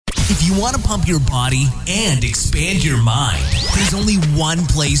If you want to pump your body and expand your mind, there's only one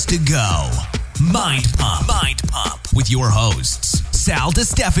place to go. Mind Pump. Mind Pump with your hosts, Sal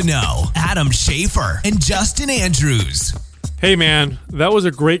DiStefano, Adam Schafer, and Justin Andrews. Hey, man, that was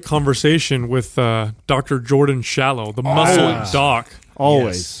a great conversation with Dr. Jordan Shallow, the muscle doc.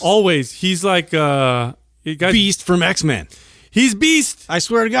 Always. Yes. Always. He's like Beast from X-Men. He's Beast. I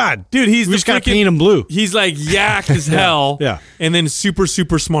swear to God. Dude, we just got to paint him blue. He's like yak as hell. Yeah. And then super,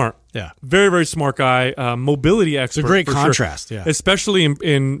 super smart. Yeah. Very, very smart guy. Mobility expert. It's a great for contrast, sure. yeah. Especially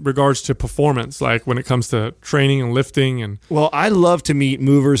in regards to performance, like when it comes to training and lifting. And Well, I love to meet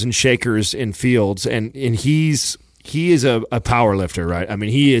movers and shakers in fields, and he is a power lifter, right? I mean,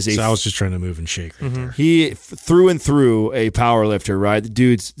 he is a. So I was just trying to move and shake right there. He through and through a power lifter, right? The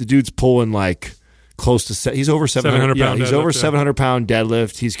dude's pulling like close to he's over 700 pound he's deadlift, over 700 pound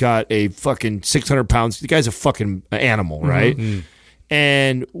deadlift. He's got a fucking 600 pounds. The guy's a fucking animal, right?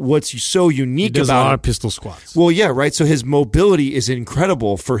 And what's so unique He does about a lot him, of pistol squats. well, yeah, right. So his mobility is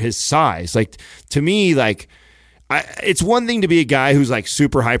incredible for his size. Like to me, like it's one thing to be a guy who's like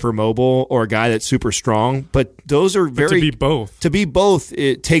super hypermobile or a guy that's super strong, but those are very to be both. To be both,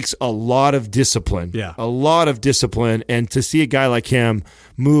 it takes a lot of discipline. Yeah. A lot of discipline. And to see a guy like him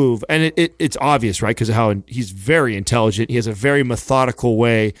move, and it's obvious, right? Because of how he's very intelligent. He has a very methodical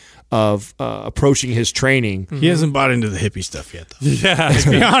way of approaching his training. He hasn't bought into the hippie stuff yet, though. Yeah. Let's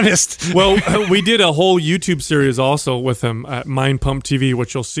be honest. Well, we did a whole YouTube series also with him at Mind Pump TV,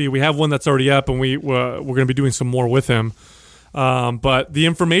 which you'll see. We have one that's already up, and we're going to be doing some more with him. But the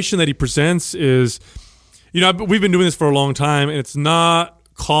information that he presents is, we've been doing this for a long time, and it's not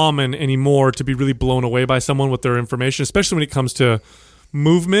common anymore to be really blown away by someone with their information, especially when it comes to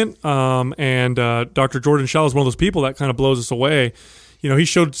movement. And Dr. Jordan Shallow is one of those people that kind of blows us away. He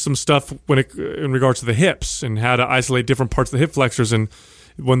showed some stuff in regards to the hips and how to isolate different parts of the hip flexors, and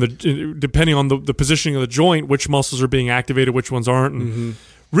depending on the positioning of the joint, which muscles are being activated, which ones aren't, and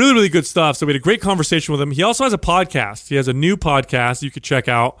really, really good stuff. So we had a great conversation with him. He also has a podcast. He has a new podcast you could check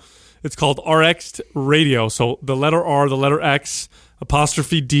out. It's called RX Radio. So the letter R, the letter X,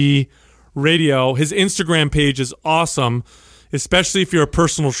 apostrophe D, radio. His Instagram page is awesome, especially if you're a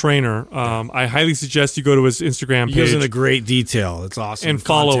personal trainer. I highly suggest you go to his Instagram page. He goes into great detail. It's awesome. And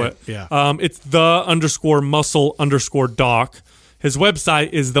follow it. Yeah. It's the_muscle_doc. His website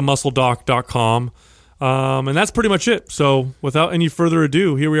is themuscledoc.com. And that's pretty much it. So without any further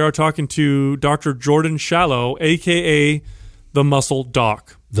ado, here we are talking to Dr. Jordan Shallow, a.k.a. The Muscle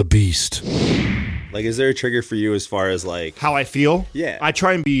Doc. The Beast. Like, is there a trigger for you as far as like How I feel? Yeah. I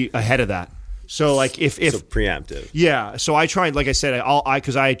try and be ahead of that. So like if so preemptive? yeah, so I try, like I said,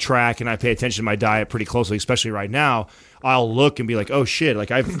 because I track and I pay attention to my diet pretty closely, especially right now. I'll look and be like, oh shit,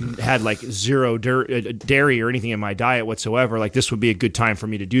 like I've had like zero dairy or anything in my diet whatsoever. Like this would be a good time for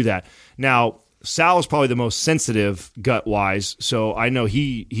me to do that. Now, Sal is probably the most sensitive gut wise, so I know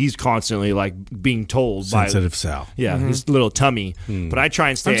he's constantly like being told Sensitive Sal. his little tummy. But I try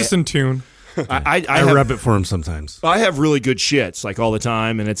and stay. I'm just in tune. I rub it for him sometimes. I have really good shits like all the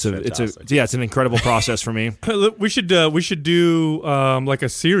time, and it's an incredible process for me. We should do like a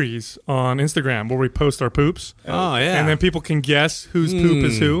series on Instagram where we post our poops. Oh, yeah. And then people can guess whose poop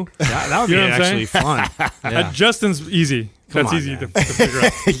is who. That would be You know what I'm actually fun. Yeah. Justin's easy. That's on, easy man. to figure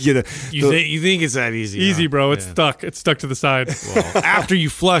out. You think it's that easy? Easy, huh? bro. It's Yeah. stuck. It's stuck to the side. Well, after you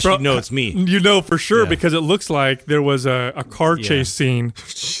flush, Bro, you know it's me. You know for sure Yeah. because it looks like there was a car chase scene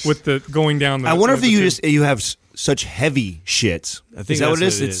with the going down the. I wonder if the you have such heavy shits. I think Is that what it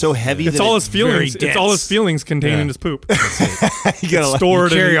that's is? what it It's is. so heavy. It's that all it- his feelings. very It's all his dense. feelings contained Yeah. in his poop. you gotta let-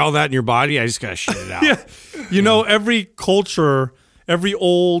 Stored You carry in, all that in your body. I just gotta shit it out. Yeah. Every culture, every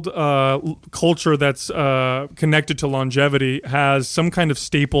old culture that's connected to longevity has some kind of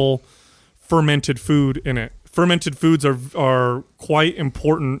staple fermented food in it. Fermented foods are quite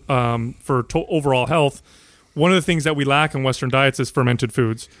important for overall health. One of the things that we lack in Western diets is fermented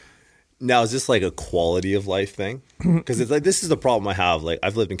foods. Now, is this like a quality of life thing? Because it's like this is the problem I have. Like,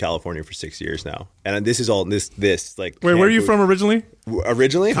 I've lived in California for 6 years now, and this is all this like. Wait, where are you from originally?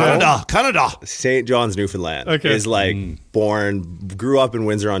 Originally, Canada. St. John's, Newfoundland. Okay. Is like grew up in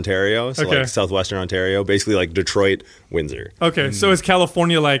Windsor, Ontario, so Okay. like southwestern Ontario, basically like Detroit, Windsor. Okay, so is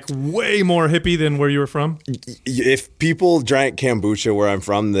California like way more hippie than where you were from? If people drank kombucha where I'm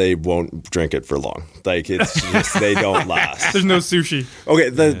from, they won't drink it for long. Like it's just they don't last. There's no sushi. Okay,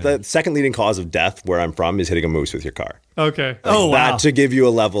 the second leading cause of death where I'm from is hitting a moose with your car. Okay. That to give you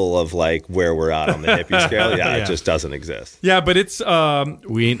a level of like where we're at on the hippie scale, it just doesn't exist. Yeah, but it's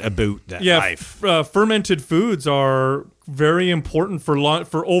We ain't about that yeah. life. Fermented foods are very important for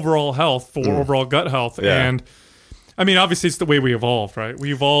overall health, for overall gut health, Yeah. and I mean, obviously, it's the way we evolved, right?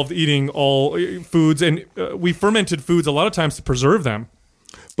 We evolved eating all foods, and we fermented foods a lot of times to preserve them.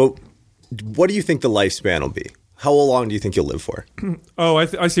 But what do you think the lifespan will be? How long do you think you'll live for? Oh, I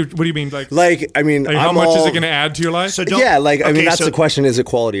see. What do you mean? I mean, how much is it going to add to your life? So I mean, that's the question. Is it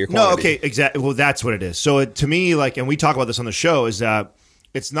quality or quantity? No, okay, exactly. Well, that's what it is. So to me, and we talk about this on the show, is that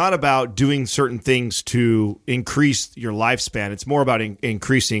it's not about doing certain things to increase your lifespan. It's more about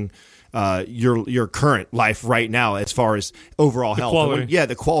increasing your current life right now as far as overall health. Quality.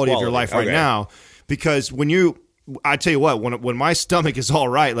 The quality of your life right now. Because I tell you what, when my stomach is all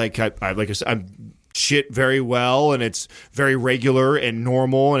right, like I said, I'm shit very well and it's very regular and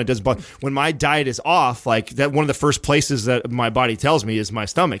normal and it doesn't bother. When my diet is off, like that, one of the first places that my body tells me is my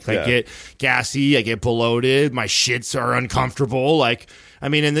stomach. I get gassy, I get bloated, my shits are uncomfortable.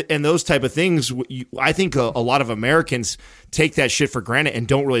 And those type of things, I think a lot of Americans take that shit for granted and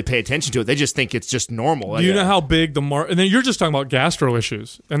don't really pay attention to it. They just think it's just normal. Do you know how big and then you're just talking about gastro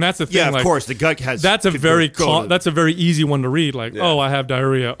issues, and that's the thing. Yeah, of course, the gut has. That's a very easy one to read. Oh, I have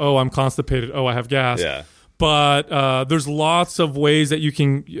diarrhea. Oh, I'm constipated. Oh, I have gas. Yeah. But there's lots of ways that you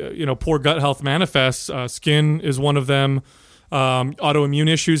can, poor gut health manifests. Skin is one of them. Autoimmune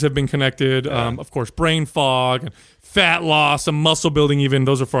issues have been connected. Of course, brain fog, and fat loss, and muscle building. Even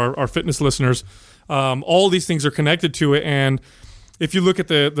those are for our fitness listeners. All these things are connected to it, and if you look at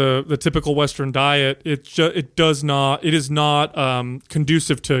the typical Western diet, it is not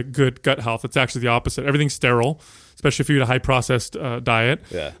conducive to good gut health. It's actually the opposite. Everything's sterile, especially if you eat a high processed diet.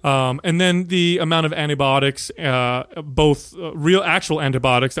 Yeah. And then the amount of antibiotics, both real actual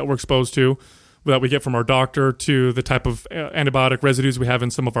antibiotics that we're exposed to, that we get from our doctor, to the type of antibiotic residues we have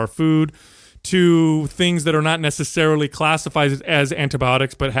in some of our food, to things that are not necessarily classified as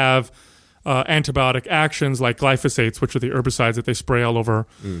antibiotics but have antibiotic actions, like glyphosates, which are the herbicides that they spray all over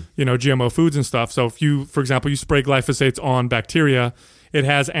GMO foods and stuff. So if you, for example, you spray glyphosates on bacteria, it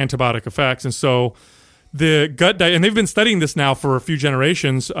has antibiotic effects. And so the gut diet, and they've been studying this now for a few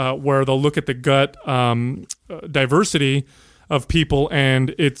generations, where they'll look at the gut diversity of people,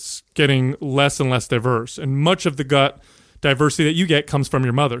 and it's getting less and less diverse. And much of the gut diversity that you get comes from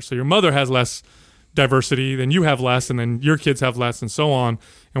your mother. So your mother has less diversity, then you have less, and then your kids have less, and so on.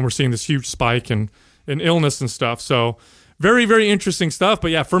 And we're seeing this huge spike in illness and stuff. So very, very interesting stuff.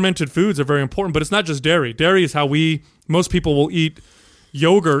 But yeah, fermented foods are very important. But it's not just dairy. Dairy is how most people will eat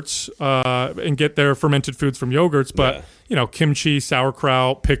yogurts and get their fermented foods from yogurts. But kimchi,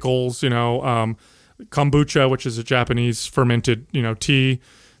 sauerkraut, pickles, kombucha, which is a Japanese fermented tea.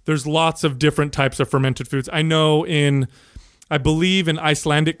 There's lots of different types of fermented foods. I believe in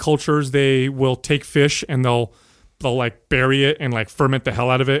Icelandic cultures, they will take fish and they'll like bury it and like ferment the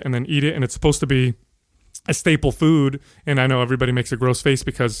hell out of it and then eat it. And it's supposed to be a staple food. And I know everybody makes a gross face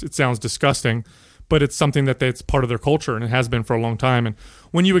because it sounds disgusting, but it's something that's part of their culture, and it has been for a long time. And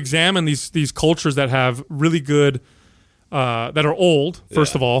when you examine these cultures that have really good, that are old,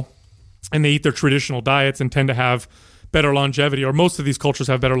 first of all, and they eat their traditional diets and tend to have better longevity, or most of these cultures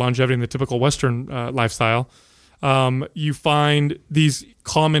have better longevity than the typical Western lifestyle. You find these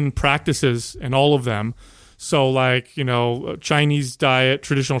common practices in all of them. So Chinese diet,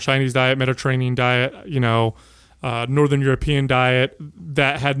 traditional Chinese diet, Mediterranean diet, Northern European diet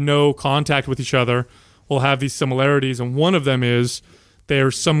that had no contact with each other will have these similarities. And one of them is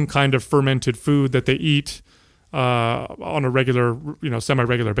there's some kind of fermented food that they eat on a regular,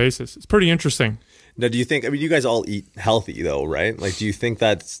 semi-regular basis. It's pretty interesting. Now, do you think, you guys all eat healthy though, right? Do you think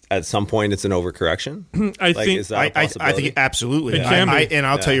that at some point it's an overcorrection? I think absolutely. It can be. And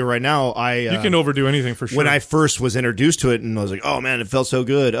I'll tell you right now, you can overdo anything for sure. When I first was introduced to it and I was like, oh man, it felt so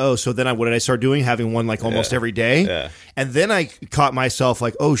good. Oh, so then what did I start doing? Having one almost every day. Yeah. And then I caught myself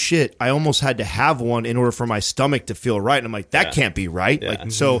oh shit, I almost had to have one in order for my stomach to feel right. And I'm like, that can't be right. Yeah.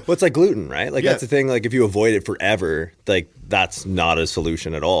 Well, it's like gluten, right? That's the thing. If you avoid it forever, that's not a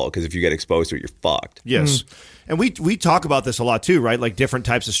solution at all, because if you get exposed to it, you're fucked. Yes. And we talk about this a lot too, right? Different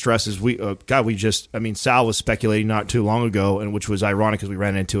types of stresses. Sal was speculating not too long ago, and which was ironic because we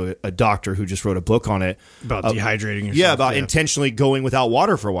ran into a doctor who just wrote a book on it. About dehydrating yourself. Yeah, about intentionally going without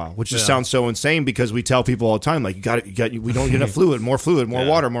water for a while, which just sounds so insane, because we tell people all the time, we don't get enough fluid, more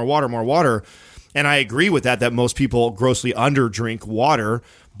water, more water, more water. And I agree with that most people grossly under drink water,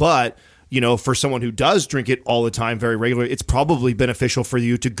 but for someone who does drink it all the time, very regularly, it's probably beneficial for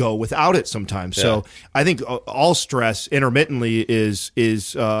you to go without it sometimes. Yeah. So I think all stress intermittently is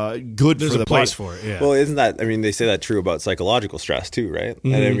good There's for the a place body. for it. Yeah. Well, isn't that? I mean, they say that true about psychological stress too, right?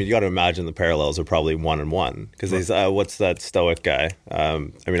 And I mean, you got to imagine the parallels are probably 1 and 1 because what's that Stoic guy? I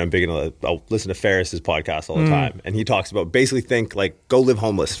mean, I'm big into. I'll listen to Ferris's podcast all the time, and he talks about basically think like go live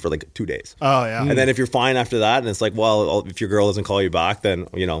homeless for like 2 days. Oh yeah, And then if you're fine after that, and it's like, well, if your girl doesn't call you back, then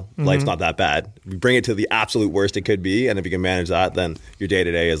life's not that bad. You bring it to the absolute worst it could be, and if you can manage that, then your day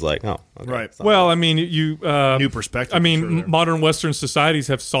to day is like, oh, okay, Right. it's not Well, bad. I mean, you new perspective. I mean, for sure there. modern Western societies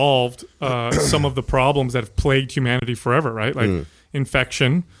have solved some of the problems that have plagued humanity forever, right? Like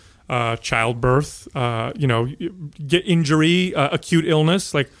infection, childbirth, get injury, acute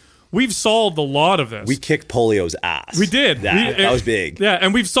illness. Like we've solved a lot of this. we kicked polio's ass. We did. That was big. Yeah,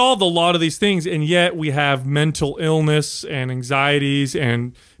 and we've solved a lot of these things, and yet we have mental illness and anxieties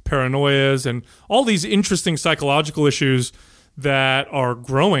and paranoias and all these interesting psychological issues that are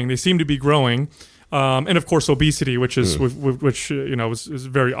growing. They seem to be growing. And of course, obesity, which is is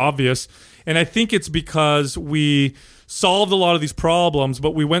very obvious. And I think it's because we solved a lot of these problems,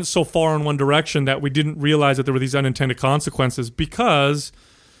 but we went so far in one direction that we didn't realize that there were these unintended consequences because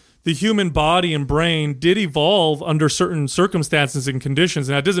the human body and brain did evolve under certain circumstances and conditions.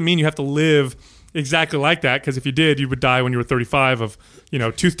 And that doesn't mean you have to live exactly like that, because if you did, you would die when you were 35 of,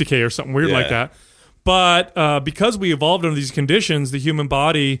 tooth decay or something weird like that. But because we evolved under these conditions, the human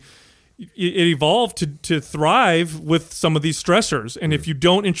body, it evolved to thrive with some of these stressors. And if you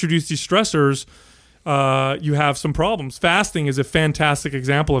don't introduce these stressors, you have some problems. Fasting is a fantastic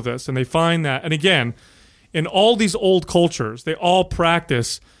example of this. And they find that, and again, in all these old cultures, they all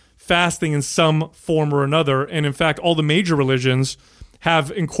practice fasting in some form or another. And in fact, all the major religions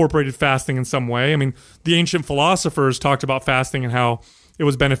have incorporated fasting in some way. I mean, the ancient philosophers talked about fasting and how it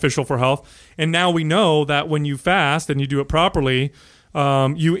was beneficial for health. And now we know that when you fast and you do it properly,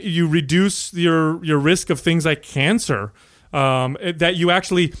 you reduce your risk of things like cancer. That you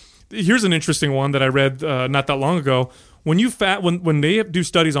actually, here's an interesting one that I read not that long ago. When you when they do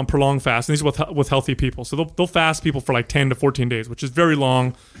studies on prolonged fast, and these are with healthy people, so they'll fast people for like 10 to 14 days, which is very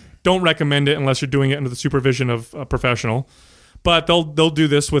long. Don't recommend it unless you're doing it under the supervision of a professional. But they'll do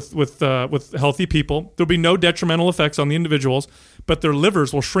this with healthy people. There'll be no detrimental effects on the individuals, but their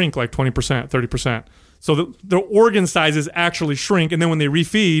livers will shrink like 20%, 30%. So their organ sizes actually shrink, and then when they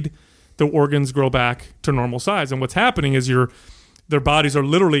refeed, the organs grow back to normal size. And what's happening is their bodies are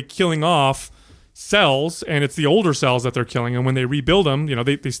literally killing off cells, and it's the older cells that they're killing. And when they rebuild them,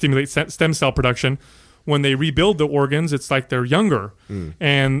 they stimulate stem cell production. When they rebuild the organs, it's like they're younger.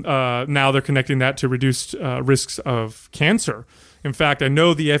 And now they're connecting that to reduced risks of cancer. In fact, I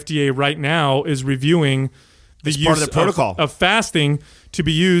know the FDA right now is reviewing the use part of the protocol of fasting to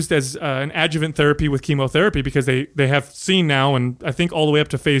be used as an adjuvant therapy with chemotherapy, because they have seen now, and I think all the way up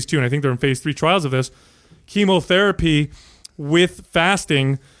to phase 2, and I think they're in phase 3 trials of this, chemotherapy with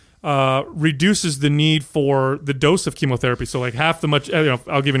fasting reduces the need for the dose of chemotherapy. So like half the much,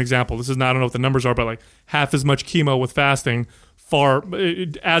 I'll give an example. This is not, I don't know what the numbers are, but like half as much chemo with fasting, far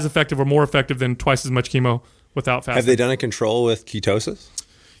as effective or more effective than twice as much chemo without fasting. Have they done a control with ketosis?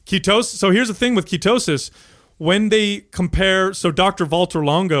 Ketosis. So here's the thing with ketosis. When they compare, so Dr. Walter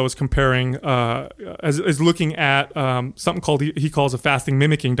Longo is comparing, is looking at something called, he calls a fasting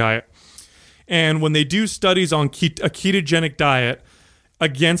mimicking diet. And when they do studies on a ketogenic diet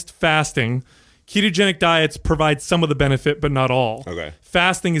against fasting, ketogenic diets provide some of the benefit, but not all. Okay.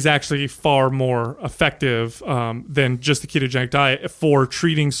 Fasting is actually far more effective than just the ketogenic diet for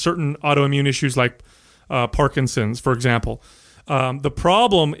treating certain autoimmune issues like Parkinson's, for example. The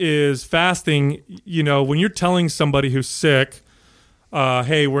problem is fasting, when you're telling somebody who's sick,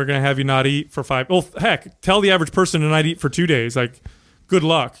 hey, we're going to have you not eat for 5, well, heck, tell the average person to not eat for 2 days. Like, good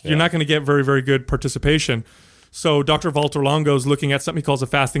luck. Yeah. You're not going to get very, very good participation. So Dr. Walter Longo is looking at something he calls a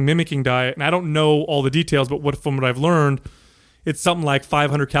fasting mimicking diet. And I don't know all the details, but from what I've learned, it's something like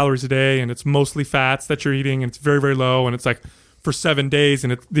 500 calories a day, and it's mostly fats that you're eating, and it's very, very low, and it's like for 7 days,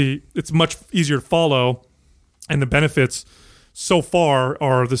 and it's much easier to follow, and the benefits so far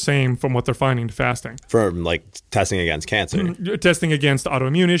are the same from what they're finding to fasting. From like testing against cancer. Testing against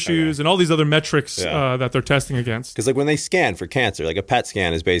autoimmune issues and all these other metrics that they're testing against. Because like when they scan for cancer, like a PET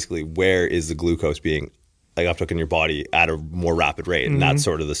scan is basically where is the glucose being like uptook in your body at a more rapid rate. And that's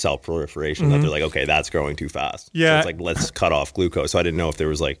sort of the cell proliferation that they're like, okay, that's growing too fast. Yeah. So it's like, let's cut off glucose. So I didn't know if there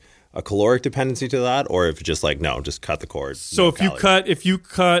was like a caloric dependency to that, or if just like, no, just cut the cord. So if you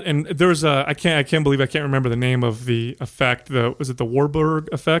cut, and there's I can't believe I can't remember the name of the effect. Was it the Warburg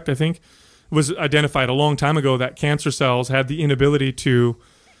effect? I think it was identified a long time ago that cancer cells had the inability to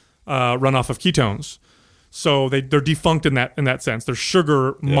run off of ketones. So they're defunct in that sense. They're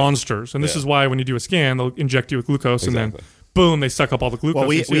sugar monsters. And this is why when you do a scan, they'll inject you with glucose and then boom, they suck up all the glucose.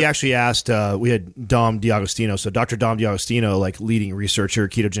 Well, we actually asked, we had Dom D'Agostino. So Dr. Dom D'Agostino, like leading researcher,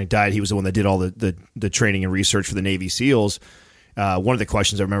 ketogenic diet, he was the one that did all the training and research for the Navy SEALs. One of the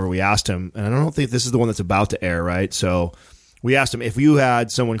questions I remember we asked him, and I don't think this is the one that's about to air, right? So we asked him, if you had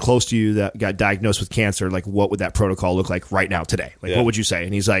someone close to you that got diagnosed with cancer, like what would that protocol look like right now, today? Like what would you say?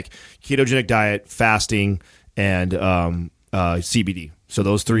 And he's like, ketogenic diet, fasting, and CBD. So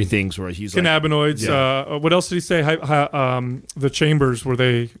those three things where he's cannabinoids. What else did he say? The chambers were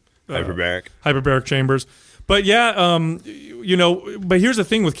they hyperbaric chambers. But but here's the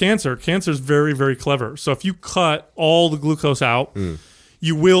thing with cancer. Cancer is very, very clever. So if you cut all the glucose out,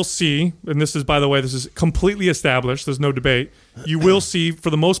 you will see, and this is completely established. There's no debate. You will see, for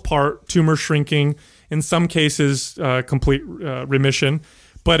the most part, tumor shrinking. In some cases, complete remission.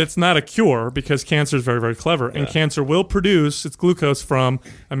 But it's not a cure because cancer is very, very clever. And cancer will produce its glucose from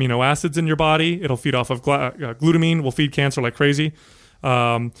amino acids in your body. It'll feed off of glutamine, will feed cancer like crazy.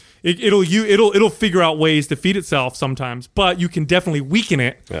 It'll figure out ways to feed itself sometimes, but you can definitely weaken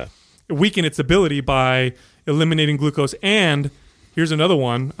its ability by eliminating glucose. And here's another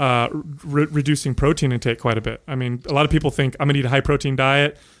one, reducing protein intake quite a bit. I mean, a lot of people think I'm going to eat a high protein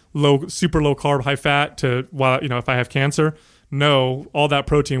diet, super low carb, high fat if I have cancer. No, all that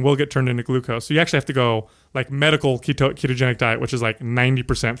protein will get turned into glucose. So you actually have to go like medical ketogenic diet, which is like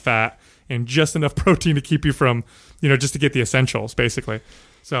 90% fat and just enough protein to keep you from, just to get the essentials, basically.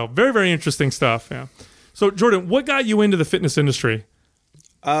 So very, very interesting stuff. Yeah. So Jordan, what got you into the fitness industry?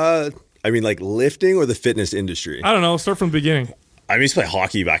 Like lifting or the fitness industry? I don't know. Start from the beginning. I used to play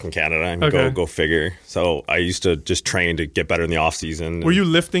hockey back in Canada. And go figure. So I used to just train to get better in the off season. Were you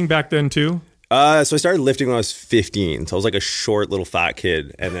lifting back then too? So I started lifting when I was 15. So I was like a short little fat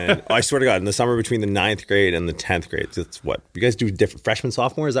kid. And then I swear to God, in the summer between the 9th grade and the 10th grade, that's what you guys do different freshman,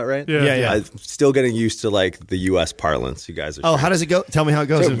 sophomore. Is that right? Yeah. I'm still getting used to like the U.S. parlance. You guys are. Oh, how does it go? Tell me how it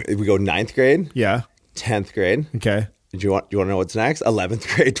goes. So we go 9th grade. Yeah. 10th grade. Okay. Do you want to know what's next?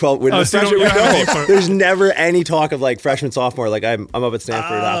 11th grade, 12th. There's never any talk of like freshman, sophomore. Like I'm up at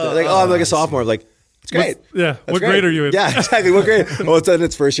Stanford after. Like I'm like a sophomore. I'm like. It's great. What grade are you in? Yeah, exactly. What grade?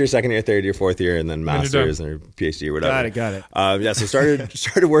 It's first year, second year, third year, fourth year, and then master's and PhD or whatever. Got it. So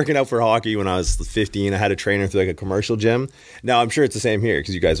started working out for hockey when I was 15. I had a trainer through like a commercial gym. Now I'm sure it's the same here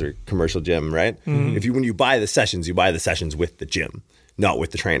because you guys are commercial gym, right? Mm-hmm. When you buy the sessions with the gym, not with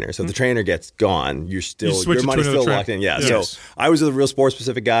the trainer. So if the trainer gets gone, your money's still locked in. Yeah. Yes. So I was a real sports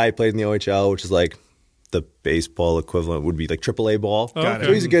specific guy. I played in the OHL, which is like the baseball equivalent would be like AAA ball.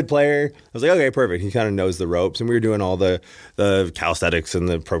 So he's a good player. I was like, okay, perfect. He kind of knows the ropes. And we were doing all the calisthenics and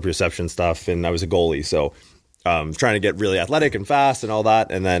the proprioception stuff. And I was a goalie. So trying to get really athletic and fast and all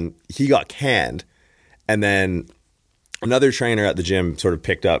that. And then he got canned. And then another trainer at the gym sort of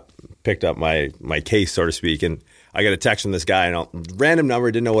picked up my case, so to speak. And I got a text from this guy, and random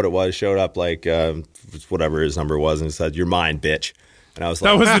number, didn't know what it was, showed up like whatever his number was, and it said, "You're mine, bitch." And I was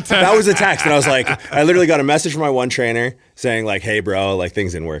like, that was the text. And I was like, I literally got a message from my one trainer saying like, hey bro, like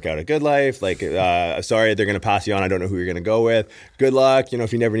things didn't work out at Good Life. Like, sorry, they're going to pass you on. I don't know who you're going to go with. Good luck.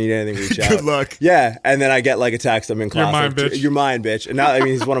 If you never need anything, reach out. Good luck. Yeah. And then I get like a text. I'm in class. You're mine, bitch. You're mine, bitch. And now,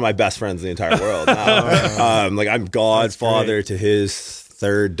 he's one of my best friends in the entire world. Now, I'm godfather to his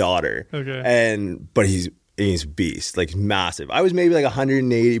third daughter. Okay. But he's a beast, like massive. I was maybe like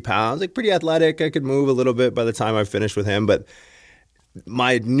 180 pounds, like pretty athletic. I could move a little bit by the time I finished with him, but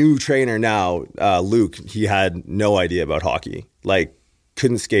my new trainer now, Luke, he had no idea about hockey. Like,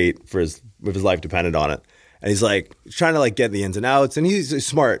 couldn't skate if his life depended on it. And he's like trying to like get the ins and outs. And he's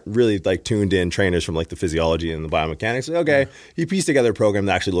smart, really like tuned in trainers from like the physiology and the biomechanics. Like, okay, he pieced together a program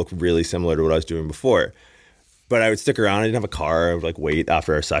that actually looked really similar to what I was doing before. But I would stick around. I didn't have a car. I would like wait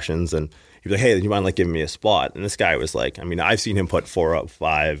after our sessions, and he'd be like, hey, do you mind like giving me a spot? And this guy was like, I've seen him put 4 up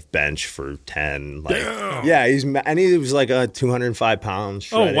 5 bench for 10. Like, yeah, he was like a 205 pounds.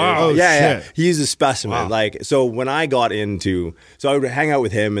 Oh wow, yeah. He's a specimen. Wow. Like, so when I got into, I would hang out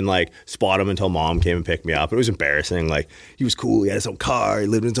with him and like spot him until mom came and picked me up. It was embarrassing. Like, he was cool. He had his own car. He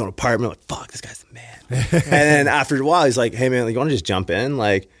lived in his own apartment. Like, fuck, this guy's the man. And then after a while, he's like, hey man, like, you want to just jump in?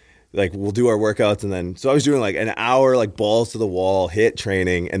 Like we'll do our workouts, and then so I was doing like an hour like balls to the wall hit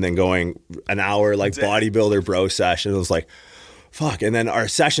training, and then going an hour like bodybuilder bro session. It was like, fuck. And then our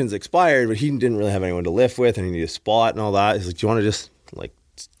sessions expired, but he didn't really have anyone to lift with, and he needed a spot and all that. He's like, do you want to just like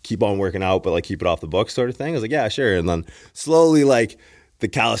keep on working out, but like keep it off the books sort of thing? I was like, yeah, sure. And then slowly like the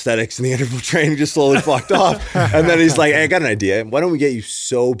calisthenics and the interval training just slowly fucked off. And then he's like, hey, I got an idea. Why don't we get you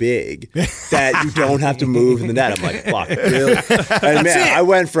so big that you don't have to move in the net? I'm like, fuck, really? And man, I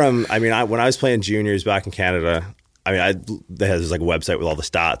went from, when I was playing juniors back in Canada, there's like a website with all the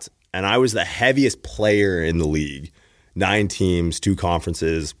stats, and I was the heaviest player in the league. 9 teams, 2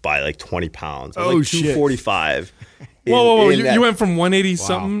 conferences by like 20 pounds. I was like 245. Whoa. You went from 180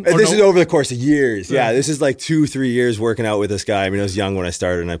 something? And this is over the course of years. Yeah, this is like 2-3 years working out with this guy. I was young when I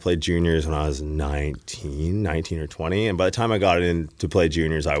started, and I played juniors when I was 19 or 20. And by the time I got in to play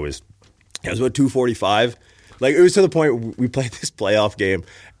juniors, I was about 245. Like, it was to the point we played this playoff game,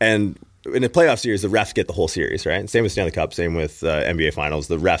 and in the playoff series, the refs get the whole series, right? Same with Stanley Cup, same with NBA Finals.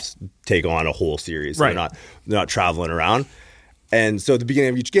 The refs take on a whole series. Right. They're not traveling around. And so at the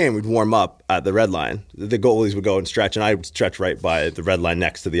beginning of each game, we'd warm up at the red line. The goalies would go and stretch, and I would stretch right by the red line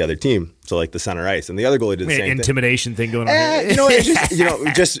next to the other team, so like the center ice. And the other goalie did the same intimidation thing going on.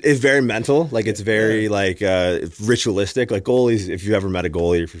 It's very mental. Like, it's very ritualistic. Like, goalies, if you've ever met a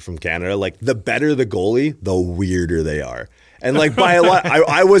goalie from Canada, like, the better the goalie, the weirder they are. And like, by a lot,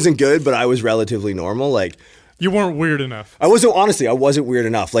 I wasn't good, but I was relatively normal. Like, you weren't weird enough. I wasn't weird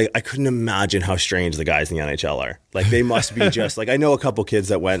enough. Like, I couldn't imagine how strange the guys in the NHL are. Like, they must be just like, I know a couple kids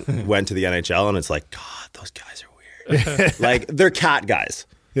that went to the NHL, and it's like, God, those guys are weird. Like, they're cat guys.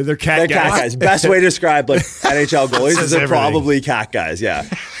 Yeah, they're cat guys. Best way to describe like NHL goalies is they're probably cat guys. Yeah.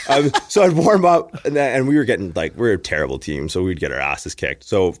 So I'd warm up, and we were a terrible team, so we'd get our asses kicked.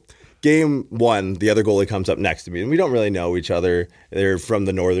 So Game 1, the other goalie comes up next to me, and we don't really know each other. They're from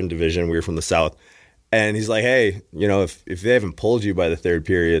the Northern Division. We were from the South. And he's like, hey, if they haven't pulled you by the third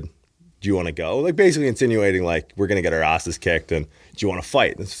period, do you want to go? Like, basically insinuating, like, we're going to get our asses kicked, and do you want to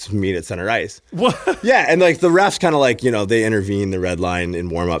fight? Let's meet at center ice. What? Yeah, and, like, the refs kind of, like, they intervene the red line in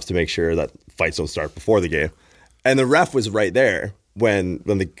warm-ups to make sure that fights don't start before the game. And the ref was right there when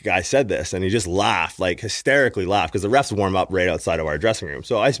the guy said this, and he just laughed, like hysterically laughed, because the refs warm up right outside of our dressing room.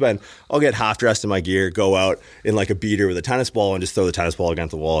 So I'll get half dressed in my gear, go out in like a beater with a tennis ball, and just throw the tennis ball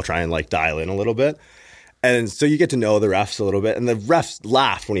against the wall, try and like dial in a little bit. And so you get to know the refs a little bit, and the refs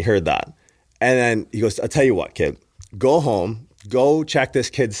laughed when he heard that. And then he goes, I'll tell you what, kid, go home, go check this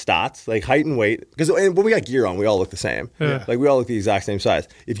kid's stats, like height and weight, because when we got gear on, we all look the same. Yeah. Like, we all look the exact same size.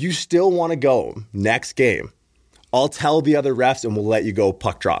 If you still want to go next game, I'll tell the other refs, and we'll let you go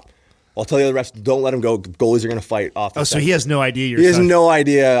puck drop. I'll tell the other refs, don't let him go. Goalies are going to fight off the so he has no idea He has no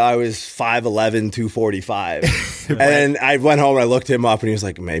idea I was 5'11", 245. Right. And I went home, and I looked him up, and he was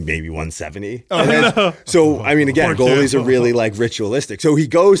like, maybe 170. So, again, goalies are really, like, ritualistic. So he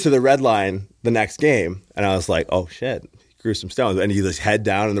goes to the red line the next game, and I was like, oh, shit, he grew some stones. And he just head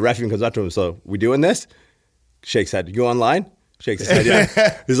down, and the ref even comes up to him, so, we doing this? Shakes head. You go online? Shakes his head,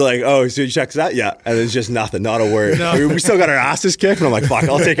 yeah. He's like, oh, so you checks that? Yeah. And it's just nothing, not a word. No. We still got our asses kicked, and I'm like, fuck,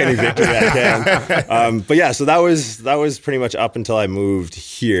 I'll take any victory I can. But yeah, so that was pretty much up until I moved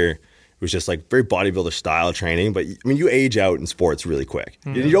here. It was just like very bodybuilder style training. But you age out in sports really quick.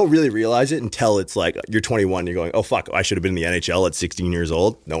 Mm-hmm. You don't really realize it until it's like you're 21, you're going, oh, fuck, I should have been in the NHL at 16 years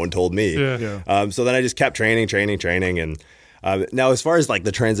old. No one told me. Yeah. So then I just kept training. And now as far as like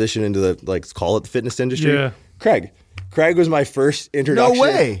the transition into the, like, let's call it the fitness industry, Craig was my first introduction. No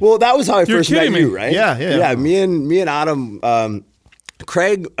way. Well, that was how I first met you, right? Yeah. Me and Adam.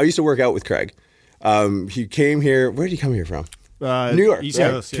 Craig, I used to work out with Craig. He came here. Where did he come here from? New York. East right?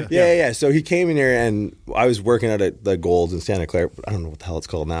 Coast, Yeah. So he came in here, and I was working at the Golds in Santa Clara. I don't know what the hell it's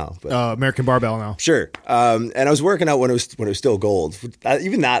called now, but American Barbell now. Sure. And I was working out when it was still Golds.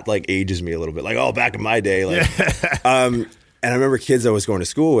 Even that like ages me a little bit. Like, oh, back in my day, like. And I remember kids I was going to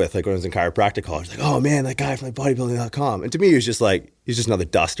school with, like when I was in chiropractic college, like, oh man, that guy from like bodybuilding.com. And to me, he was just like, he's just another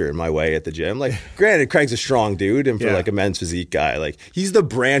duster in my way at the gym. Like, granted, Craig's a strong dude, and for like a men's physique guy, like he's the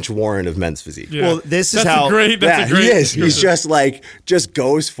Branch Warren of men's physique. Yeah. Well, that's a great. He is. He's just like, just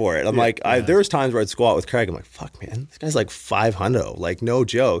goes for it. I'm like, there was times where I'd squat with Craig. I'm like, fuck, man, this guy's like 500, like no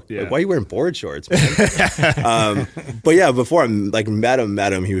joke. Yeah. Like, why are you wearing board shorts, man? But yeah, before I like met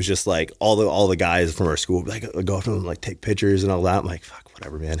him, he was just like all the guys from our school, like go up to him, like take pictures and all that. I'm like, fuck,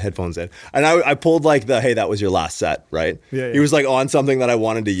 whatever, man, headphones in. And I pulled like hey, that was your last set, right? Yeah. He was like on something that I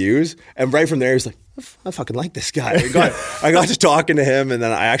wanted to use, and right from there, he was like, I fucking like this guy. I got to talking to him, and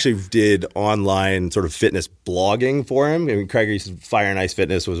then I actually did online sort of fitness blogging for him. Craig used to Fire and Ice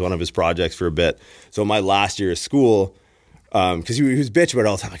Fitness was one of his projects for a bit. So my last year of school, because he was bitching about it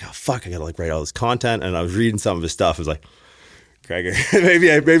all the time, like, oh fuck, I gotta like write all this content, and I was reading some of his stuff. I was like, Craig,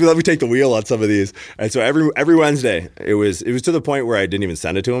 maybe let me take the wheel on some of these. And so every Wednesday, it was to the point where I didn't even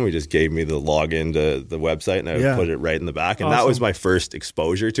send it to him. He just gave me the login to the website, and I would put it right in the back. And that was my first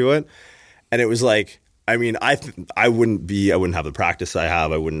exposure to it. And it was like, I mean, I wouldn't have the practice I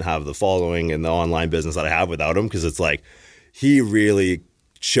have. I wouldn't have the following and the online business that I have without him, because it's like he really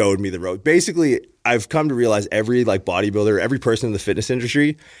showed me the road. Basically, I've come to realize every like bodybuilder, every person in the fitness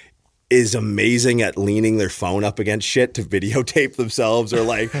industry is amazing at leaning their phone up against shit to videotape themselves or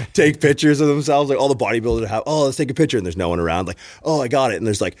like take pictures of themselves. Like all the bodybuilders have, oh, let's take a picture, and there's no one around. Like, oh, I got it. And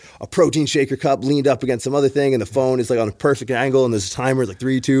there's like a protein shaker cup leaned up against some other thing, and the phone is like on a perfect angle, and there's a timer, it's like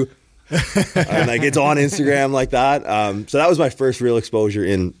 3, 2. And like it's on Instagram like that. So that was my first real exposure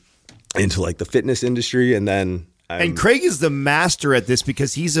into like the fitness industry, and then. And Craig is the master at this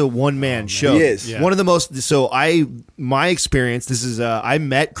because he's a one-man show. He is. One of the most. So my experience. This is I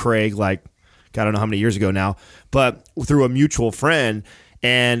met Craig like I don't know how many years ago now, but through a mutual friend.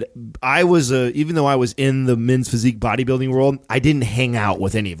 And I was even though I was in the men's physique bodybuilding world, I didn't hang out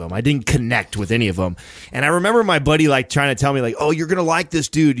with any of them. I didn't connect with any of them. And I remember my buddy like trying to tell me like, "Oh, you're gonna like this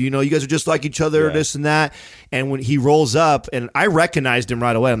dude. You know, you guys are just like each other, this and that." And when he rolls up, and I recognized him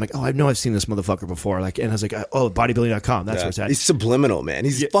right away. I'm like, "Oh, I know I've seen this motherfucker before." Like, and I was like, "Oh, bodybuilding.com. That's where it's at." He's subliminal, man.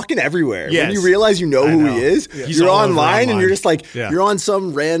 He's fucking everywhere. Yes. When you realize you know who he is, you're online and you're just like, Yeah. you're on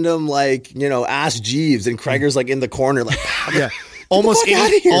some random like, Ask Jeeves, and Craiger's like in the corner, like, Almost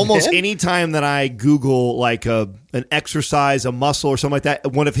man. any time that I Google like an exercise, a muscle, or something like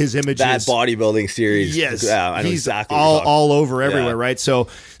that, one of his images, that bodybuilding series. Yes, Yeah, I know he's exactly what you're talking all over everywhere, Yeah. right? So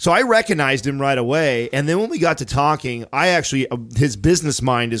I recognized him right away, and then when we got to talking, I actually his business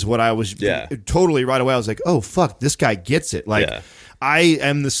mind is what I was totally right away. I was like, oh fuck, this guy gets it. Like. Yeah. I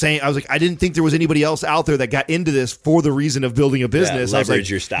am the same. I was like, I didn't think there was anybody else out there that got into this for the reason of building a business. I was leverage like,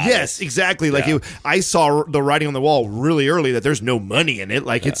 your status. Yes, exactly. Like I saw the writing on the wall really early that there's no money in it.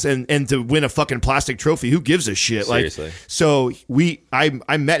 Like it's and to win a fucking plastic trophy, who gives a shit? Seriously. Like so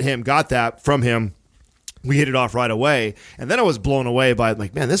I met him, got that from him. We hit it off right away, and then I was blown away by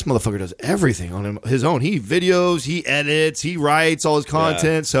like, man, this motherfucker does everything on his own. He videos, he edits, he writes all his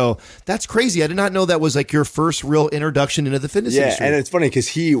content. So that's crazy. I did not know that was like your first real introduction into the fitness industry. And it's funny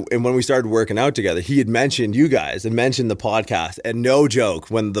because and when we started working out together, he had mentioned you guys and mentioned the podcast. And no joke,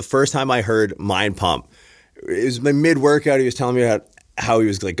 when the first time I heard Mind Pump, it was my mid-workout. He was telling me how he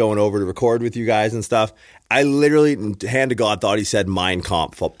was like going over to record with you guys and stuff. I literally, hand to God, thought he said Mind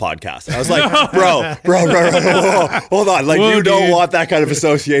Comp podcast. I was like, bro, hold on. Like, you don't want that kind of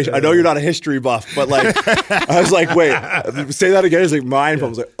association. I know you're not a history buff, but like, I was like, wait, say that again. It's like Mind Pump. I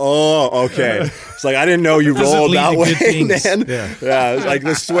was like, oh, okay. It's like, I didn't know you rolled that way, man. Yeah. It's like,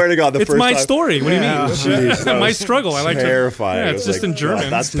 I swear to God, it's my story. What do you mean? Jeez, my struggle. I like terrifying. Yeah, it's just in German.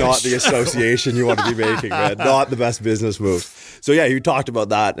 That's not the association you want to be making, man. Not the best business move. So yeah, you talked about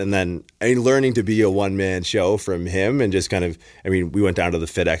that, and then learning to be a one-man show from him, and just kind of, we went down to the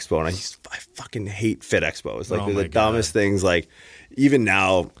Fit Expo, and I fucking hate Fit Expos. Like they're the dumbest things. Like even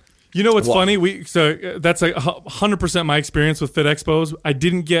now. You know what's funny? That's like 100% my experience with Fit Expos.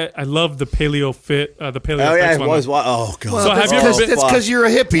 I love the Paleo Fit, the Paleo. Oh yeah, it was. Oh god. So have you ever been? That's because you're a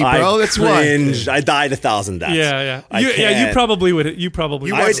hippie, bro. That's why. I died 1,000 deaths. Yeah. You probably would. You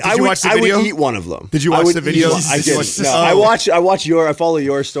probably. Did you watch the video? I would eat one of them. Did you watch the video? I did. No, I follow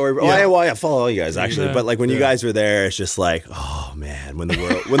your story. I follow all you guys actually. Yeah. But like when you guys were there, it's just like, oh man, when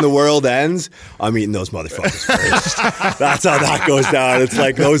the world ends, I'm eating those motherfuckers first. That's how that goes down. It's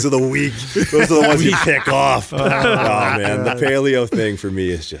like those are the weak. Those are the ones you pick off. Oh man, the paleo thing for me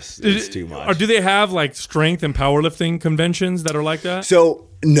is just it's too much. Or do they have like strength and powerlifting conventions that are like that? So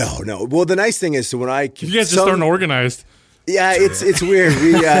no. Well, the nice thing is, so when you guys just aren't organized. Yeah, it's weird.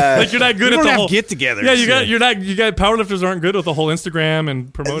 We like you're not good at the whole get-togethers. Yeah, you got powerlifters aren't good with the whole Instagram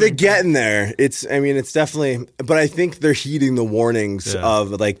and promoting. They're getting there. It's definitely, but I think they're heeding the warnings of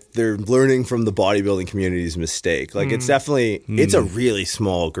like they're learning from the bodybuilding community's mistake. Like it's definitely it's a really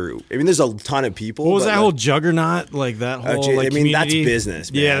small group. There's a ton of people. What was that like, whole juggernaut? Like that whole community? That's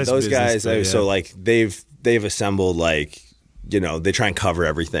business, man. Yeah, that's those business, guys. So like they've assembled like. They try and cover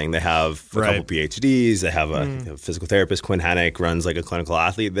everything. They have a couple PhDs. They have a physical therapist. Quinn Hennick runs like a clinical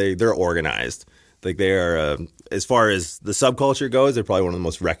athlete. They're organized. Like they are, as far as the subculture goes, they're probably one of the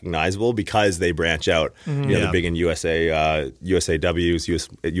most recognizable because they branch out. They're big in USAWs,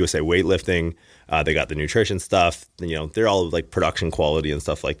 USA weightlifting. They got the nutrition stuff. They're all like production quality and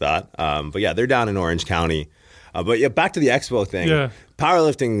stuff like that. But yeah, they're down in Orange County. But yeah, back to the expo thing. Yeah.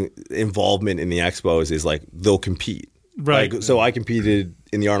 Powerlifting involvement in the expos is like they'll compete. Right. Like, so I competed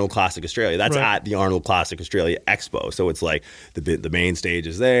in the Arnold Classic Australia. That's at the Arnold Classic Australia Expo. So it's like the main stage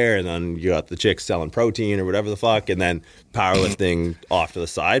is there, and then you got the chicks selling protein or whatever the fuck, and then powerlifting off to the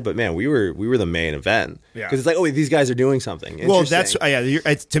side. But man, we were the main event because it's like, oh, these guys are doing something. Well, that's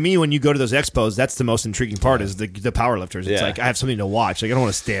to me when you go to those expos, that's the most intriguing part is the powerlifters. It's like I have something to watch. Like I don't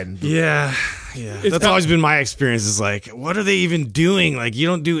want to stand. Yeah. That's always been my experience. Is like, what are they even doing? Like, you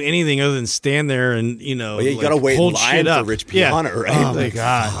don't do anything other than stand there and you you gotta wait in line for Rich Piana, right? Oh my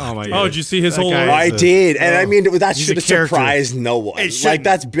god! Oh, did you see his whole? I did, and I mean that should have character. surprised no one. Like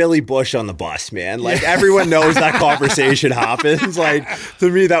that's Billy Bush on the bus, man. Like everyone knows that conversation happens. Like to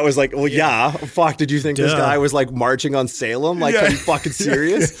me, that was like, well, yeah, fuck. Did you think this guy was like marching on Salem? Like, are you fucking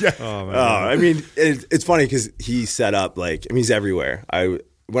serious? Oh man. I mean, it's funny because he set up like, I mean, he's everywhere.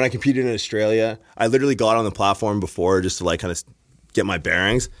 When I competed in Australia, I literally got on the platform before just to like kind of get my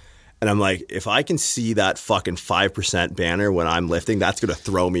bearings. And I'm like, if I can see that fucking 5% banner when I'm lifting, that's going to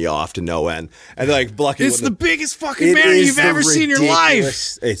throw me off to no end. And like, it's the biggest fucking banner you've ever seen in your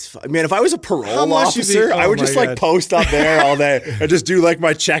life. Man, if I was a parole officer, I would just like post up there all day and just do like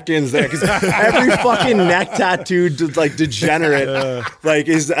my check-ins there. Because every fucking neck tattooed like degenerate like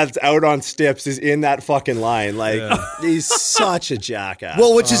that's out on Stips is in that fucking line. Like he's such a jackass.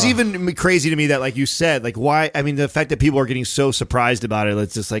 Well, which is even crazy to me that like you said, like why? I mean, the fact that people are getting so surprised about it,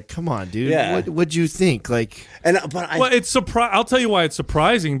 it's just like, come on, dude. Yeah. What'd you think? Like, it's I'll tell you why it's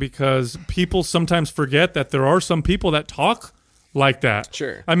surprising, because people sometimes forget that there are some people that talk like that.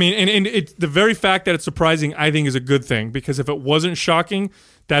 Sure. I mean, and the very fact that it's surprising, I think, is a good thing, because if it wasn't shocking,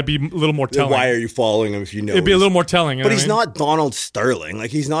 that'd be a little more telling. Why are you following him if you know? It'd be a little more telling. But he's not Donald Sterling.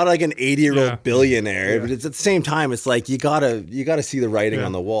 Like he's not like an 80-year-old billionaire. But it's at the same time, it's like you gotta see the writing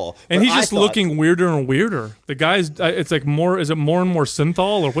on the wall. And but he's just looking weirder and weirder. The guy's, it's like more. Is it more and more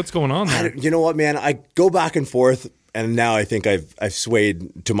synthol, or what's going on there? You know what, man? I go back and forth, and now I think I've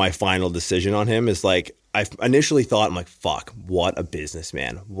swayed to my final decision on him. Is like, I initially thought, I'm like, fuck, what a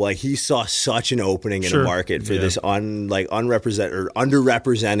businessman. Like, he saw such an opening in a market for this unrepresented or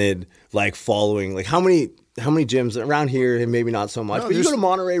underrepresented, like, following. Like, how many gyms around here, and maybe not so much, but you go to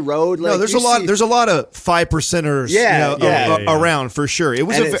Monterey Road. Like, there's a lot of 5%ers around for sure. It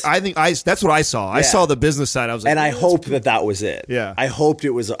was that's what I saw. I saw the business side. I was like, and I hope that was it. Yeah. I hope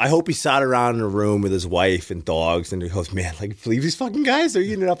he sat around in a room with his wife and dogs and he goes, man, like, believe these fucking guys are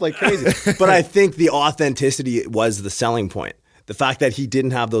eating it up like crazy. But I think the authenticity was the selling point. The fact that he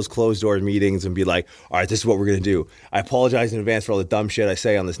didn't have those closed door meetings and be like, all right, this is what we're going to do. I apologize in advance for all the dumb shit I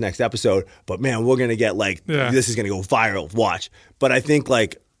say on this next episode, but man, we're going to get like, this is going to go viral. Watch. But I think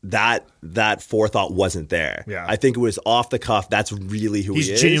like that forethought wasn't there. Yeah. I think it was off the cuff. That's really who he is.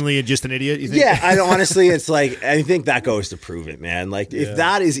 He's genuinely just an idiot, you think? Yeah, honestly, it's like, I think that goes to prove it, man. Like, if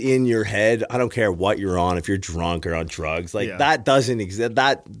that is in your head, I don't care what you're on, if you're drunk or on drugs, like, that doesn't exist.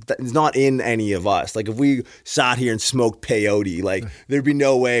 That is not in any of us. Like, if we sat here and smoked peyote, like, there'd be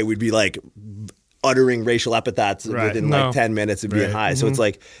no way we'd be, like, uttering racial epithets within like 10 minutes of being high. So it's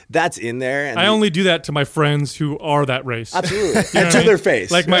like, that's in there. And I only do that to my friends who are that race. Absolutely. And to their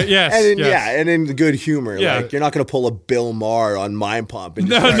face. Like my, and in good humor. Yeah. Like, you're not going to pull a Bill Maher on Mind Pump. And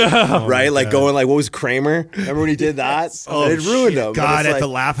right? Like going like, what was Kramer? Remember when he did that? It ruined him. God, at the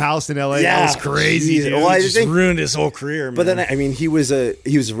Laugh House in LA. Yeah, that was crazy. Dude. Well, I just ruined his whole career, man. But then, I mean, he was a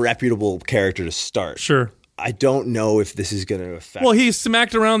reputable character to start. Sure. I don't know if this is going to affect. Well, he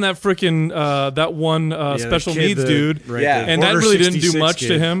smacked around that freaking that one special needs dude, and that really didn't do much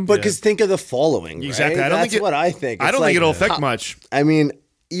to him. But because think of the following, exactly. Right? That's what I think. I don't think it'll affect much. I mean,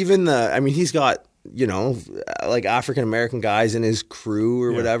 he's got like African American guys in his crew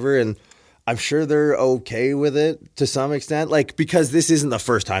or whatever, and I'm sure they're okay with it to some extent, like, because this isn't the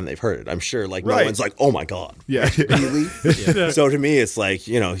first time they've heard it. I'm sure, like, no one's like, oh my God. Yeah. Really? So to me, it's like,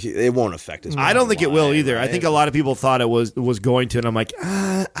 it won't affect his I don't think it will either. Right? I think a lot of people thought it was going to, and I'm like,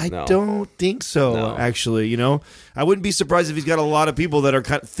 I don't think so, actually. I wouldn't be surprised if he's got a lot of people that are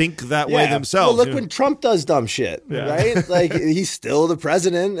think that way themselves. Well, look, when Trump does dumb shit, right? Like, he's still the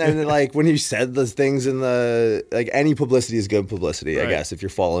president, and like when he said those things in the, like, any publicity is good publicity, I guess, if you're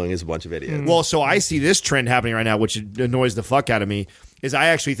following as a bunch of idiots. Well, so I see this trend happening right now, which annoys the fuck out of me, is I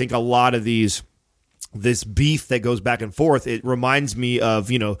actually think a lot of this beef that goes back and forth, it reminds me of,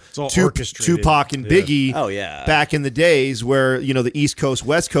 Tupac and Biggie back in the days where, the East Coast,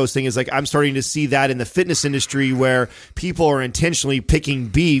 West Coast thing is like, I'm starting to see that in the fitness industry where people are intentionally picking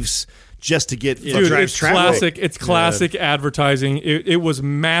beefs just to get it's classic. It's classic advertising. It was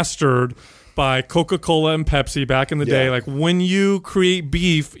mastered by Coca-Cola and Pepsi back in the day. Like, when you create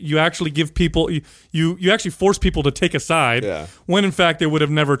beef, you actually give people, you actually force people to take a side when in fact they would have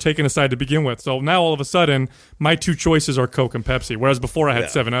never taken a side to begin with. So now all of a sudden my two choices are Coke and Pepsi, whereas before I had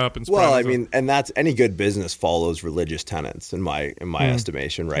 7-Up and Sprite. Well, I mean, and that's, any good business follows religious tenets in my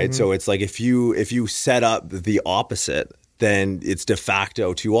estimation, right? Mm-hmm. So it's like, if you set up the opposite, then it's de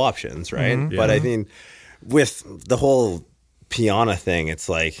facto two options, right? Mm-hmm. But I mean, with the whole Piana thing, it's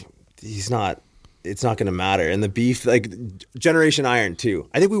like, he's not it's not going to matter. And the beef, like Generation Iron too.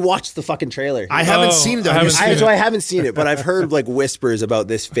 I think we watched the fucking trailer. I haven't seen it. I haven't seen it. So I haven't seen it, but I've heard like whispers about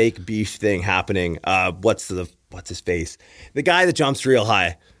this fake beef thing happening. What's his face? The guy that jumps real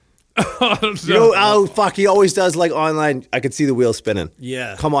high. You know, oh fuck, he always does like online. I could see the wheel spinning.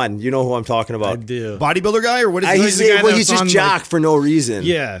 Yeah. Come on, you know who I'm talking about. I do. Bodybuilder guy, or what is He's just jacked for no reason.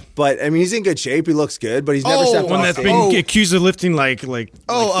 Yeah. But I mean, he's in good shape. He looks good, but he's never stepped one off that's stage. been accused of lifting like no,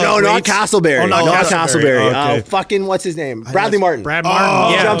 not weights? Castleberry. Oh, not not Castleberry. Castleberry. Okay. Fucking what's his name? Bradley Martin. Brad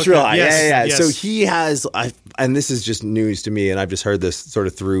Martin. He jumps real high. Yes, Yeah. So he has, and this is just news to me, and I've just heard this sort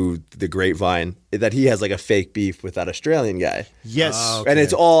of through the grapevine, that he has like a fake beef with that Australian guy. Yes. And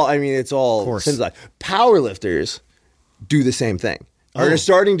it's all, I mean, it's all course. since like powerlifters do the same thing. Or they're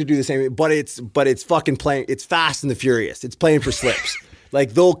starting to do the same thing, but it's fucking playing, it's Fast and the Furious. It's playing for slips.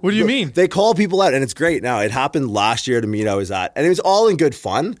 Like what do you mean? They call people out, and it's great. Now it happened last year at a meet I was at, and it was all in good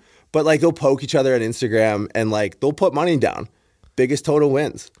fun. But like they'll poke each other on Instagram, and like they'll put money down. Biggest total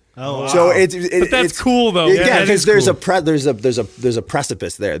wins. Oh, wow. So But that's cool, though. Yeah, That because is there's a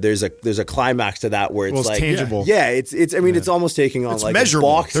precipice there. There's a climax to that where it's Well, it's like tangible. Yeah, it's I mean it's almost taking on It's like measurable.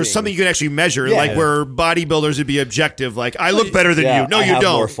 boxing. There's something you can actually measure, Yeah. like where bodybuilders would be objective. Like, I look better than Yeah, you. No, I you have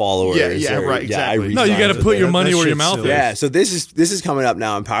don't. more followers. Yeah, or- right. yeah, I Exactly. read No, you got to signs put of your that. money That where your shit's mouth silly. is. Yeah, so this is coming up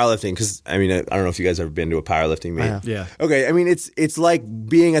now in powerlifting because I mean I don't know if you guys have ever been to a powerlifting meet. have. Yeah. Okay, I mean it's like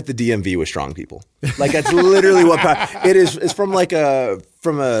being at the DMV with strong people. Like that's literally what it is. It's from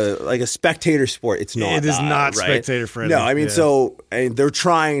a spectator sport. It's not. It is that, not right? spectator friendly. No, I mean Yeah. they're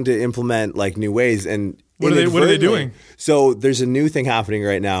trying to implement like new ways and. What are they inadvertently- doing? So there's a new thing happening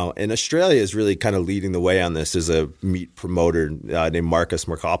right now, and Australia is really kind of leading the way on this. As a meat promoter named Marcus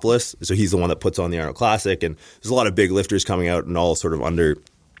Markopoulos. So he's the one that puts on the Arnold Classic, and there's a lot of big lifters coming out, and all sort of under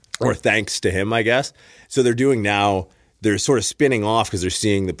or thanks to him, I guess. So they're sort of spinning off because they're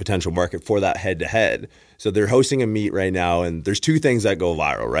seeing the potential market for that head to head. So they're hosting a meet right now, and there's two things that go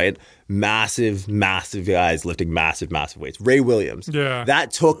viral, right? Massive guys lifting massive weights. Ray Williams. Yeah. That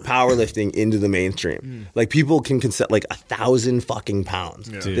took powerlifting into the mainstream. Like people can consider like 1,000 fucking pounds.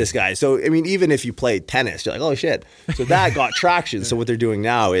 This guy. So I mean, even if you play tennis, you're like, oh shit. So that got traction. So what they're doing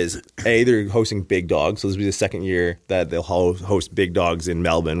now is they're hosting big dogs. So this will be the second year that they'll host big dogs in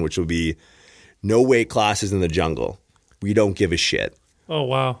Melbourne, which will be no weight classes in the jungle. We don't give a shit. Oh,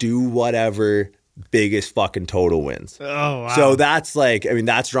 wow. Do whatever, biggest fucking total wins. Oh, wow. So that's like, I mean,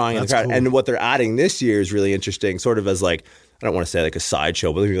 that's drawing in the crowd. cool. And what they're adding this year is really interesting, sort of as like, I don't want to say like a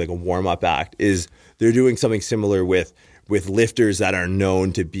sideshow, but maybe like a warm-up act, is they're doing something similar with lifters that are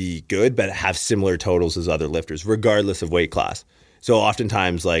known to be good, but have similar totals as other lifters, regardless of weight class. So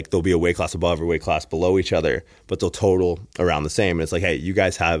oftentimes, like, there'll be a weight class above or weight class below each other, but they'll total around the same. And it's like, hey, you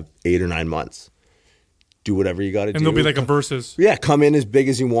guys have 8 or 9 months. Do whatever you got to do. And there'll be like a versus. Yeah, come in as big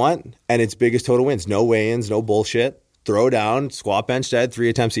as you want, and it's biggest total wins. No weigh-ins, no bullshit. Throw down, squat, bench, dead, 3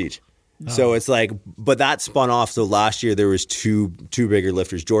 attempts each. So it's like, but that spun off. So last year there was two bigger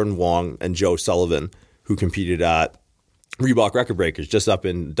lifters, Jordan Wong and Joe Sullivan, who competed at Reebok Record Breakers just up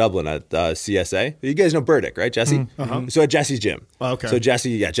in Dublin at CSA. You guys know Burdick, right, Jesse? So at Jesse's gym. Okay. So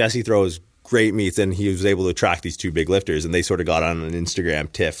Jesse throws great meets, and he was able to attract these two big lifters, and they sort of got on an Instagram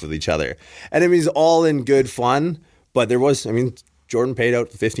tiff with each other. And it was all in good fun, but there was, I mean, Jordan paid out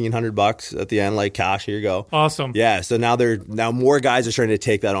 $1,500 at the end, like cash, here you go. Awesome. Yeah, so now more guys are starting to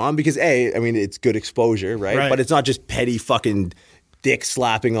take that on because I mean, it's good exposure, right? Right. But it's not just petty fucking dick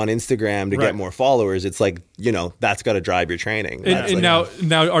slapping on Instagram to get more followers. It's like, that's got to drive your training. And now,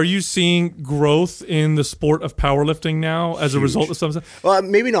 are you seeing growth in the sport of powerlifting now as a result of something? Well,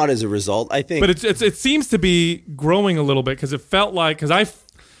 maybe not as a result. I think, But it seems to be growing a little bit because it felt like, because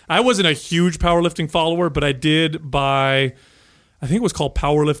I wasn't a huge powerlifting follower, but I did buy, I think it was called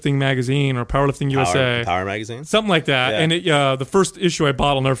Powerlifting Magazine or Powerlifting USA. Power Magazine. Something like that. Yeah. And the first issue I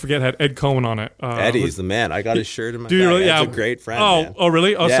bought, I'll never forget, had Ed Cohen on it. Eddie's the man. I got his shirt in my Dude, bag. really? Ed's Yeah. a great friend. Oh, man. oh,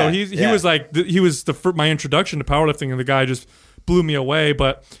 really? Oh, so Yeah, he was like he was my introduction to powerlifting, and the guy just blew me away.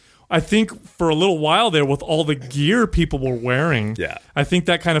 But I think for a little while there, with all the gear people were wearing, Yeah. I think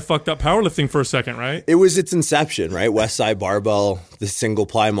that kind of fucked up powerlifting for a second, right? It was its inception, right? West Side Barbell, the single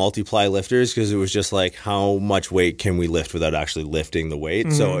ply, multiply lifters, because it was just like, how much weight can we lift without actually lifting the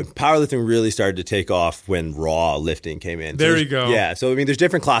weight? So powerlifting really started to take off when raw lifting came in. There you go. Yeah. So, I mean, there's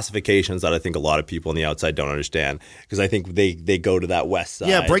different classifications that I think a lot of people on the outside don't understand, because I think they go to that West Side.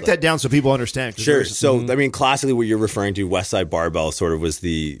 Yeah, break that down so people understand. 'cause Sure. there's- So, I mean, classically, what you're referring to, West Side Barbell, sort of was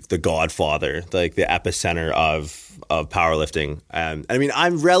the godfather, like the epicenter of powerlifting. I mean,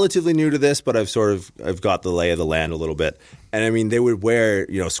 I'm relatively new to this, but I've got the lay of the land a little bit. And I mean, they would wear,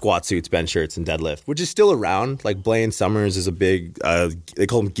 squat suits, bench shirts, and deadlift, which is still around. Like Blaine Summers is a big, they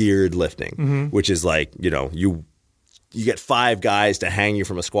call them geared lifting, which is like, you get 5 guys to hang you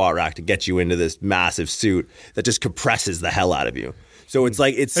from a squat rack to get you into this massive suit that just compresses the hell out of you. So it's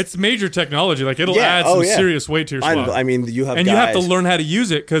like it's major technology. Like it'll add some serious weight to your squat. I mean, you have to learn how to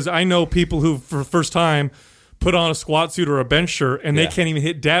use it, because I know people who for the first time put on a squat suit or a bench shirt and they can't even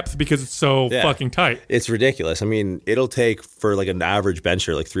hit depth because it's so fucking tight. It's ridiculous. I mean, it'll take for like an average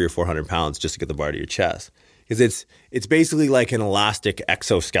bencher like 300 or 400 pounds just to get the bar to your chest, because it's basically like an elastic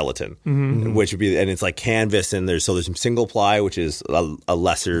exoskeleton, which would be, and it's like canvas, and there's some single ply, which is a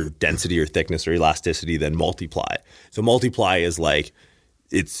lesser density or thickness or elasticity than multiply. So multiply is like,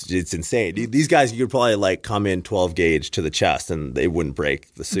 it's insane. These guys, you could probably like come in 12 gauge to the chest and they wouldn't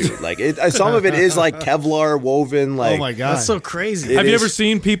break the suit. Like some of it is like Kevlar woven. Like, oh my god, that's so crazy. Have you ever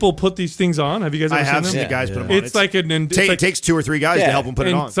seen people put these things on? Have you guys ever seen them? I have seen the guys put them on. It's like it takes 2 or 3 guys to help them put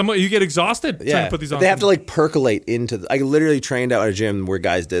it on. You get exhausted trying to put these on. They have to like percolate into. I literally trained out at a gym where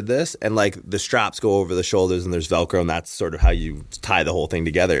guys did this, and like the straps go over the shoulders and there's Velcro, and that's sort of how you tie the whole thing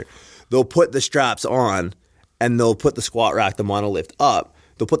together. They'll put the straps on, and they'll put the squat rack, the monolift up.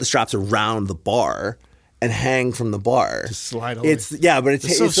 They'll put the straps around the bar and hang from the bar. Just slide away. But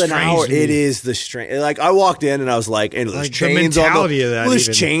it's an hour. It is the strange. Like I walked in and I was like, and there's chains the on the, of that.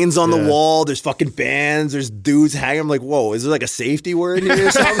 There's chains on the wall. There's fucking bands. There's dudes hanging. I'm like, whoa, is there like a safety word here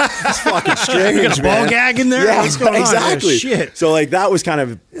or something? It's fucking strange. You got a ball gag in there? Yeah, what's going on? exactly. Shit. So like that was kind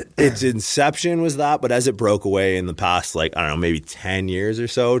of its inception was that, but as it broke away in the past, like I don't know, maybe 10 years or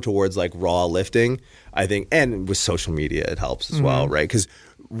so towards like raw lifting, I think, and with social media, it helps as well, right? Because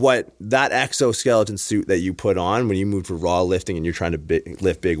what that exoskeleton suit that you put on when you move to raw lifting and you're trying to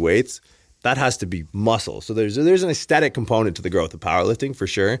lift big weights, that has to be muscle. So there's an aesthetic component to the growth of powerlifting for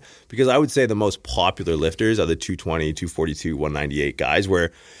sure, because I would say the most popular lifters are the 220, 242, 198 guys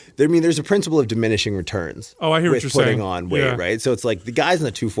where, there's a principle of diminishing returns. Oh, I hear what you're saying. Putting on weight, right? So it's like the guys in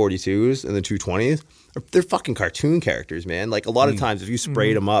the 242s and the 220s, they're fucking cartoon characters, man. Like a lot of times if you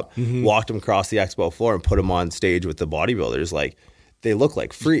sprayed them up, walked them across the expo floor and put them on stage with the bodybuilders, like they look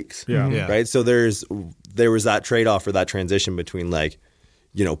like freaks, right? So there was that trade-off or that transition between like,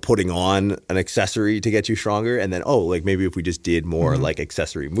 putting on an accessory to get you stronger, and then like maybe if we just did more like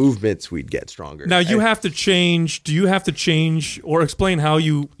accessory movements, we'd get stronger. Now you have to change. Do you have to change or explain how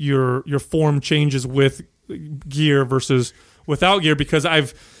your form changes with gear versus without gear? Because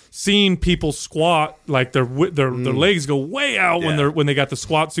I've seen people squat like their legs go way out when they got the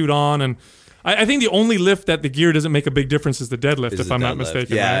squat suit on, and I think the only lift that the gear doesn't make a big difference is the deadlift, if I'm not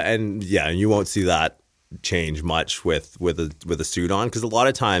mistaken. Yeah, right? and you won't see that change much with a suit on, because a lot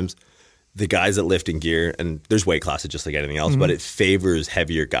of times the guys that lift in gear, and there's weight classes just like anything else, but it favors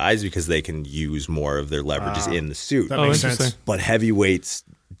heavier guys because they can use more of their leverages in the suit. That makes sense. But heavyweights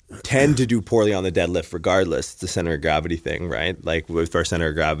tend to do poorly on the deadlift regardless. It's the center of gravity thing, right? Like if our center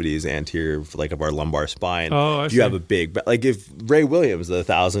of gravity is anterior, like of our lumbar spine, you have a big, like if Ray Williams, the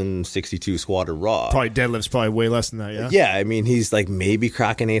 1,062 squatter raw, probably deadlift's probably way less than that. Yeah, I mean he's like maybe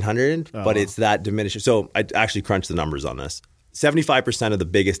cracking 800, but it's that diminishing. So I actually crunched the numbers on this. 75% of the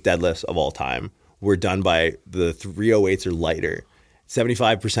biggest deadlifts of all time were done by the 308s or lighter.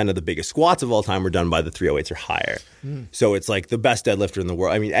 75% of the biggest squats of all time were done by the 308s or higher. So it's like the best deadlifter in the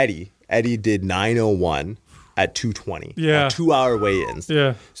world. I mean, Eddie did 901 at 220. Yeah. 2-hour weigh-ins.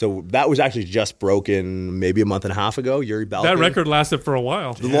 Yeah. So that was actually just broken maybe a month and a half ago. Yuri Belkin. That record lasted for a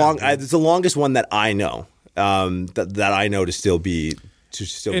while. It's the longest one that I know. That I know to still be.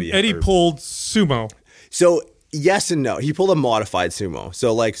 And Eddie pulled sumo. So yes and no. He pulled a modified sumo.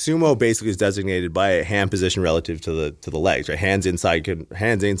 So like sumo basically is designated by a hand position relative to the legs, right? Hands inside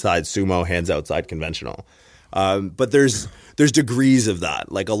sumo, hands outside conventional. But there's degrees of that.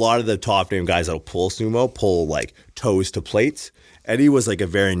 Like a lot of the top name guys that'll pull sumo pull like toes to plates. Eddie was like a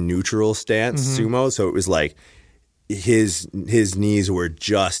very neutral stance sumo, so it was like his knees were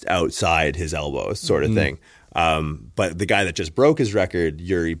just outside his elbows, sort of thing. But the guy that just broke his record,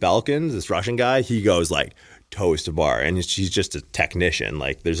 Yuri Belkin, this Russian guy, he goes like toes to bar, and he's just a technician.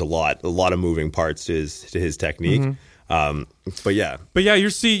 Like there's a lot of moving parts to his technique. But yeah,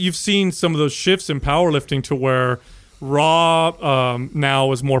 you've seen some of those shifts in powerlifting to where raw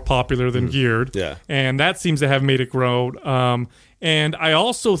now is more popular than geared, and that seems to have made it grow. And I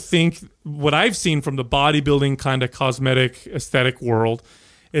also think what I've seen from the bodybuilding kind of cosmetic aesthetic world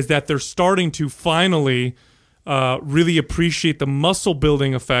is that they're starting to finally really appreciate the muscle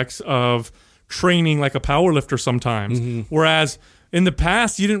building effects of training like a powerlifter sometimes. Whereas in the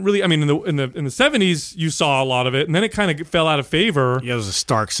past, you didn't really. I mean, in the 70s, you saw a lot of it, and then it kind of fell out of favor. Yeah, there was a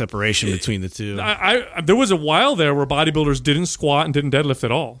stark separation between the two. There was a while there where bodybuilders didn't squat and didn't deadlift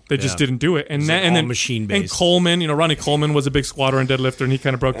at all. They just didn't do it, and then machine based. And Coleman, Ronnie Coleman was a big squatter and deadlifter, and he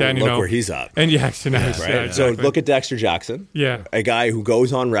kind of broke that. And, look where he's at. And right. Exactly. So look at Dexter Jackson. Yeah, a guy who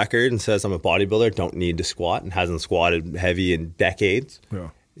goes on record and says I'm a bodybuilder, don't need to squat, and hasn't squatted heavy in decades. Yeah.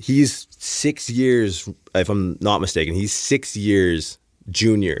 He's 6 years, if I'm not mistaken, he's 6 years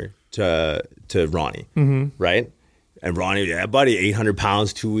junior to Ronnie, right? And Ronnie, yeah, buddy, 800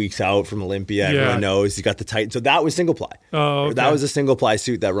 pounds, 2 weeks out from Olympia. Everyone knows he's got the tight. So that was single ply. Oh, okay. That was a single ply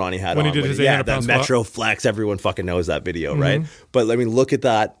suit that Ronnie had when on. He did his 800 that pound Metro Flex. Everyone fucking knows that video, right? But I mean, look at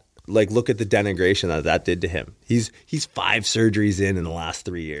that. Like, look at the denigration that did to him. He's 5 surgeries in the last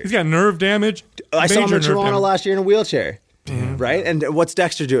 3 years. He's got nerve damage. I saw him in Toronto last year in a wheelchair. Damn. Right? And what's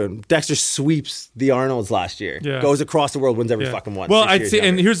Dexter doing? Dexter sweeps the Arnolds last year. Yeah. Goes across the world, wins every fucking one. Well, I'd say,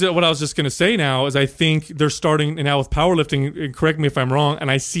 and here's what I was just going to say now is I think they're starting now with powerlifting, and correct me if I'm wrong, and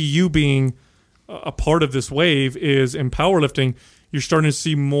I see you being a part of this wave is in powerlifting, you're starting to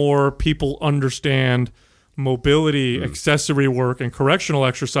see more people understand mobility, accessory work, and correctional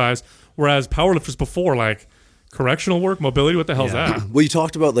exercise, whereas powerlifters before, like correctional work, mobility, what the hell's that? Well, you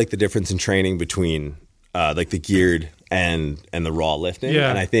talked about like the difference in training between like the geared and the raw lifting. Yeah.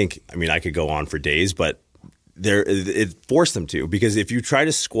 And I think, I mean, I could go on for days, but it forced them to, because if you try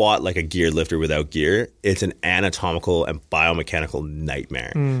to squat like a geared lifter without gear, it's an anatomical and biomechanical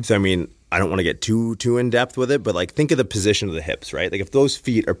nightmare. So, I mean, I don't want to get too in depth with it, but like think of the position of the hips, right? Like if those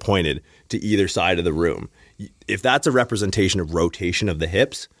feet are pointed to either side of the room, if that's a representation of rotation of the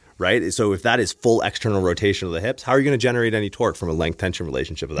hips, right? So if that is full external rotation of the hips, how are you going to generate any torque from a length tension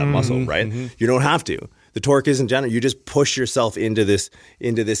relationship of that muscle, right? You don't have to. The torque isn't generated. You just push yourself into this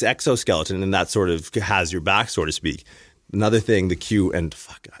exoskeleton, and that sort of has your back, so to speak. Another thing, the cue, and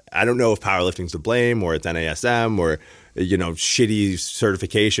fuck, I don't know if powerlifting's to blame or it's NASM or shitty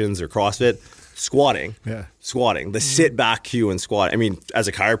certifications or CrossFit. Squatting. Yeah. Squatting. The sit back cue and squat. I mean, as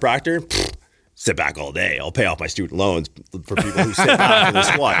a chiropractor, sit back all day. I'll pay off my student loans for people who sit back in the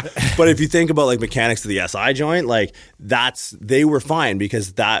squat. But if you think about like mechanics of the SI joint, like they were fine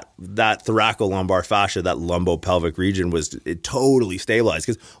because that thoracolumbar fascia, that lumbopelvic region it totally stabilized.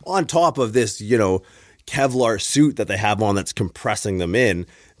 Because on top of this, Kevlar suit that they have on that's compressing them in,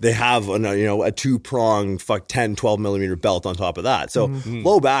 they have a 2-prong 10, 12 millimeter belt on top of that. So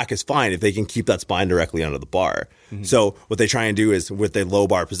low back is fine if they can keep that spine directly under the bar. So what they try and do is with the low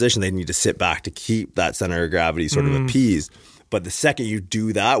bar position, they need to sit back to keep that center of gravity sort of appeased. But the second you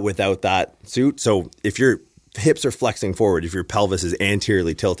do that without that suit, so if your hips are flexing forward, if your pelvis is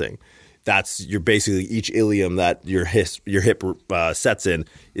anteriorly tilting, you're basically each ilium that your hip sets in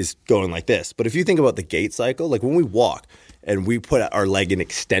is going like this. But if you think about the gait cycle, like when we walk and we put our leg in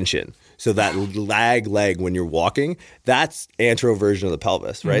extension, so that leg when you're walking, that's anteroversion of the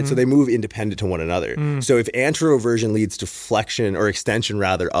pelvis, right? So they move independent to one another. So if anteroversion leads to flexion or extension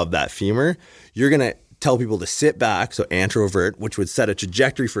rather of that femur, you're going to tell people to sit back, so anterovert, which would set a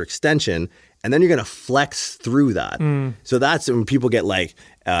trajectory for extension, and then you're going to flex through that. So that's when people get like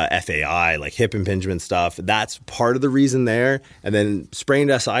FAI, like hip impingement stuff. That's part of the reason there. And then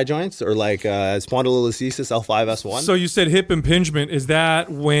sprained SI joints or like spondylolisthesis, L5S1. So you said hip impingement. Is that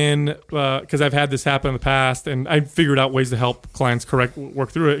when, because I've had this happen in the past and I've figured out ways to help clients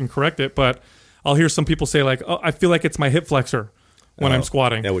work through it and correct it, but I'll hear some people say like, oh, I feel like it's my hip flexor when I'm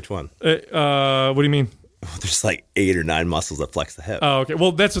squatting. Yeah, which one? What do you mean? There's like 8 or 9 muscles that flex the hip. Oh, okay.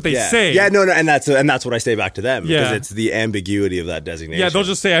 Well, that's what they say. Yeah, no, and that's what I say back to them because it's the ambiguity of that designation. Yeah, they'll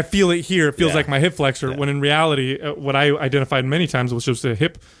just say I feel it here. It feels like my hip flexor. When in reality, what I identified many times was just a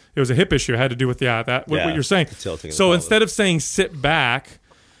hip. It was a hip issue. It had to do with what you're saying. So instead of saying sit back,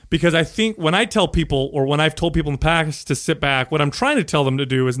 because I think when I tell people or when I've told people in the past to sit back, what I'm trying to tell them to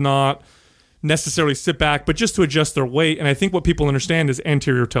do is not necessarily sit back, but just to adjust their weight. And I think what people understand is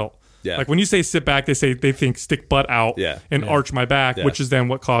anterior tilt. Yeah. Like when you say sit back, they think stick butt out and arch my back, which is then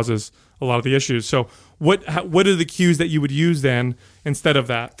what causes a lot of the issues. So what are the cues that you would use then instead of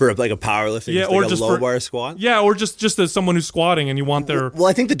that? For like a powerlifting, or just a low bar squat? Yeah, or just as someone who's squatting and you want their... Well,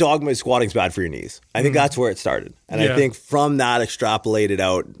 I think the dogma is squatting's bad for your knees. I think that's where it started. And I think from that extrapolated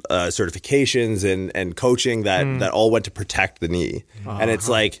out certifications and coaching that all went to protect the knee. And it's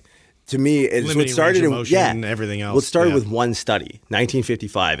like... To me, it's what started and everything else. Well, it started with one study,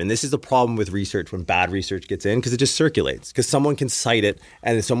 1955, and this is the problem with research when bad research gets in because it just circulates. Because someone can cite it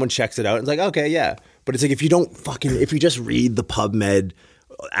and then someone checks it out and it's like, okay, yeah, but it's like if you just read the PubMed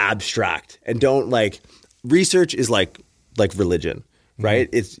abstract and don't research is like religion, right?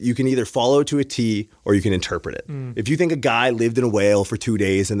 It's you can either follow it to a T or you can interpret it. If you think a guy lived in a whale for 2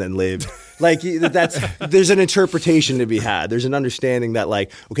 days and then lived, like there's an interpretation to be had. There's an understanding that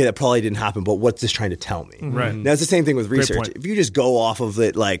like, okay, that probably didn't happen, but what's this trying to tell me? Right. Now it's the same thing with research. point. If you just go off of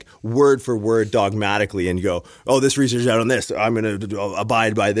it like word for word dogmatically and you go, oh, this research out on this, I'm going to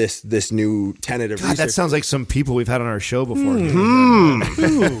abide by this new tenet of God, research. that sounds like some people we've had on our show before.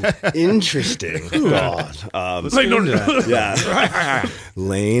 Interesting. God. Like, no, no. Yeah.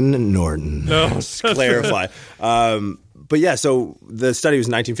 Lane Norton. No. Just clarify. But yeah, so the study was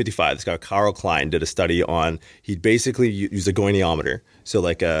in 1955. This guy, Carl Klein, did a study on, he basically used a goniometer, so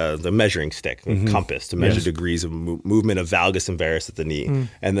like the measuring stick, compass, to measure degrees of movement of valgus and varus at the knee.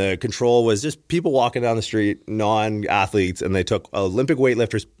 And the control was just people walking down the street, non-athletes, and they took Olympic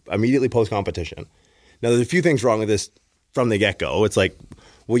weightlifters immediately post-competition. Now, there's a few things wrong with this from the get-go. It's like,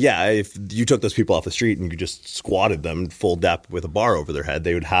 well, yeah, if you took those people off the street and you just squatted them full depth with a bar over their head,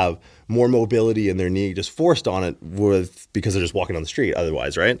 they would have more mobility in their knee just forced on it because they're just walking on the street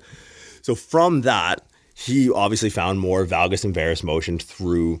otherwise, right? So from that, he obviously found more valgus and varus motion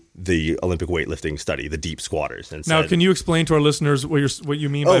through the Olympic weightlifting study, the deep squatters. And Now, said, can you explain to our listeners what you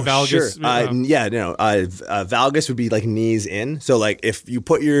mean by valgus? Sure. Valgus would be like knees in. So like if you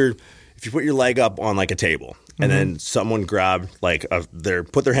put your leg up on like a table and then someone grabbed like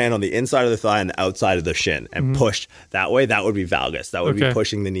put their hand on the inside of the thigh and the outside of the shin and pushed that way, that would be valgus. That would be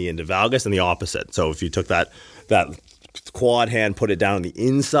pushing the knee into valgus, and the opposite. So if you took that quad hand, put it down on the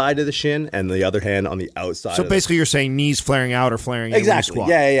inside of the shin and the other hand on the outside. So basically you're saying knees flaring out or flaring in when you exactly. squat.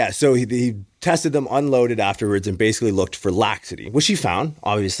 Yeah. So he tested them unloaded afterwards and basically looked for laxity, which he found,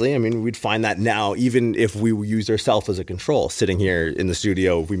 obviously. I mean, we'd find that now, even if we used ourselves as a control. Sitting here in the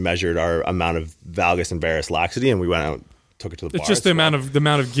studio, we measured our amount of valgus and varus laxity, and we went out, took it to the bar. It's just the amount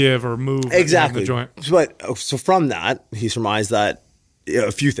of give or move exactly in the joint. But so from that, he surmised that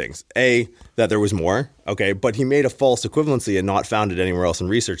a few things. A, that there was more, okay, but he made a false equivalency and not found it anywhere else in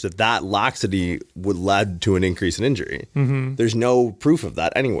research that laxity would lead to an increase in injury. There's no proof of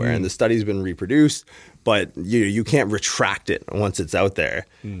that anywhere, and the study's been reproduced, but you can't retract it once it's out there.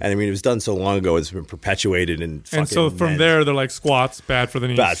 And I mean, it was done so long ago, it's been perpetuated and so from there, they're like squats, bad for the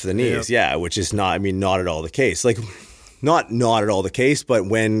knees. Bad for the knees, yeah, which is not at all the case. Like, not at all the case, but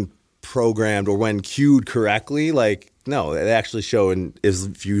when programmed or when cued correctly, like, no, they actually show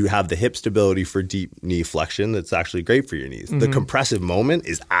if you have the hip stability for deep knee flexion, that's actually great for your knees. The compressive moment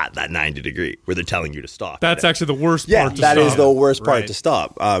is at that 90 degree where they're telling you to stop. That's actually the worst part to stop. Yeah, that is the worst part Right. to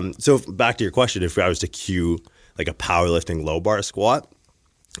stop. So back to your question, if I was to cue like a powerlifting low bar squat,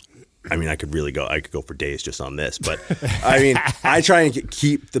 I mean, I could go for days just on this, but I mean, I try and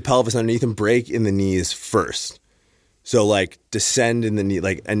keep the pelvis underneath and break in the knees first. So like descend in the knee,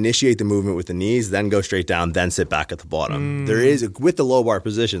 like initiate the movement with the knees, then go straight down, then sit back at the bottom. There is, with the low bar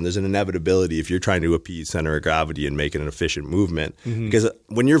position, there's an inevitability if you're trying to appease center of gravity and make it an efficient movement. Because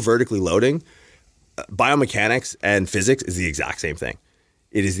when you're vertically loading, biomechanics and physics is the exact same thing.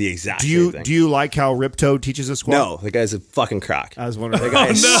 It is the exact same thing. Do you like how Ripto teaches us squat? No, the guy's a fucking crack. I was wondering. The guy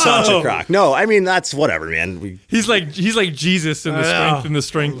is such a crack. No, I mean, that's whatever, man. He's like Jesus in the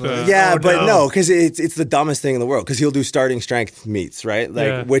strength. Yeah, but no, because it's the dumbest thing in the world. Because he'll do starting strength meets, right?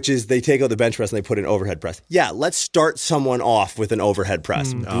 Like, which is they take out the bench press and they put an overhead press. Yeah, let's start someone off with an overhead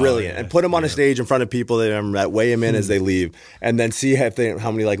press. Brilliant, and put him on a stage in front of people that weigh him in as they leave, and then see how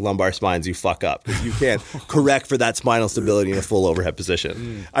many like lumbar spines you fuck up, because you can't correct for that spinal stability in a full overhead position.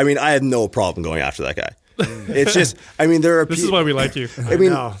 I mean, I have no problem going after that guy. It's just, I mean, there are. This is why we like you. I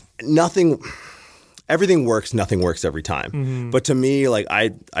mean, everything works. Nothing works every time. But to me, like I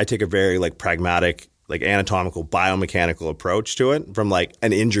take a very like pragmatic, like anatomical, biomechanical approach to it from like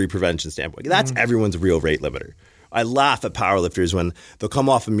an injury prevention standpoint. That's everyone's real rate limiter. I laugh at powerlifters when they'll come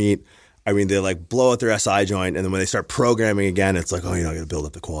off a meet. I mean, they like blow out their SI joint, and then when they start programming again, it's like, oh, I got to build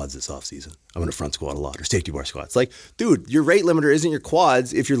up the quads this offseason. I'm going to front squat a lot or safety bar squats. Like, dude, your rate limiter isn't your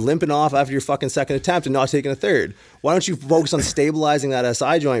quads if you're limping off after your fucking second attempt and not taking a third. Why don't you focus on stabilizing that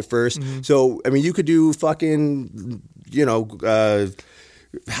SI joint first? So, I mean, you could do fucking,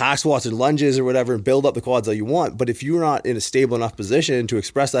 hack squats and lunges or whatever and build up the quads that you want. But if you're not in a stable enough position to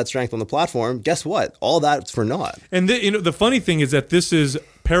express that strength on the platform, guess what? All that's for naught. And the funny thing is that this is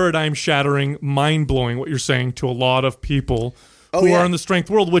paradigm shattering, mind blowing what you're saying to a lot of people who are in the strength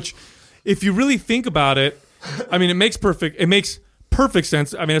world, which if you really think about it, I mean, it makes perfect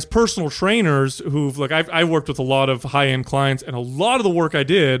sense. I mean, as personal trainers who've I worked with a lot of high end clients, and a lot of the work I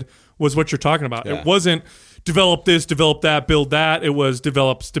did was what you're talking about. Yeah. It wasn't develop this, develop that, build that. It was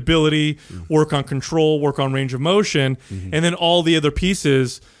develop stability, work on control, work on range of motion, and then all the other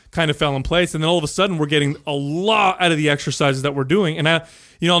pieces kind of fell in place. And then all of a sudden we're getting a lot out of the exercises that we're doing. And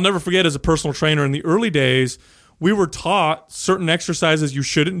I'll never forget, as a personal trainer in the early days, we were taught certain exercises you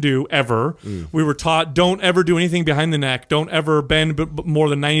shouldn't do ever. We were taught, don't ever do anything behind the neck. Don't ever bend more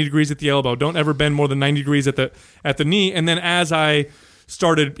than 90 degrees at the elbow. Don't ever bend more than 90 degrees at the knee. And then as I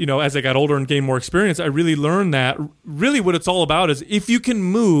started, as I got older and gained more experience, I really learned that really what it's all about is if you can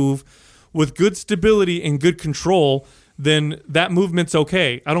move with good stability and good control, then that movement's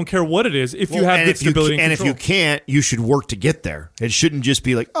okay. I don't care what it is. If you have good stability and control. If you can't, you should work to get there. It shouldn't just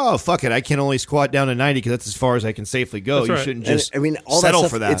be like, oh, fuck it, I can only squat down to 90 because that's as far as I can safely go. That's you right. shouldn't just all settle that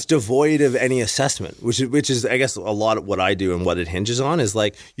stuff, for that. It's devoid of any assessment, which is, I guess, a lot of what I do and what it hinges on is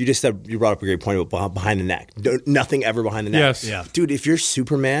like you just said. You brought up a great point about behind the neck. Nothing ever behind the neck. Yes. Yeah. Dude, if you're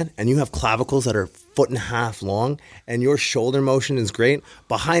Superman and you have clavicles that are 1.5 feet long and your shoulder motion is great,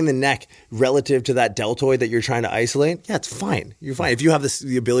 behind the neck relative to that deltoid that you're trying to isolate, yeah, it's fine. You're fine. If you have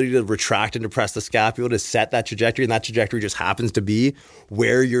the ability to retract and depress the scapula to set that trajectory, and that trajectory just happens to be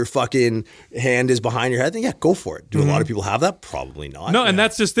where your fucking hand is behind your head, then yeah, go for it. Do a lot of people have that? Probably not. No, and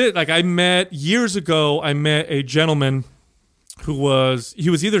that's just it. Like years ago, I met a gentleman who was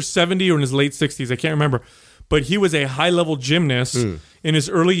either 70 or in his late 60s. I can't remember. But he was a high-level gymnast in his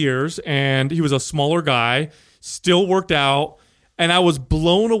early years, and he was a smaller guy, still worked out, and I was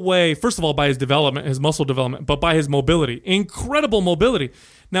blown away, first of all, by his development, his muscle development, but by his mobility. Incredible mobility.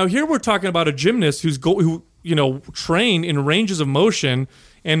 Now, here we're talking about a gymnast who trained in ranges of motion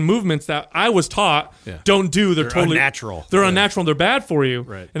and movements that I was taught don't do. They're totally unnatural. They're unnatural and they're bad for you.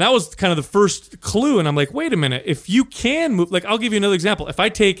 Right. And that was kind of the first clue. And I'm like, wait a minute. If you can move, like I'll give you another example. If I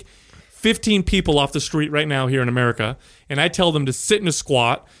take 15 people off the street right now here in America and I tell them to sit in a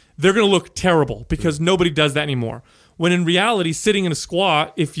squat, they're going to look terrible because nobody does that anymore. When in reality, sitting in a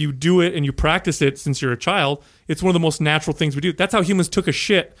squat, if you do it and you practice it since you're a child, it's one of the most natural things we do. That's how humans took a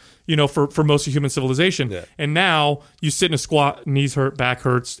shit, for most of human civilization. Yeah. And now you sit in a squat, knees hurt, back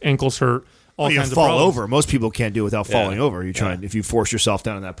hurts, ankles hurt, all kinds of problems. You fall over. Most people can't do it without falling over. You try if you force yourself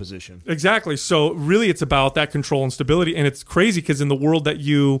down in that position. Exactly. So really it's about that control and stability. And it's crazy because in the world that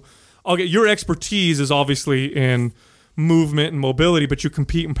your expertise is obviously in movement and mobility, but you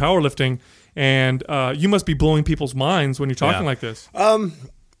compete in powerlifting. And you must be blowing people's minds when you're talking like this.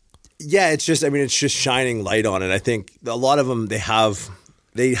 Yeah, it's just shining light on it. I think a lot of them, they have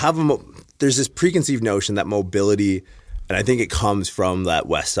there's this preconceived notion that mobility, and I think it comes from that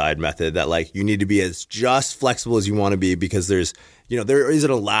West Side method that like you need to be as just flexible as you want to be because there is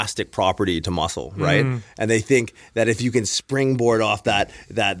an elastic property to muscle, right? And they think that if you can springboard off that's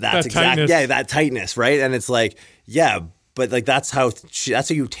exact, tightness. that tightness, right? And it's like, yeah, but like that's how you tear. That's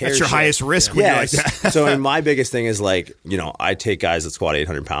your shit. Highest risk when you're like that. So my biggest thing is like, I take guys that squat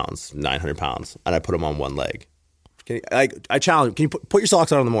 800 pounds, 900 pounds, and I put them on one leg. I challenge. Can you put your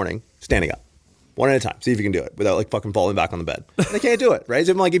socks on in the morning, standing up, one at a time? See if you can do it without like fucking falling back on the bed. And they can't do it, right?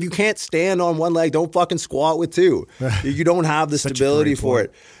 So I'm like, if you can't stand on one leg, don't fucking squat with two. You don't have the stability for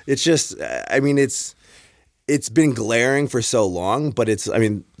it. It's just, it's been glaring for so long, but so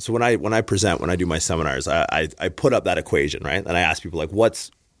when I present, when I do my seminars, I put up that equation, right? And I ask people like,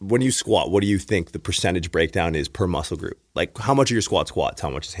 when you squat, what do you think the percentage breakdown is per muscle group? Like how much of your squats? How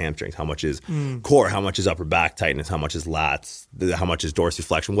much is hamstrings? How much is core? How much is upper back tightness? How much is lats? How much is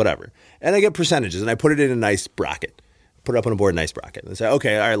dorsiflexion? Whatever. And I get percentages and I put it in a nice bracket. Put it up on a board, nice bracket. And say,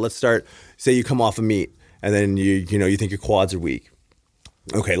 okay, all right, let's start. Say you come off a meet and then you think your quads are weak.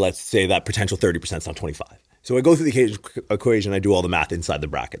 Okay, let's say that potential 30% is not 25. So I go through the equation, I do all the math inside the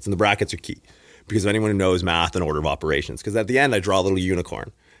brackets. And the brackets are key because of anyone who knows math and order of operations. Because at the end, I draw a little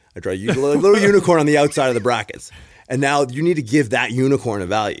unicorn. I draw a little unicorn on the outside of the brackets. And now you need to give that unicorn a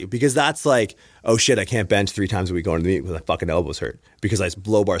value because that's like, oh shit, I can't bench 3 times a week going to the meet because my fucking elbows hurt. Because I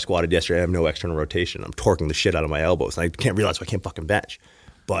low bar squatted yesterday, I have no external rotation. I'm torquing the shit out of my elbows. And I can't realize I can't fucking bench.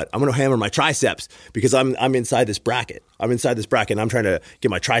 But I'm going to hammer my triceps because I'm inside this bracket. I'm inside this bracket and I'm trying to get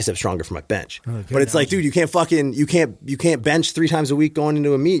my triceps stronger for my bench. But it's like, dude, you can't bench 3 times a week going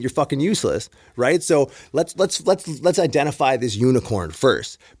into a meet. You're fucking useless, right? So let's identify this unicorn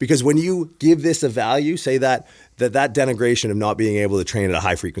first. Because when you give this a value, say that denigration of not being able to train at a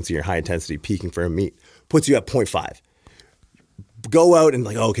high frequency or high intensity, peaking for a meet, puts you at 0.5. Go out and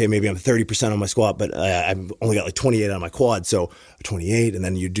like, okay, maybe I'm 30% on my squat, but I've only got like 28 on my quad, so 28, and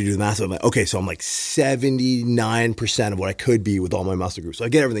then you do the math. So I'm like, okay, so I'm like 79% of what I could be with all my muscle groups. So I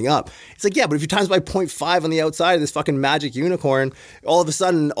get everything up. It's like, yeah, but if you times by 0.5 on the outside of this fucking magic unicorn, all of a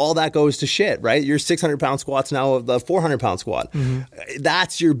sudden, all that goes to shit, right? Your 600-pound squat's now the 400-pound squat.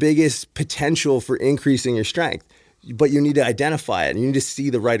 That's your biggest potential for increasing your strength. but you need to identify it and you need to see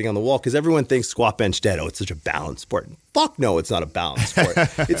the writing on the wall, because everyone thinks squat, bench, dead. Oh, it's such a balanced sport. Fuck no, it's not a balanced sport.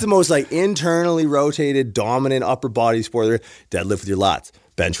 It's the most like internally rotated, dominant upper body sport. Deadlift with your lats,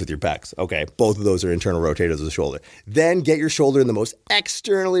 bench with your pecs. Okay, both of those are internal rotators of the shoulder. Then get your shoulder in the most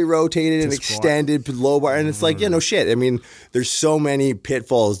externally rotated and extended low bar. And it's like, yeah, no shit. I mean, there's so many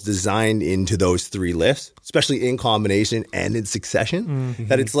pitfalls designed into those three lifts, especially in combination and in succession,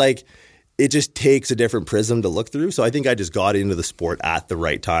 that it's like, it just takes a different prism to look through. So I think I just got into the sport at the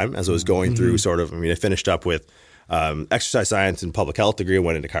right time as I was going through sort of, I mean, I finished up with exercise science and public health degree and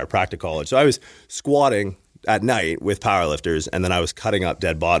went into chiropractic college. So I was squatting at night with powerlifters, and then I was cutting up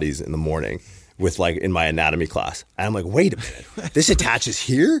dead bodies in the morning with like in my anatomy class. And I'm like, wait a minute, this attaches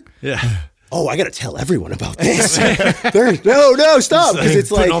here? Yeah. Oh, I got to tell everyone about this. No, stop. Because it's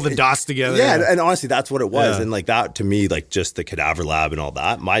putting like all the dots together. Yeah, and honestly, that's what it was. Yeah. And like that, to me, like just the cadaver lab and all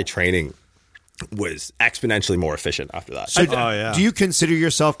that, my training was exponentially more efficient after that. So yeah. do you consider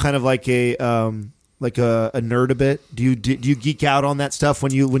yourself kind of like a nerd a bit? Do you geek out on that stuff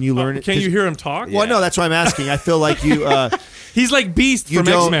when you learn it? Can you hear him talk? Well, no, that's why I'm asking. I feel like you. He's like Beast You from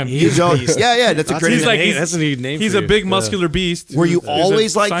don't. X-Men. You don't. Yeah. That's a great. He's like that's a neat name. He's for a you. big muscular beast. Were you who's a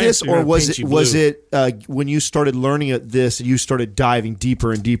always like science this, or nerd. was it when you started learning at this, you started diving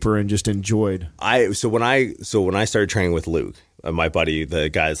deeper and deeper and just enjoyed? So when I started training with Luke, my buddy, the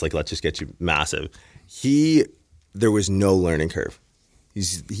guy's like, let's just get you massive. There was no learning curve.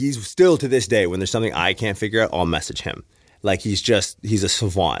 He's still to this day, when there's something I can't figure out, I'll message him. Like he's a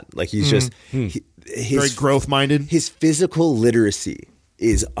savant. Like he's just Very growth minded. His physical literacy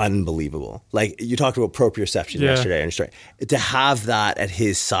is unbelievable. Like you talked about proprioception yesterday, and to have that at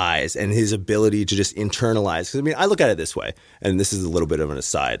his size and his ability to just internalize. Because I mean, I look at it this way, and this is a little bit of an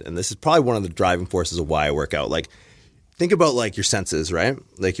aside, and this is probably one of the driving forces of why I work out. Like think about like your senses, right?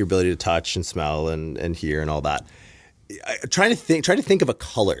 Like your ability to touch and smell and hear and all that. Try to think of a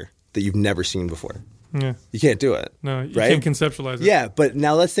color that you've never seen before. Yeah. You can't do it. No, you right? can't conceptualize it. Yeah, but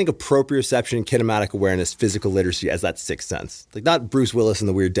now let's think of proprioception, kinematic awareness, physical literacy as that sixth sense. Like not Bruce Willis and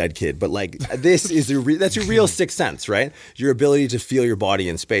the Weird Dead Kid, but like this is that's your real sixth sense, right? Your ability to feel your body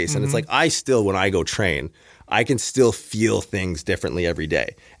in space. And it's like when I go train, I can still feel things differently every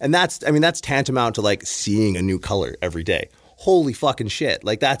day. And that's tantamount to like seeing a new color every day. Holy fucking shit.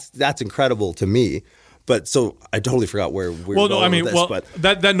 Like that's incredible to me. But so I totally forgot where we're going with this. But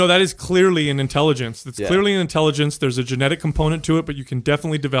that is clearly an intelligence. That's Yeah. clearly an intelligence. There's a genetic component to it, but you can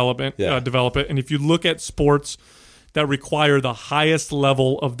definitely develop it. Yeah. And if you look at sports that require the highest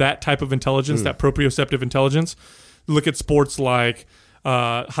level of that type of intelligence, that proprioceptive intelligence, look at sports like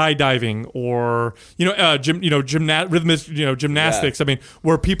high diving or gymnastics. Yeah. I mean,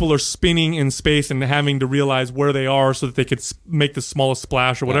 where people are spinning in space and having to realize where they are so that they could make the smallest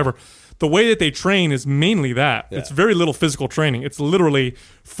splash or whatever. The way that they train is mainly that. Yeah. It's very little physical training. It's literally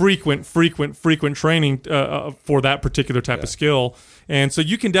frequent training for that particular type of skill. And so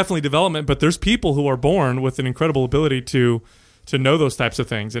you can definitely develop it, but there's people who are born with an incredible ability to know those types of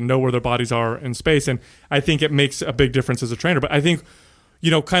things and know where their bodies are in space. And I think it makes a big difference as a trainer. But I think,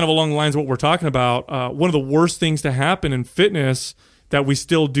 kind of along the lines of what we're talking about, one of the worst things to happen in fitness that we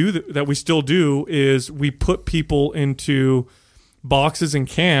still do is we put people into boxes and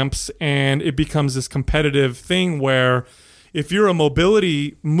camps, and it becomes this competitive thing where if you're a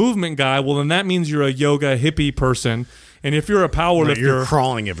mobility movement guy, well, then that means you're a yoga hippie person. And if you're a powerlifter, you're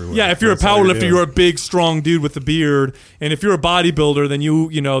crawling everywhere. Yeah, if you're That's a all powerlifter, doing. you're a big, strong dude with a beard. And if you're a bodybuilder, then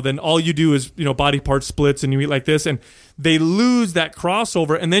then all you do is body part splits and you eat like this. And they lose that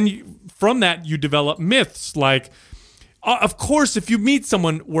crossover, and then from that you develop myths like, of course, if you meet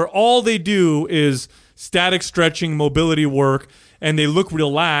someone where all they do is static stretching, mobility work, and they look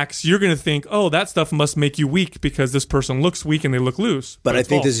relaxed, you're going to think, oh, that stuff must make you weak because this person looks weak and they look loose. But I it's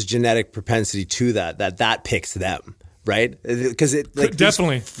think false. there's a genetic propensity to that picks them, right? Because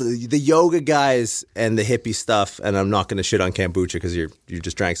Definitely. the yoga guys and the hippie stuff, and I'm not going to shit on kombucha because you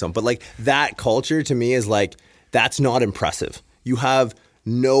just drank some, but like that culture to me is like, that's not impressive. You have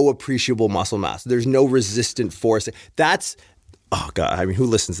no appreciable muscle mass. There's no resistant force. Oh God! I mean, who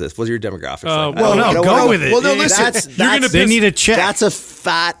listens to this? What's your demographics? Like? well, no, go with it. Well, no, Yeah, listen. they need a check. That's a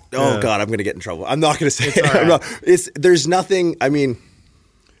fat. Oh God! I'm going to get in trouble. I'm not going to say it. There's nothing. I mean,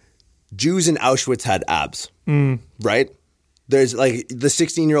 Jews in Auschwitz had abs, right? There's like the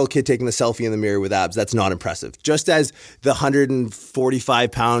 16-year-old kid taking the selfie in the mirror with abs. That's not impressive. Just as the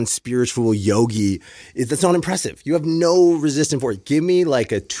 145-pound spiritual yogi, that's not impressive. You have no resistance for it. Give me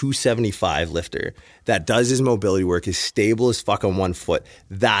like a 275 lifter that does his mobility work, is stable as fuck on one foot.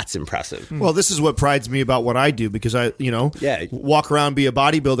 That's impressive. Well, this is what prides me about what I do, because I, walk around, be a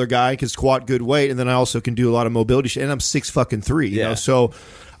bodybuilder guy, can squat good weight, and then I also can do a lot of mobility shit. And I'm 6'3", you know, so.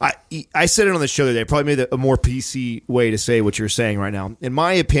 I said it on the show today. I probably made a more PC way to say what you're saying right now. In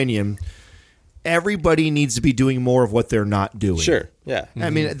my opinion, everybody needs to be doing more of what they're not doing. Sure. Yeah. I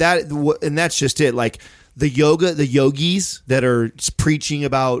mean, that's just it. Like the yogis that are preaching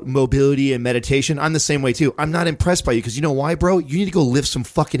about mobility and meditation, I'm the same way too. I'm not impressed by you because you know why, bro? You need to go lift some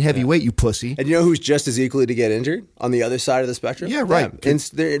fucking heavy weight, you pussy. And you know who's just as equally to get injured on the other side of the spectrum? Yeah, right.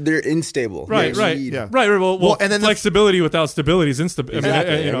 They're unstable. Right. Right. Well, and then flexibility without stability is instable.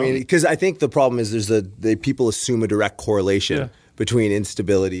 Exactly. Because I think the problem is there's the people assume a direct correlation between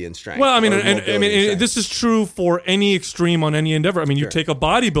instability and strength. Well, I mean, and this is true for any extreme on any endeavor. I mean, you take a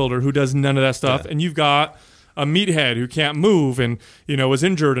bodybuilder who does none of that stuff, and you've got a meathead who can't move and is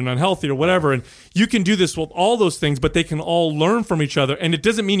injured and unhealthy or whatever, and you can do this with all those things, but they can all learn from each other, and it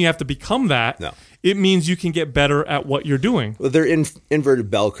doesn't mean you have to become that. No. It means you can get better at what you're doing. Well, they're inverted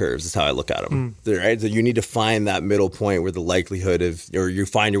bell curves is how I look at them. Right? So you need to find that middle point where the likelihood or you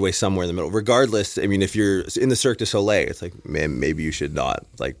find your way somewhere in the middle. Regardless, I mean, if you're in the Cirque du Soleil, it's like, man, maybe you should not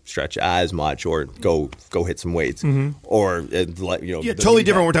like stretch as much or go hit some weights or totally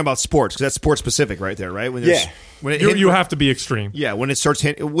different when we're talking about sports, because that's sport specific right there, right? When you have to be extreme. Yeah, when it starts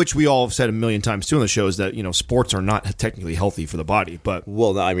hitting, which we all have said a million times too on the show, is that sports are not technically healthy for the body. But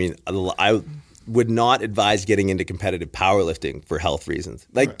I mean, I would not advise getting into competitive powerlifting for health reasons.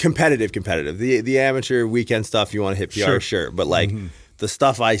 Like competitive. The amateur weekend stuff, you want to hit PR, sure. But like the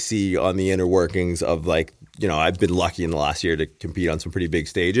stuff I see on the inner workings of like, I've been lucky in the last year to compete on some pretty big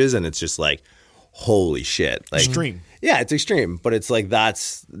stages, and it's just like, holy shit. Like, extreme. Yeah, it's extreme. But it's like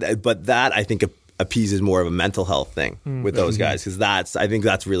that I think appeases more of a mental health thing with those guys, because I think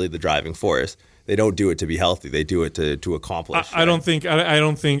that's really the driving force. They don't do it to be healthy. They do it to accomplish. I think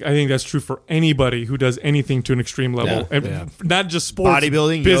that's true for anybody who does anything to an extreme level. Not just sports,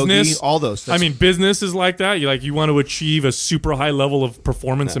 bodybuilding, business, yogi, all those. I mean, business is like that. You want to achieve a super high level of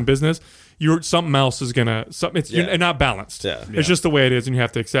performance in business. Something else is gonna. You're not balanced. Yeah. It's just the way it is, and you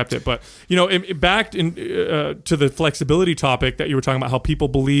have to accept it. But back to the flexibility topic that you were talking about, how people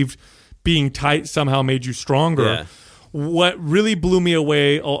believed being tight somehow made you stronger. Yeah. What really blew me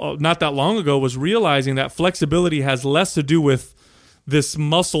away not that long ago was realizing that flexibility has less to do with this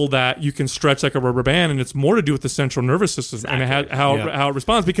muscle that you can stretch like a rubber band, and it's more to do with the central nervous system and how it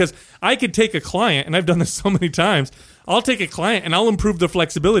responds. Because I could take a client, and I've done this so many times, I'll take a client and I'll improve their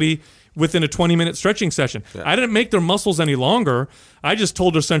flexibility within a 20-minute stretching session. Yeah. I didn't make their muscles any longer. I just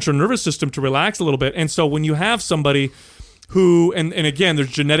told their central nervous system to relax a little bit. And so when you have somebody who, and again, there's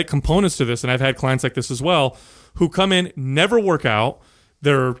genetic components to this, and I've had clients like this as well, who come in, never work out,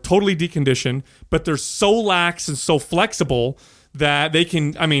 they're totally deconditioned, but they're so lax and so flexible that they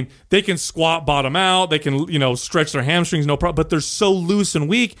can squat bottom out, they can, stretch their hamstrings, no problem, but they're so loose and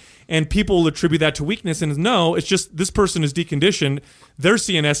weak, and people will attribute that to weakness, and no, it's just this person is deconditioned, their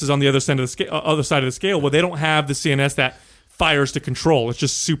CNS is on the other side of the scale, where they don't have the CNS that fires to control. It's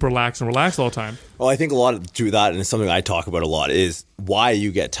just super lax and relaxed all the time. Well, I think a lot to that, and it's something I talk about a lot, is why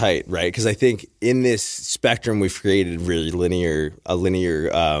you get tight, right? Because I think in this spectrum, we've created really linear,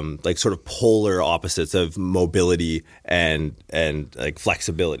 like sort of polar opposites of mobility and like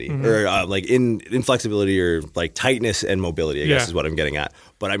flexibility, or like in flexibility or like tightness and mobility, I guess is what I'm getting at.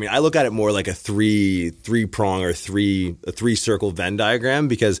 But I mean, I look at it more like a three prong or three circle Venn diagram,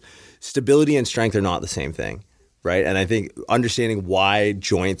 because stability and strength are not the same thing. Right. And I think understanding why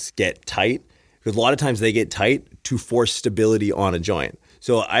joints get tight, because a lot of times they get tight to force stability on a joint.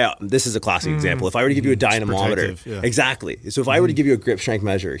 So this is a classic example. If I were to give you a dynamometer, exactly. So if I were to give you a grip strength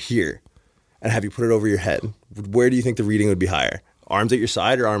measure here and have you put it over your head, where do you think the reading would be higher? Arms at your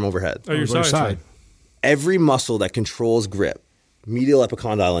side or arm overhead? Your side. Every muscle that controls grip, medial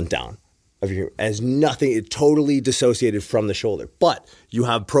epicondyle and down, as nothing, it's totally dissociated from the shoulder. But you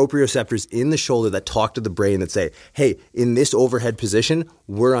have proprioceptors in the shoulder that talk to the brain that say, hey, in this overhead position,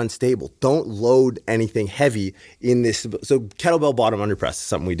 we're unstable. Don't load anything heavy in this. So kettlebell bottom under press is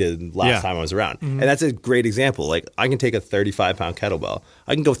something we did last time I was around. And that's a great example. Like, I can take a 35-pound kettlebell.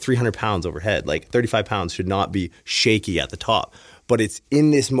 I can go 300 pounds overhead. Like, 35 pounds should not be shaky at the top. But it's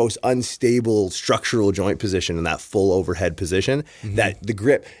in this most unstable structural joint position, in that full overhead position, that the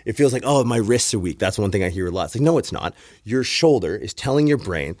grip, it feels like, oh, my wrists are weak. That's one thing I hear a lot. It's like, no, it's not. Your shoulder is telling your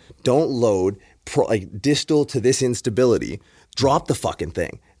brain, don't load distal to this instability. drop the fucking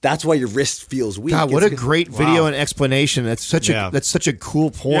thing. That's why your wrist feels weak. God, what a great video and explanation. That's such a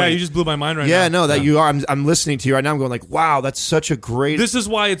cool point. Yeah, you just blew my mind right now. Yeah, no, that you are. I'm listening to you right now. I'm going like, wow, that's such a great. This is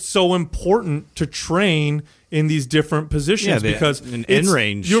why it's so important to train in these different positions because an it's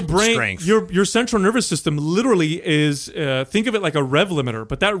in-range your brain, strength. your central nervous system literally is. Think of it like a rev limiter,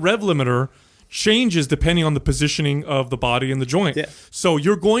 but that rev limiter changes depending on the positioning of the body and the joint. Yeah. So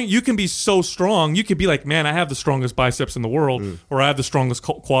you can be so strong. You could be like, man, I have the strongest biceps in the world, or I have the strongest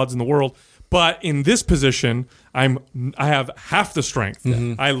quads in the world. But in this position, I have half the strength.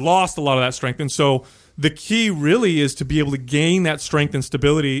 I lost a lot of that strength, and so the key really is to be able to gain that strength and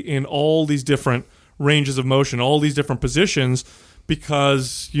stability in all these different ranges of motion, all these different positions.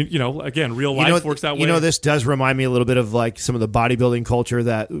 Because you know, again, real life works that way. You know, this does remind me a little bit of like some of the bodybuilding culture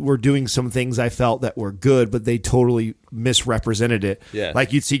that we're doing some things I felt that were good, but they totally misrepresented it. Yeah.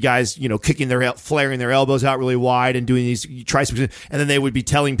 Like you'd see guys, you know, flaring their elbows out really wide and doing these triceps, and then they would be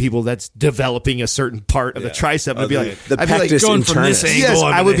telling people that's developing a certain part of the tricep. I'd be like, the I'd be like, pectus going from this internus. angle, yes,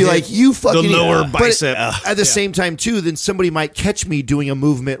 I would be like, you fucking the lower but bicep. at the same time, too, then somebody might catch me doing a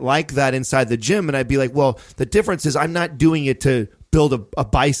movement like that inside the gym, and I'd be like, well, the difference is I'm not doing it to build a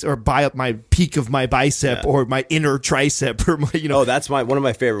bicep or buy up my peak of my bicep or my inner tricep or my, you know. Oh, that's one of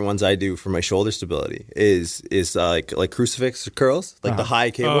my favorite ones I do for my shoulder stability is like crucifix curls, like the high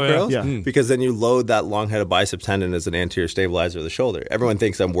cable curls. Yeah. Because then you load that long-headed bicep tendon as an anterior stabilizer of the shoulder. Everyone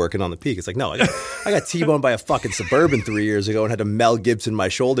thinks I'm working on the peak. It's like, no, I got T-boned by a fucking Suburban 3 years ago and had to Mel Gibson my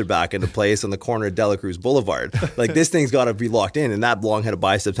shoulder back into place on the corner of Dela Cruz Boulevard. Like, this thing's got to be locked in, and that long-headed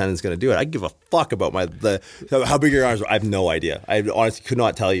bicep tendon is going to do it. I give a fuck about how big your arms are. I have no idea. I honestly could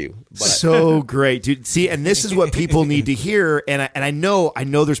not tell you. But So great, dude. See, and this is what people need to hear. And I know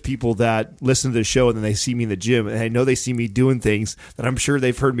there's people that listen to the show and then they see me in the gym, and I know they see me doing things that I'm sure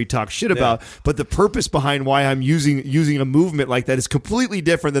they've heard me talk shit about. But the purpose behind why I'm using a movement like that is completely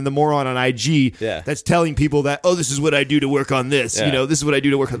different than the moron on IG that's telling people that, oh, this is what I do to work on this. Yeah. You know, this is what I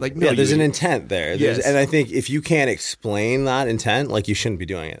do to work on. Like, no, there's an intent there. Yes. And I think if you can't explain that intent, like, you shouldn't be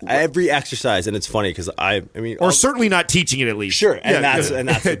doing it. Every exercise, and it's funny because I mean, or certainly not teaching it at least. Sure, and that's the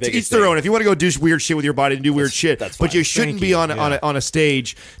to biggest each their thing. own. If you want to go do weird shit with your body, and do weird shit. That's but fine. you shouldn't be on a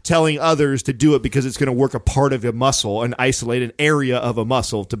stage telling others to do it because it's going to work a part of a muscle and isolate an area of a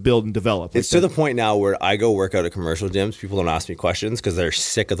muscle to build and develop. It's to the point now where I go work out at commercial gyms. People don't ask me questions because they're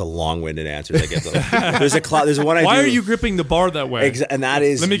sick of the long-winded answers I give them. There's one I do. Why are you gripping the bar that way? And that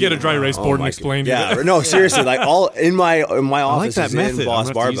is. Let me get a dry erase board and explain to you. Yeah, no, seriously. Like, all in my office that is method. in Boss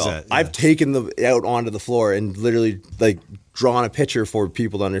I'm gonna have to use Barbell. that, yeah. I've taken out onto the floor and literally like drawn a picture for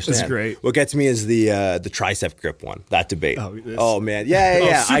people to understand. That's great. What gets me is the tricep grip one. That debate. Oh man,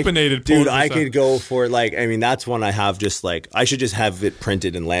 yeah. supinated dude. pose I or could go for that's one I have just like I should just have it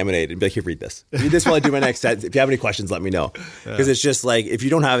printed and laminated and be like, here, read this. Read this while I do my next set. If you have any questions, let me know. Because it's just like if you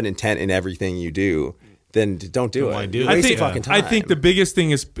don't have an intent in everything you do, then don't do it. do it. Waste your fucking time. I think the biggest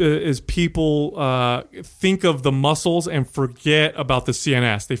thing is people think of the muscles and forget about the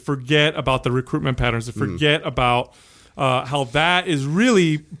CNS. They forget about the recruitment patterns. They forget about how that is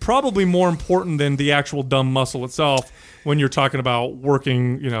really probably more important than the actual dumb muscle itself when you're talking about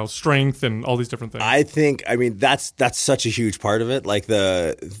working, strength and all these different things. I mean, that's such a huge part of it. Like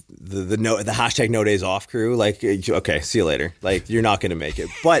the hashtag no days off crew. Like, okay, see you later. Like, you're not going to make it.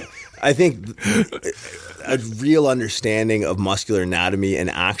 But I think a real understanding of muscular anatomy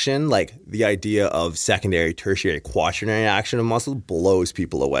and action, like the idea of secondary, tertiary, quaternary action of muscle, blows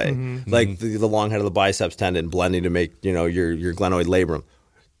people away. Like the long head of the biceps tendon blending to make your glenoid labrum.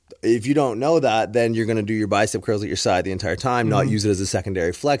 If you don't know that, then you're going to do your bicep curls at your side the entire time, not use it as a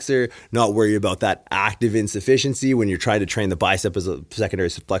secondary flexor, not worry about that active insufficiency when you're trying to train the bicep as a secondary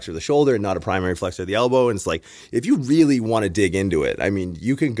flexor of the shoulder and not a primary flexor of the elbow. And it's like, if you really want to dig into it, I mean,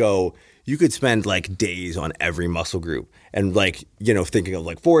 you could spend like days on every muscle group and thinking of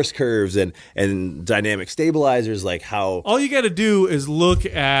like force curves and dynamic stabilizers, like how all you got to do is look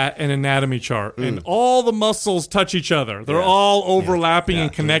at an anatomy chart and all the muscles touch each other. They're all overlapping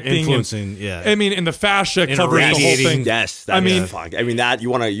and connecting, influencing. I mean, and the fascia covers the whole thing. Yes, you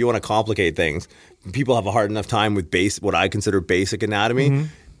want to complicate things. People have a hard enough time with what I consider basic anatomy.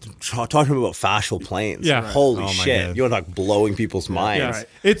 Talking about fascial planes. Yeah. Holy Oh my shit. God. You want to talk blowing people's minds. Yes.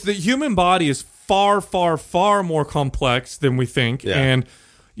 It's the human body is far, far, far more complex than we think. Yeah. And,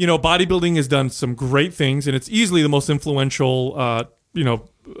 bodybuilding has done some great things, and it's easily the most influential,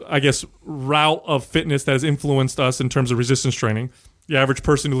 I guess, route of fitness that has influenced us in terms of resistance training. The average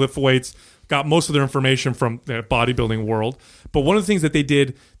person who lifts weights got most of their information from the bodybuilding world. But one of the things that they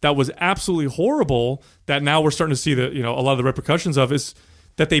did that was absolutely horrible that now we're starting to see a lot of the repercussions of is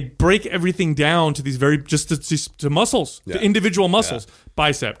that they break everything down to these to muscles, to individual muscles.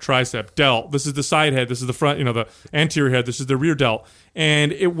 Bicep, tricep, delt. This is the side head. This is the front, the anterior head. This is the rear delt.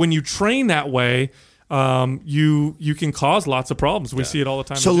 And when you train that way, you can cause lots of problems. We see it all the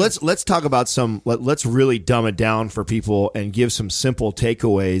time. So let's talk about let's really dumb it down for people and give some simple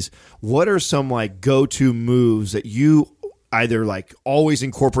takeaways. What are some like go-to moves that you either like always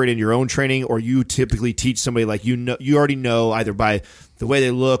incorporate in your own training, or you typically teach somebody like you already know either by the way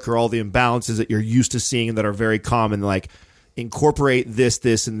they look or all the imbalances that you're used to seeing and that are very common, like incorporate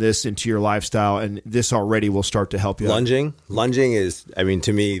this and this into your lifestyle, and this already will start to help you Lunging is, I mean,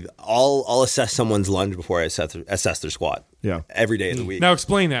 to me, I'll assess someone's lunge before I assess their squat. Yeah. Every day of the week. Now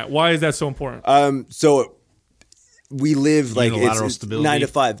explain that. Why is that so important? So we live like Unilateral it's stability. 9 to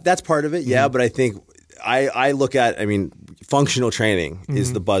 5. That's part of it, yeah. But I think I look at, I mean, functional training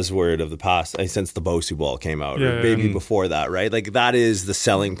is the buzzword of the past since the Bosu ball came out, or maybe before that, right? Like that is the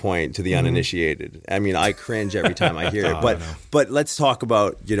selling point to the uninitiated. I mean, I cringe every time I hear it. But let's talk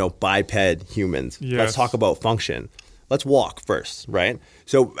about, biped humans. Yes. Let's talk about function. Let's walk first, right?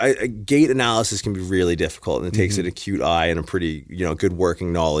 So a gait analysis can be really difficult, and it takes an acute eye and a pretty, good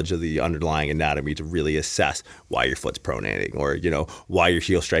working knowledge of the underlying anatomy to really assess why your foot's pronating, or, why your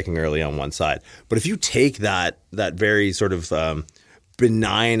heel striking early on one side. But if you take that very sort of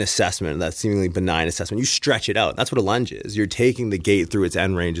benign assessment, that seemingly benign assessment, you stretch it out. That's what a lunge is. You're taking the gait through its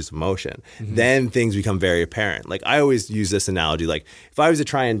end ranges of motion. Then things become very apparent. Like I always use this analogy, like if I was to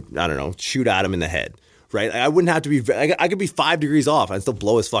try and, I don't know, shoot Adam in the head, right? I wouldn't have to be. I could be 5 degrees off. I'd still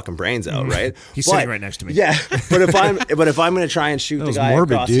blow his fucking brains out, right? He's sitting right next to me. Yeah, but if I'm going to try and shoot the guy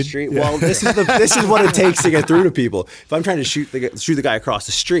across the street, well, this is what it takes to get through to people. If I'm trying to shoot the guy across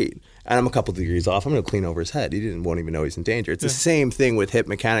the street, and I'm a couple degrees off, I'm going to clean over his head. He won't even know he's in danger. It's the same thing with hip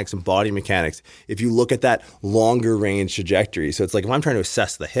mechanics and body mechanics. If you look at that longer range trajectory, so it's like if I'm trying to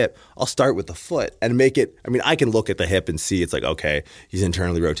assess the hip, I'll start with the foot and make it. I mean, I can look at the hip and see it's like, okay, he's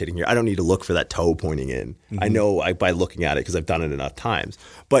internally rotating here. I don't need to look for that toe pointing in. I know by looking at it because I've done it enough times.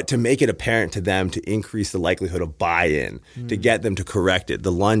 But to make it apparent to them, to increase the likelihood of buy-in, to get them to correct it,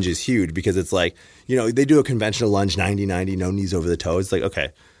 the lunge is huge because it's like, they do a conventional lunge 90-90, no knees over the toes. It's like, okay,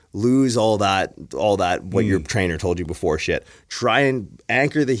 lose all that what your trainer told you before shit. Try and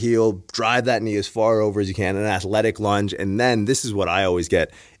anchor the heel, drive that knee as far over as you can, an athletic lunge. And then this is what I always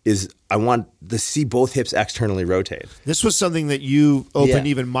get is I want to see both hips externally rotate. This was something that you opened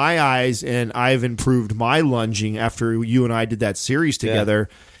even my eyes, and I've improved my lunging after you and I did that series together.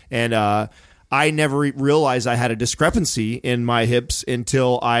 And I never realized I had a discrepancy in my hips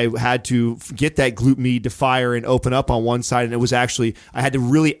until I had to get that glute med to fire and open up on one side. And it was actually, I had to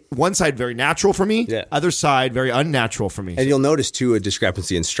really, one side very natural for me, other side very unnatural for me. And you'll notice too a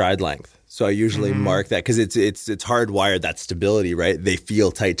discrepancy in stride length. So I usually mark that because it's hardwired, that stability, right? They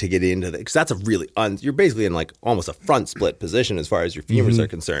feel tight to get into it because that's a really you're basically in like almost a front split position as far as your femurs are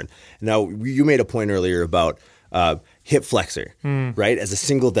concerned. Now you made a point earlier about hip flexor, right, as a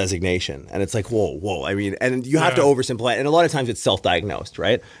single designation, and it's like whoa. I mean, and you have to oversimplify it, and a lot of times it's self-diagnosed,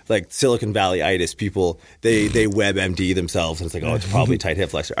 right? Like Silicon Valley-itis, people they WebMD themselves, and it's like, oh, it's probably tight hip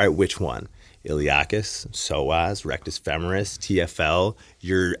flexor. All right, which one? Iliacus, psoas, rectus femoris, TFL,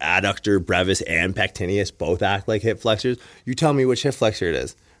 your adductor brevis and pectineus both act like hip flexors. You tell me which hip flexor it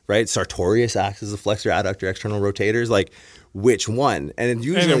is, right? Sartorius acts as a flexor, adductor, external rotators, like which one? And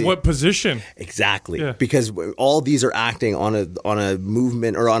usually, and in what position? Exactly, because all these are acting on a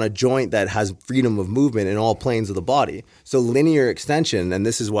movement or on a joint that has freedom of movement in all planes of the body. So linear extension, and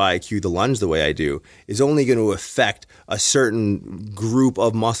this is why I cue the lunge the way I do, is only going to affect a certain group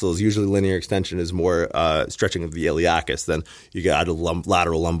of muscles. Usually linear extension is more stretching of the iliacus. Then you got a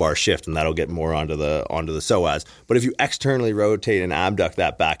lateral lumbar shift, and that'll get more onto the psoas. But if you externally rotate and abduct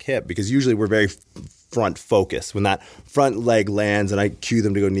that back hip, because usually we're very front focus. When that front leg lands and I cue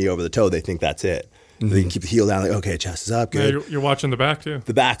them to go knee over the toe, they think that's it. They can keep the heel down, like, okay, chest is up, good. Yeah, you're watching the back too.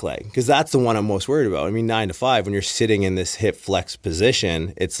 The back leg, because that's the one I'm most worried about. I mean, 9 to 5, when you're sitting in this hip flex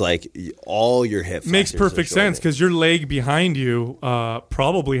position, it's like all your hip makes perfect sense because your leg behind you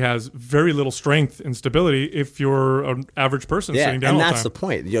probably has very little strength and stability if you're an average person sitting down all the time. And that's the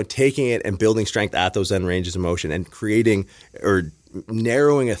point. Taking it and building strength at those end ranges of motion and creating or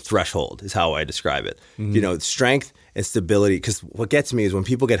narrowing a threshold is how I describe it. Strength and stability, because what gets me is when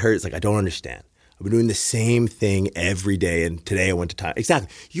people get hurt, it's like, I don't understand. I've been doing the same thing every day, and today I went to time. Exactly.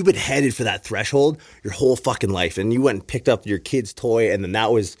 You've been headed for that threshold your whole fucking life, and you went and picked up your kid's toy, and then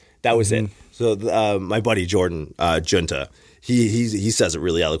that was it. So my buddy Jordan Junta, he says it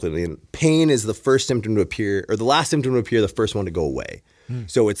really eloquently. And pain is the first symptom to appear, or the last symptom to appear, the first one to go away.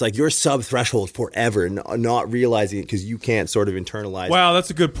 So it's like you're sub-threshold forever, not realizing it because you can't sort of internalize. Wow, that's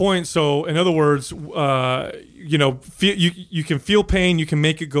a good point. So, in other words, you can feel pain, you can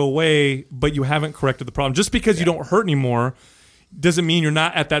make it go away, but you haven't corrected the problem. Just because you don't hurt anymore doesn't mean you're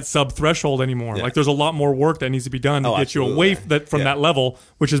not at that sub-threshold anymore. Yeah. Like, there's a lot more work that needs to be done to get you away from that level,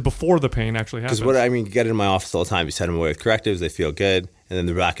 which is before the pain actually happens. Because you get in my office all the time. You send them away with correctives, they feel good, and then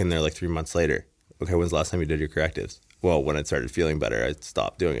they're back in there like 3 months later. Okay, when's the last time you did your correctives? Well, when I started feeling better, I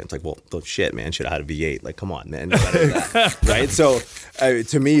stopped doing it. It's like, well, shit, man, should have had a V8. Like, come on, man, do better than that. Right? So,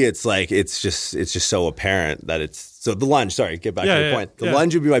 to me, it's like it's just so apparent that it's so the lunge. Sorry, get back to your point. The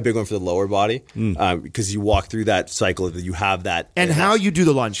lunge would be my big one for the lower body because you walk through that cycle that you have that. And how you do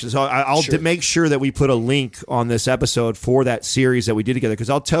the lunge. So I'll make sure that we put a link on this episode for that series that we did together because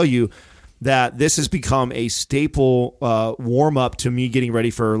I'll tell you that this has become a staple warm up to me getting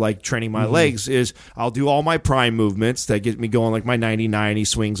ready for like training my legs. Is I'll do all my prime movements that get me going, like my 90-90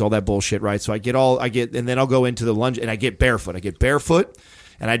 swings, all that bullshit, right? So and then I'll go into the lunge and I get barefoot.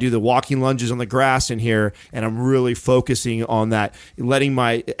 And I do the walking lunges on the grass in here, and I'm really focusing on that, and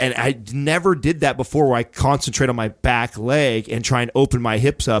I never did that before where I concentrate on my back leg and try and open my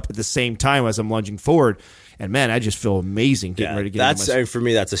hips up at the same time as I'm lunging forward. And man, I just feel amazing getting ready to get into my... For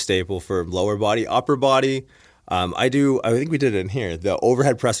me, that's a staple for lower body. Upper body, I think we did it in here, the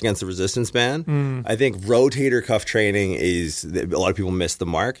overhead press against the resistance band. I think rotator cuff training a lot of people miss the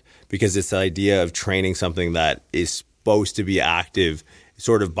mark because it's the idea of training something that is supposed to be active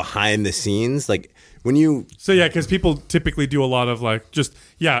sort of behind the scenes. Like when you... So yeah, because people typically do a lot of like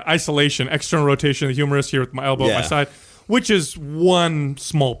isolation, external rotation of the humerus here with my elbow at my side, which is one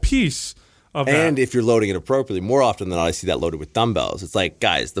small piece of that. And if you're loading it appropriately, more often than not, I see that loaded with dumbbells. It's like,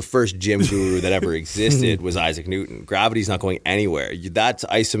 guys, the first gym guru that ever existed was Isaac Newton. Gravity's not going anywhere. That's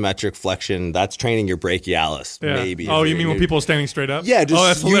isometric flexion. That's training your brachialis, maybe. Oh, you mean when people are standing straight up? Yeah,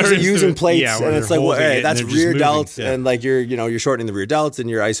 just using plates, and it's like, well, hey, that's rear delts, moving, and like you're shortening the rear delts, and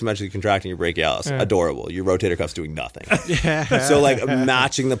you're isometrically contracting your brachialis. Adorable. Your rotator cuff's doing nothing. So like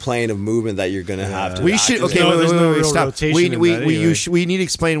matching the plane of movement that you're going to have to. We should. Okay, wait, stop. We need to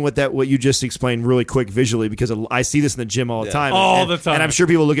explain what you just explain really quick visually because I see this in the gym all the time. And I'm sure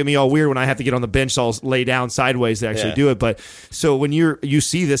people look at me all weird when I have to get on the bench, so I'll lay down sideways to actually do it. But so when you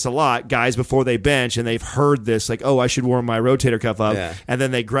see this a lot, guys before they bench and they've heard this, like, oh, I should warm my rotator cuff up, and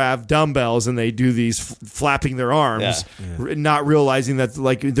then they grab dumbbells and they do these flapping their arms, not realizing that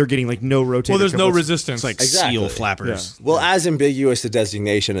like they're getting like no rotator. Well, there's cuff. no resistance. It's like seal flappers. Well, as ambiguous a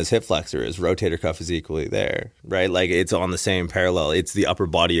designation as hip flexor is, rotator cuff is equally there, right? Like it's on the same parallel. It's the upper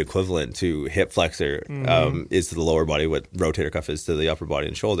body equivalent to hip flexor is to the lower body what rotator cuff is to the upper body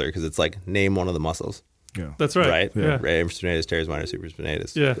and shoulder, because it's like name one of the muscles. Yeah, that's right. Right, yeah. Right. Infraspinatus, teres minor,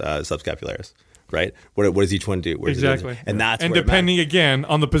 supraspinatus, subscapularis. Right. What does each one do? Exactly. And that's and depending again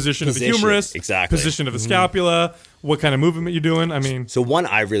on the position of the humerus, position of the scapula, what kind of movement you're doing. I mean, so one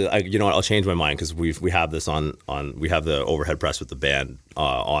you know what? I'll change my mind because we have this on we have the overhead press with the band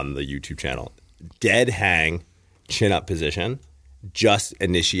on the YouTube channel. Dead hang, chin up position. Just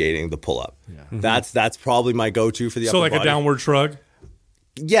initiating the pull up. That's probably my go-to for the upper body. A downward shrug.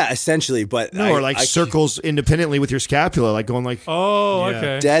 Yeah, essentially, but or like circles independently with your scapula, like going like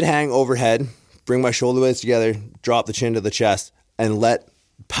okay. Dead hang overhead, bring my shoulder blades together, drop the chin to the chest, and let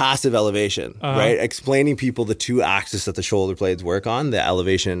passive elevation, right? Explaining people the two axes that the shoulder blades work on, the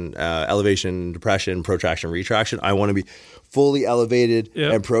elevation, depression, protraction, retraction. I want to be fully elevated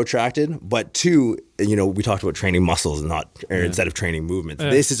and protracted, but two, we talked about training muscles instead of training movements.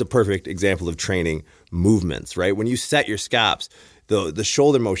 This is a perfect example of training movements, right? When you set your scaps, the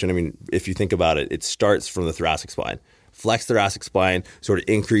shoulder motion, I mean, if you think about it, it starts from the thoracic spine. Flex thoracic spine sort of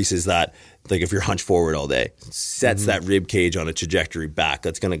increases that, like if you're hunched forward all day, sets that rib cage on a trajectory back.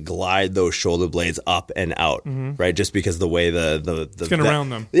 That's going to glide those shoulder blades up and out, right? Just because the way it's going to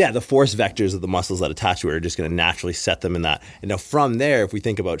round them. Yeah, the force vectors of the muscles that attach to it are just going to naturally set them in that. And now from there, if we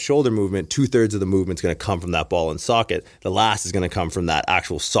think about shoulder movement, 2/3 of the movement is going to come from that ball and socket. The last is going to come from that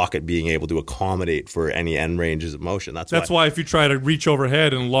actual socket being able to accommodate for any end ranges of motion. That's why if you try to reach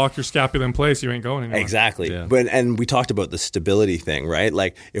overhead and lock your scapula in place, you ain't going anywhere. Exactly. Yeah. And we talked about the stability thing, right?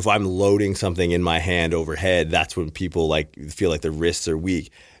 Like if I'm loading lifting something in my hand overhead, that's when people like feel like their wrists are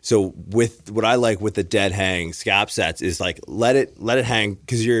weak. So with what I like with the dead hang scap sets is like let it hang,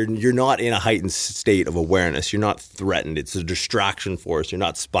 because you're not in a heightened state of awareness. You're not threatened. It's a distraction force. You're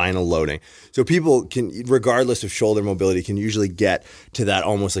not spinal loading. So people can, regardless of shoulder mobility, can usually get to that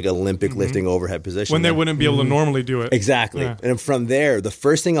almost like Olympic lifting overhead position when they wouldn't be able to normally do it. Exactly. Yeah. And from there, the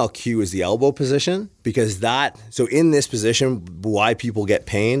first thing I'll cue is the elbow position, because so in this position, why people get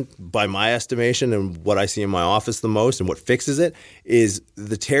pain, by my estimation, and what I see in my office the most and what fixes it is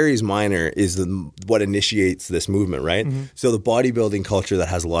the teres minor is what initiates this movement, right? So the bodybuilding culture that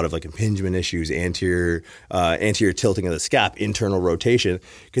has a lot of like impingement issues, anterior tilting of the scap, internal rotation,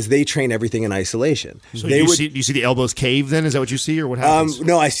 because they train everything in isolation. So you see the elbows cave then? Is that what you see, or what happens?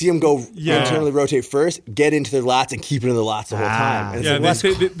 No, I see them go internally rotate first, get into their lats, and keep it in the lats the whole time. And Yeah,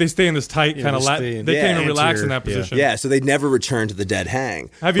 so they stay in this tight kind of lat. They can't even relax in that position. yeah, so they never return to the dead hang.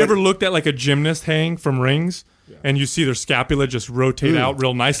 Have you ever looked at like a gymnast hang from rings? And you see their scapula just rotate out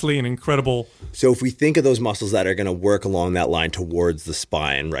real nicely and incredible. So if we think of those muscles that are going to work along that line towards the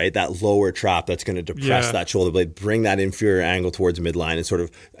spine, right? That lower trap that's going to depress that shoulder blade, bring that inferior angle towards midline and sort of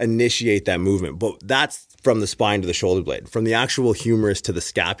initiate that movement. But that's from the spine to the shoulder blade. From the actual humerus to the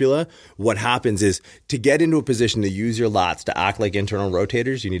scapula, what happens is to get into a position to use your lats to act like internal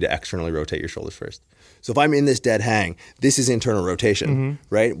rotators, you need to externally rotate your shoulders first. So if I'm in this dead hang, this is internal rotation,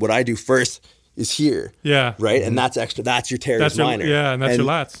 right? What I do first is here, right, and that's extra. That's your teres minor, and that's your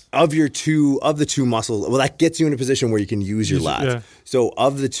lats. Of the two muscles, well, that gets you in a position where you can use your lats. Yeah. So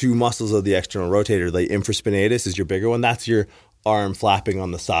of the two muscles of the external rotator, the infraspinatus is your bigger one. That's your arm flapping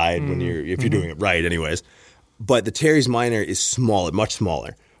on the side when if you're doing it right, anyways. But the teres minor is smaller, much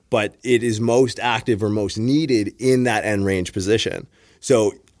smaller, but it is most active or most needed in that end range position.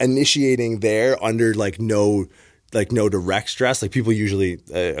 So initiating there under no direct stress. Like people usually,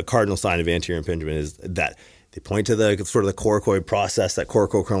 a cardinal sign of anterior impingement is that they point to the sort of the coracoid process, that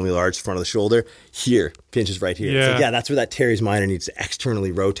coracoacromial arch front of the shoulder. Here, pinches right here. Yeah. It's like, that's where that teres minor needs to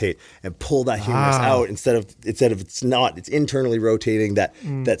externally rotate and pull that humerus out instead of it's internally rotating that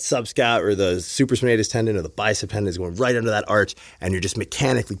subscap or the supraspinatus tendon or the bicep tendon is going right under that arch, and you're just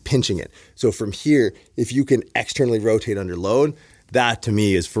mechanically pinching it. So from here, if you can externally rotate under load, that to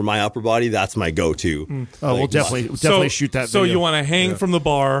me is, for my upper body, that's my go-to. We'll definitely shoot that. So video. you want to hang from the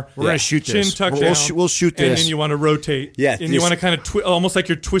bar. We're gonna shoot chin this. tucked We'll down. we'll shoot this. And then you want to rotate. Yeah, and you want to kind of almost like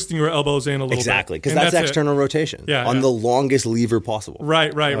you're twisting your elbows in a little exactly, bit. because And that's external rotation on the longest lever possible.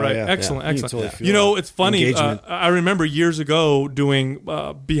 Right. yeah. Excellent. You totally feel You know, it's funny. engagement. I remember years ago doing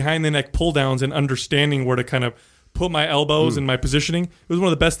behind the neck pull downs and understanding where to kind of put my elbows and my positioning. It was one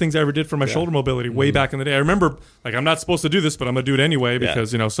of the best things I ever did for my shoulder mobility way back in the day. I remember, like, I'm not supposed to do this, but I'm going to do it anyway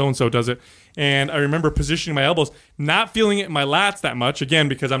because, so-and-so does it. And I remember positioning my elbows, not feeling it in my lats that much, again,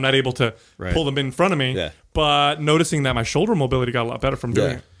 because I'm not able to pull them in front of me, but noticing that my shoulder mobility got a lot better from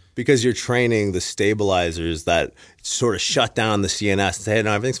doing it. Because you're training the stabilizers that sort of shut down the CNS and say, hey,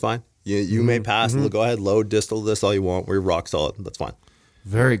 no, everything's fine. You may pass. Go ahead, load distal this all you want. We're rock solid. That's fine.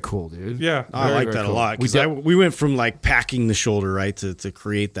 Very cool, dude. Yeah. I like that a lot. We went from like packing the shoulder, right, to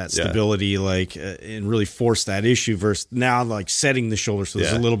create that stability, and really force that issue versus now like setting the shoulder. So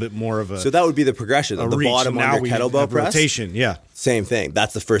there's a little bit more of a. So that would be the progression. The reach. bottom Now under we kettlebell have press. rotation. Yeah. Same thing.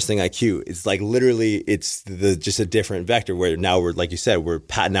 That's the first thing I cue. It's like literally, it's just a different vector where now we're, like you said,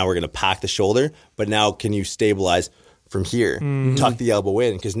 now we're going to pack the shoulder, but now can you stabilize from here, tuck the elbow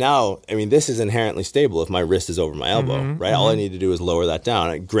in, because now, I mean, this is inherently stable if my wrist is over my elbow, right? All I need to do is lower that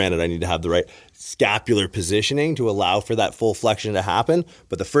down. Granted, I need to have the right scapular positioning to allow for that full flexion to happen,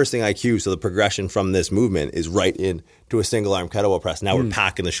 but the first thing I cue, so the progression from this movement is right into a single arm kettlebell press. Now we're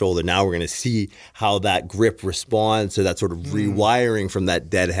packing the shoulder. Now we're going to see how that grip responds to that sort of rewiring from that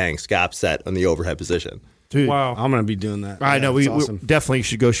dead hang scap set on the overhead position. Dude, Wow. I'm going to be doing that. I know. It's We awesome. definitely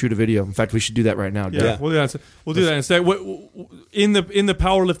should go shoot a video. In fact, we should do that right now. Dude. Yeah, we'll do that instead. In the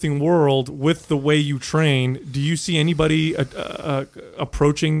powerlifting world, with the way you train, do you see anybody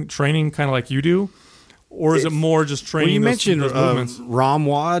approaching training kind of like you do, or is it more just training? Well, you those mentioned movements?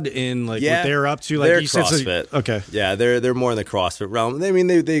 Ramwad and like what they're up to. Like they're you said, CrossFit. Okay. Yeah, they're more in the CrossFit realm. I mean,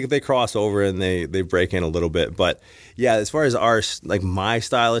 they cross over and they break in a little bit, but yeah, as far as my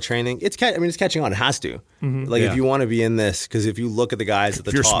style of training, it's catching on. It has to. If you want to be in this, because if you look at the guys at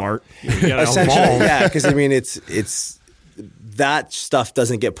the You're top, smart. essentially, because I mean, it's that stuff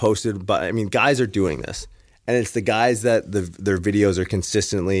doesn't get posted, but I mean, guys are doing this. And it's the guys that their videos are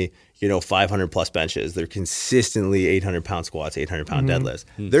consistently, 500 plus benches. They're consistently 800 pound squats, 800 pound deadlifts.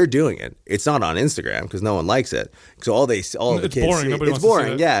 They're doing it. It's not on Instagram because no one likes it. So all the kids boring. Nobody it's wants boring. to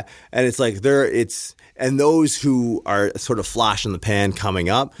see it. Yeah. And it's like and those who are sort of flash in the pan coming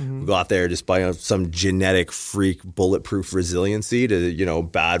up, who go out there just by some genetic freak bulletproof resiliency to,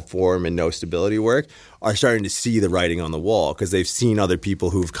 bad form and no stability work, are starting to see the writing on the wall because they've seen other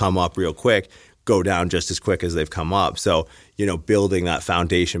people who've come up real quick go down just as quick as they've come up. So, building that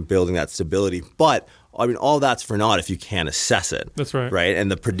foundation, building that stability. But I mean, all that's for naught if you can't assess it. That's right. Right. And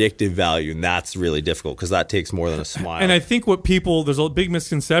the predictive value, and that's really difficult because that takes more than a smile. And I think there's a big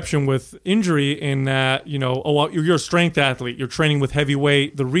misconception with injury in that, you're a strength athlete, you're training with heavy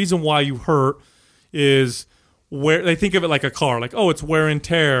weight. The reason why you hurt is where they think of it like a car, like, it's wear and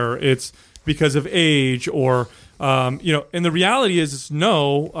tear. It's because of age or, and the reality is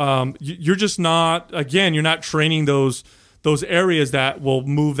no, you're just not, again, you're not training those areas that will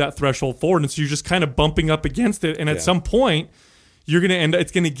move that threshold forward. And so you're just kind of bumping up against it. And at some point,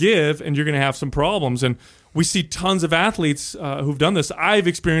 it's going to give and you're going to have some problems. And we see tons of athletes who've done this. I've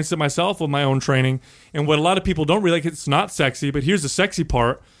experienced it myself with my own training. And what a lot of people don't realize, it's not sexy, but here's the sexy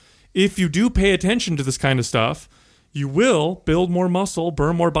part. If you do pay attention to this kind of stuff, you will build more muscle,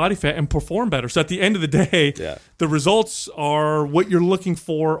 burn more body fat, and perform better. So at the end of the day, the results are what you're looking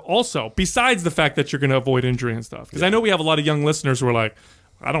for also, besides the fact that you're going to avoid injury and stuff. Because I know we have a lot of young listeners who are like,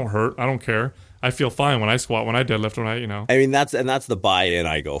 I don't hurt. I don't care. I feel fine when I squat, when I deadlift, when I. I mean, that's the buy-in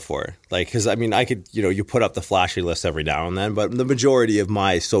I go for. Like, because, I mean, I could, you put up the flashy list every now and then, but the majority of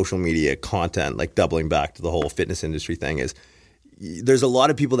my social media content, like doubling back to the whole fitness industry thing, is there's a lot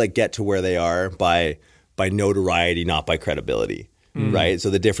of people that get to where they are by notoriety, not by credibility, right?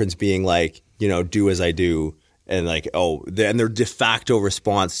 So the difference being like, do as I do, and like, and their de facto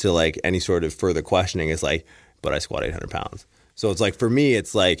response to like any sort of further questioning is like, but I squat 800 pounds. So it's like, for me,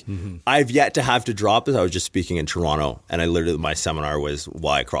 it's like, I've yet to have to drop this. I was just speaking in Toronto, and my seminar was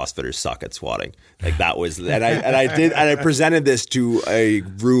why CrossFitters suck at squatting. Like that was, and I presented this to a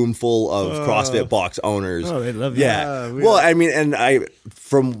room full of CrossFit box owners. Oh, they love that. Yeah. Well, I mean, and I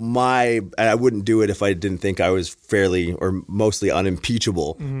wouldn't do it if I didn't think I was fairly or mostly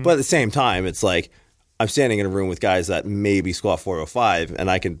unimpeachable. But at the same time, it's like, I'm standing in a room with guys that maybe squat 405,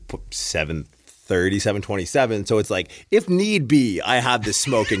 and I can put 730, 727. So it's like, if need be, I have this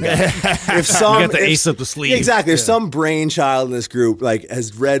smoking gun. If some, you got the ace up the sleeve. Exactly. If some brainchild in this group like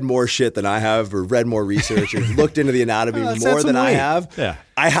has read more shit than I have, or read more research, or looked into the anatomy more than I have,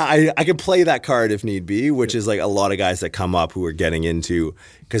 I can play that card if need be, which is like a lot of guys that come up who are getting into,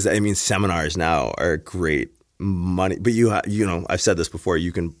 because I mean, seminars now are great money, but I've said this before,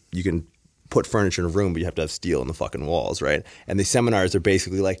 you can put furniture in a room, but you have to have steel in the fucking walls, right? And these seminars are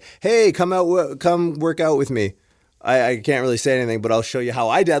basically like, hey, come work out with me. I can't really say anything, but I'll show you how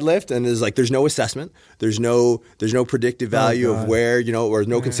I deadlift. And there's no assessment. There's no predictive value of where, or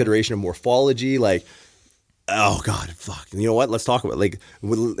no consideration of morphology. Like, oh God, fuck. You know what? Let's talk about it. Like,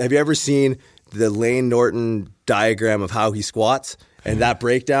 have you ever seen the Lane Norton diagram of how he squats and that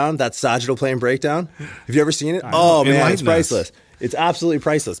breakdown, that sagittal plane breakdown? Have you ever seen it? Oh man, it's priceless. It's absolutely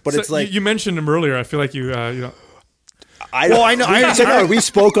priceless. But it's like, you mentioned him earlier. I feel like I know. We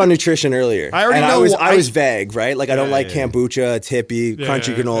spoke on nutrition earlier. I already know. I was vague, right? Like, I don't like kombucha. It's hippie.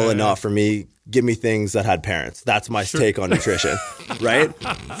 Crunchy granola, not for me. Give me things that had parents. That's my take on nutrition, right?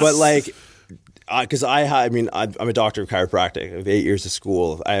 But like, because I'm a doctor of chiropractic. I have 8 years of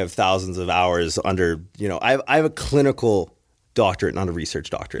school. I have thousands of hours under. I have a clinical doctorate, not a research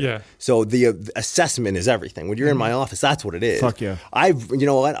doctorate. Yeah. So the assessment is everything. When you're in my office, that's what it is. Fuck yeah. I don't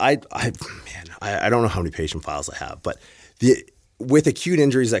know how many patient files I have, but with acute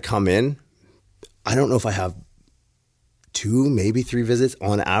injuries that come in, I don't know if I have 2, maybe 3 visits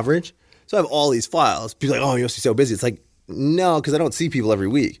on average. So I have all these files. People are like, oh, you must be so busy. It's like, no, because I don't see people every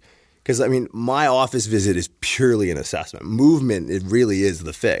week. Because, I mean, my office visit is purely an assessment. Movement, it really is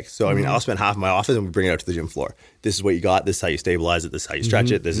the fix. So, I mean, I'll spend half of my office and we bring it out to the gym floor. This is what you got. This is how you stabilize it. This is how you stretch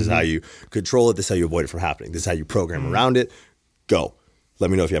it. This is how you control it. This is how you avoid it from happening. This is how you program around it. Go.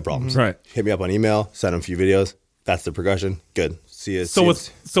 Let me know if you have problems. Right. Hit me up on email. Send them a few videos. That's the progression. Good. See you. So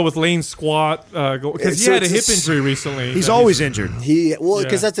with Lane's squat, because he had a hip injury recently. He's always injured.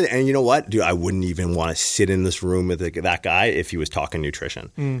 Because that's it. And you know what, dude? I wouldn't even want to sit in this room with that guy if he was talking nutrition.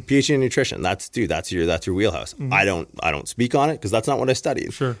 PhD in nutrition. That's your wheelhouse. I don't speak on it because that's not what I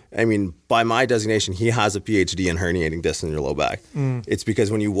studied. Sure. I mean, by my designation, he has a PhD in herniating discs in your low back. It's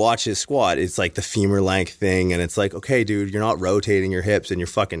because when you watch his squat, it's like the femur length thing, and it's like, okay, dude, you're not rotating your hips and your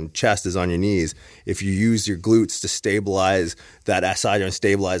fucking chest is on your knees. If you use your glutes to stabilize that SI joint,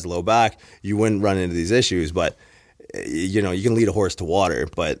 stabilize the low back, you wouldn't run into these issues. But you know, you can lead a horse to water.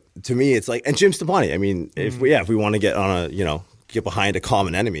 But to me, it's like, and Jim Stoppani, I mean, if we want to get on a, you know, get behind a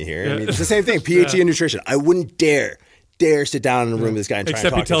common enemy here, I mean, it's the same thing. PhD in nutrition. I wouldn't dare sit down in a room with this guy and try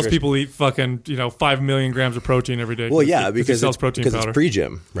Except and talk he tells nutrition. people eat fucking, you know, 5 million grams of protein every day. Well, yeah, because he sells protein powder. it's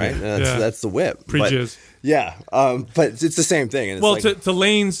pre-gym, right? That's the whip. Pre-jizz. Yeah, but it's the same thing. And it's Well, like,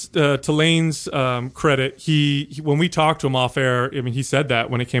 to Lane's credit, he when we talked to him off air, I mean, he said that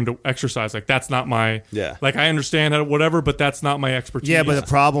when it came to exercise, like that's not my, like I understand how whatever, but that's not my expertise. Yeah, but the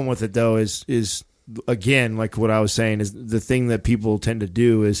problem with it though is again, like what I was saying, is the thing that people tend to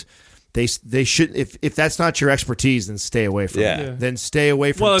do is they should, if that's not your expertise, then stay away from it. Then stay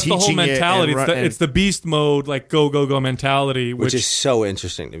away from. Well, it's the teaching whole mentality. It It's the beast mode, like go mentality, which is so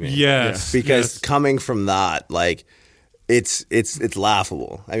interesting to me. Yes, because coming from that, like it's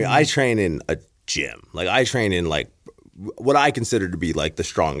laughable. I mean, I train in a gym. Like I train in like what I consider to be like the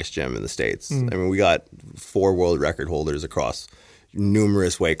strongest gym in the States. I mean, we got 4 world record holders across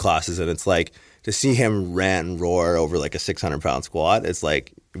numerous weight classes, and it's like to see him rant and roar over like a 600-pound squat. It's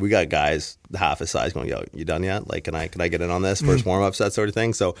like we got guys half his size going, yo, you done yet? Like, can I get in on this? First warm-ups, that sort of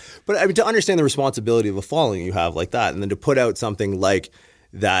thing. So, but I mean, to understand the responsibility of a following you have like that, and then to put out something like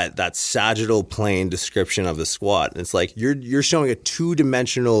that sagittal plane description of the squat, and it's like you're showing a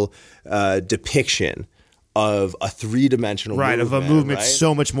 2-dimensional depiction of a 3-dimensional movement, of a movement right?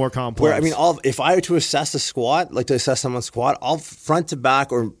 so much more complex. Where I mean, if I were to assess a squat, like to assess someone's squat, I'll front to back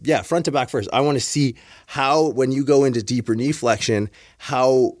first. I want to see how, when you go into deeper knee flexion,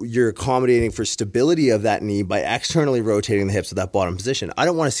 how you're accommodating for stability of that knee by externally rotating the hips to that bottom position. I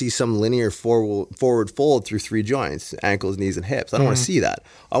don't want to see some linear forward fold through 3 joints, ankles, knees, and hips. I don't want to see that.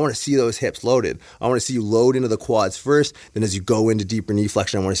 I want to see those hips loaded. I want to see you load into the quads first. Then as you go into deeper knee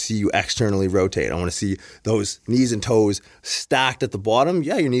flexion, I want to see you externally rotate. I want to see those knees and toes stacked at the bottom.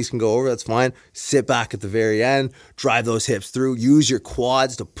 Yeah, your knees can go over. That's fine. Sit back at the very end. Drive those hips through. Use your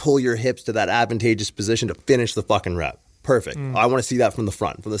quads to pull your hips to that advantageous position to finish the fucking rep. Perfect. I want to see that from the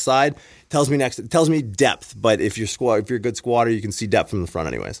front. From the side, tells me depth. But if you're a good squatter, you can see depth from the front,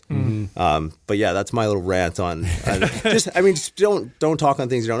 anyways. But yeah, that's my little rant on. Just don't talk on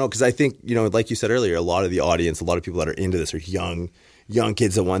things you don't know, because I think, you know, like you said earlier, a lot of the audience, a lot of people that are into this are young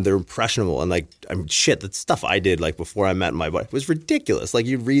kids that they're impressionable, and like, I mean, shit, the stuff I did like before I met my wife was ridiculous. Like,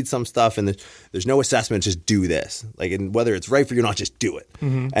 you read some stuff and there's no assessment, just do this. Like, and whether it's right for you or not, just do it.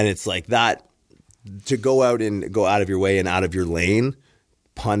 And it's like that. To go out of your way and out of your lane,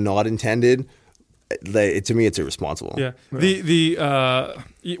 pun not intended, to me, it's irresponsible. Yeah.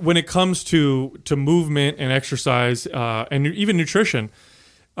 When it comes to movement and exercise and even nutrition,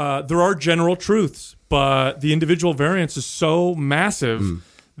 there are general truths, but the individual variance is so massive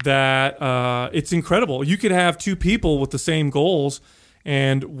that it's incredible. You could have 2 people with the same goals,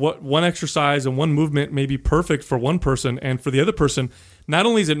 and what one exercise and one movement may be perfect for one person, and for the other person, not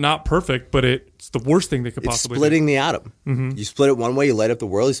only is it not perfect, but it's the worst thing they could possibly do. It's splitting the atom. You split it one way, you light up the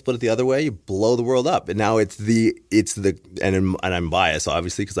world. You split it the other way, you blow the world up. And now and I'm biased,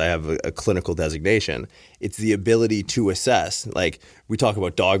 obviously, because I have a clinical designation. It's the ability to assess. Like, we talk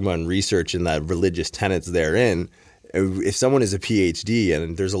about dogma and research and the religious tenets therein. If someone is a PhD,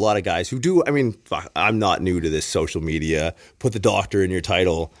 and there's a lot of guys who do, I mean, I'm not new to this social media, put the doctor in your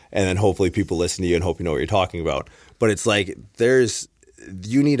title, and then hopefully people listen to you and hope you know what you're talking about. But it's like,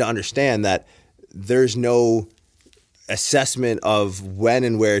 you need to understand that there's no assessment of when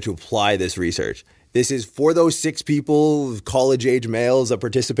and where to apply this research. This is for those 6 people, college-age males that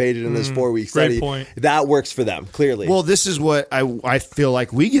participated in this 4-week study. Great point. That works for them, clearly. Well, this is what I feel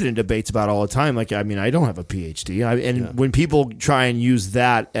like we get in debates about all the time. Like, I mean, I don't have a PhD. When people try and use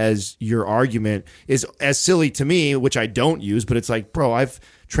that as your argument, is as silly to me, which I don't use, but it's like, bro, I've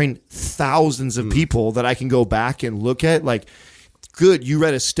trained thousands of people that I can go back and look at. Like, good, you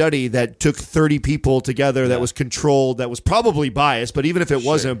read a study that took 30 people together that was controlled, that was probably biased, but even if it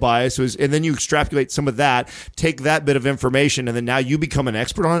wasn't biased, and then you extrapolate some of that, take that bit of information, and then now you become an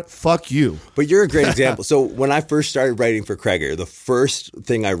expert on it. Fuck you. But you're a great example. So when I first started writing for Kreger, the first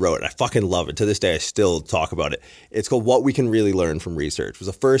thing I wrote, I fucking love it. To this day, I still talk about it. It's called What We Can Really Learn from Research. It was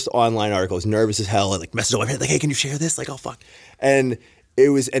the first online article. I was nervous as hell. I like messaged over here, like, hey, can you share this? Like, oh, fuck. And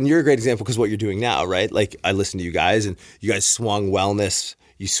you're a great example because what you're doing now, right? Like, I listened to you guys, and you guys swung wellness,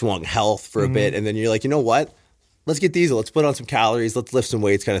 you swung health for a bit, and then you're like, you know what? Let's get diesel. Let's put on some calories. Let's lift some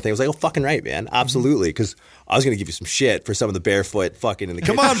weights, kind of thing. I was like, oh, fucking right, man. Absolutely. Because I was going to give you some shit for some of the barefoot fucking in the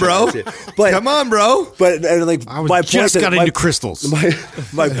kitchen. Come on, bro. But, come on, bro. But like, I was just got into crystals.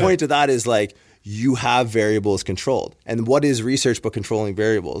 My point to that is, like, you have variables controlled. And what is research but controlling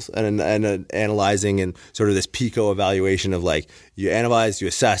variables and analyzing and sort of this PICO evaluation of like you analyze, you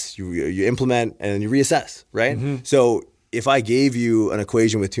assess, you implement, and then you reassess, right? So if I gave you an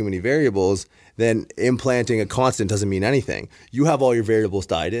equation with too many variables, then implanting a constant doesn't mean anything. You have all your variables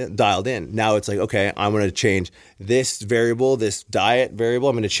dialed in. Now it's like, okay, I'm going to change this variable, this diet variable.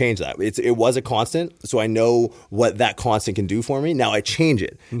 I'm going to change that. It was a constant, so I know what that constant can do for me. Now I change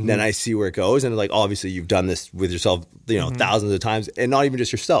it. Then I see where it goes. And like, obviously you've done this with yourself, thousands of times, and not even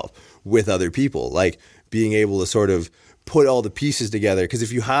just yourself, with other people. Like being able to sort of put all the pieces together, because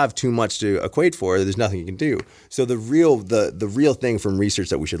if you have too much to equate for, there's nothing you can do. So the real thing from research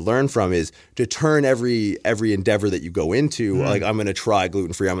that we should learn from is to turn every endeavor that you go into, like I'm going to try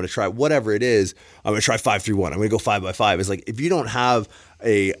gluten-free, I'm going to try whatever it is, I'm going to try 5-3-1, I'm going to go 5x5. It's like if you don't have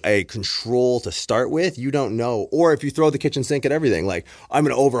a control to start with, you don't know. Or if you throw the kitchen sink at everything, like I'm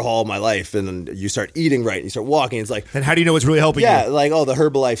going to overhaul my life, and then you start eating right and you start walking, it's like, and how do you know what's really helping you? Yeah, like, oh, the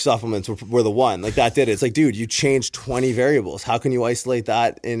Herbalife supplements were the one. Like that did it. It's like, dude, you changed 20 variables. How can you isolate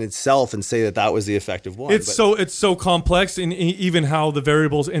that in itself and say that was the effective one? It's so complex in even how the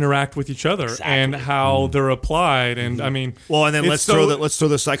variables interact with each other and how they're applied. And I mean, well, and then let's throw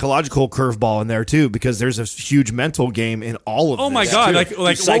the psychological curveball in there too, because there's a huge mental game in all of this. Oh my God.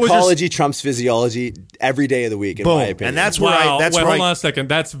 Like psychology trumps physiology every day of the week, in my opinion. And that's where hold on a second.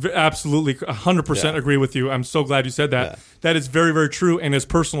 That's absolutely 100% agree with you. I'm so glad you said that. Yeah. That is very, very true. And as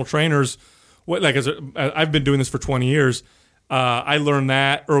personal trainers, I've been doing this for 20 years. I learned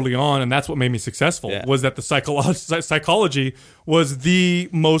that early on, and that's what made me successful. Was that the psychology was the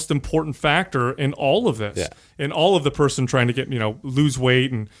most important factor in all of this, in all of the person trying to get lose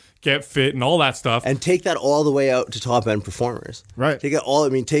weight and get fit and all that stuff, and take that all the way out to top end performers. Right. Take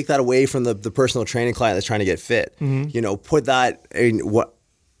that away from the personal training client that's trying to get fit. Put that in what.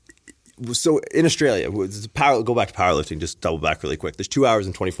 So in Australia, go back to powerlifting, just double back really quick. There's 2 hours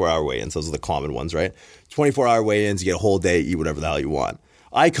and 24-hour weigh-ins. Those are the common ones, right? 24-hour weigh-ins, you get a whole day, eat whatever the hell you want.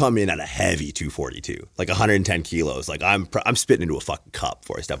 I come in at a heavy 242, like 110 kilos. Like I'm spitting into a fucking cup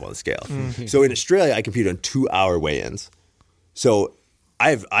before I step on the scale. So in Australia, I compete on 2-hour weigh-ins. So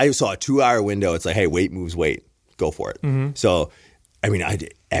I saw a 2-hour window. It's like, hey, weight moves weight. Go for it. So, I mean, I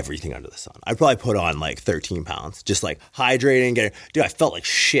did everything under the sun. I probably put on like 13 pounds, just like hydrating. Dude, I felt like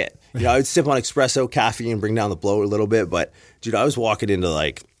shit. I would sip on espresso, caffeine, bring down the bloat a little bit. But dude, I was walking into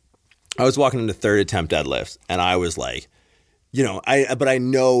third attempt deadlifts, and I was like, but I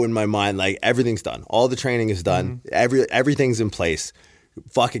know in my mind, like everything's done. All the training is done. Everything's in place.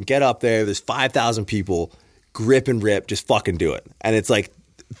 Fucking get up there. There's 5,000 people. Grip and rip. Just fucking do it. And it's like,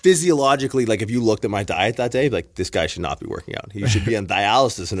 physiologically, like if you looked at my diet that day, like this guy should not be working out. He should be on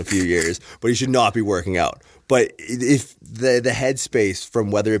dialysis in a few years, but he should not be working out. But if the headspace from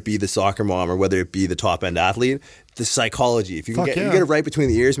whether it be the soccer mom or whether it be the top end athlete, the psychology, if you can you get it right between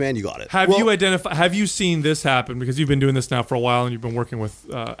the ears, man, you got it. Have you seen this happen? Because you've been doing this now for a while and you've been working with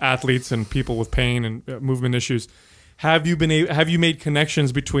athletes and people with pain and movement issues. Have you made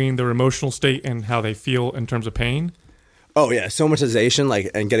connections between their emotional state and how they feel in terms of pain? Oh yeah, somatization,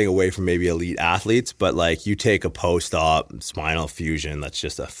 and getting away from maybe elite athletes, but like you take a post-op spinal fusion, that's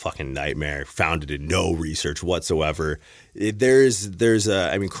just a fucking nightmare, founded in no research whatsoever.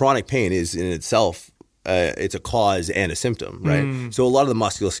 Chronic pain is in itself, it's a cause and a symptom, right? So a lot of the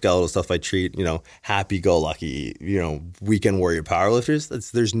musculoskeletal stuff I treat, happy-go-lucky, weekend warrior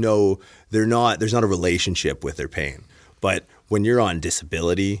powerlifters, there's not a relationship with their pain. But when you're on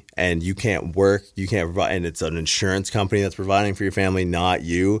disability and you can't work, you can't provide, and it's an insurance company that's providing for your family, not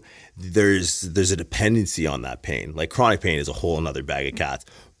you, there's a dependency on that pain. Like chronic pain is a whole another bag of cats.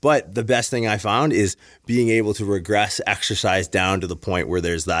 But the best thing I found is being able to regress exercise down to the point where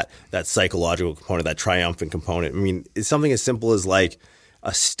there's that psychological component, that triumphant component. I mean, it's something as simple as like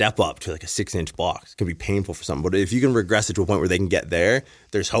a step up to like a 6-inch box. It can be painful for some, but if you can regress it to a point where they can get there,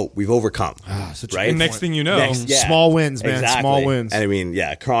 there's hope. We've overcome. Right? And next thing you know, small wins, man. Exactly. Small wins. And I mean,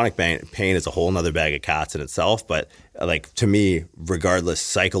 chronic pain is a whole nother bag of cats in itself. But like to me, regardless,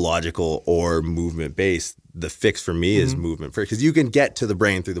 psychological or movement based, the fix for me is movement first, because you can get to the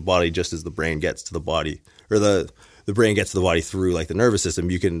brain through the body just as the brain gets to the body, or the brain gets to the body through like the nervous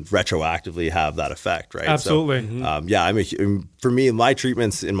system. You can retroactively have that effect, right? Absolutely. So, for me, my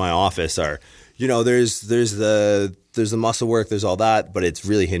treatments in my office are, there's the muscle work, there's all that, but it's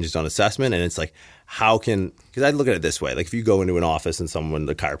really hinged on assessment. And it's like, because I look at it this way, like if you go into an office and someone,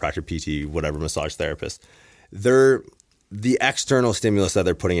 the chiropractor, PT, whatever, massage therapist, the external stimulus that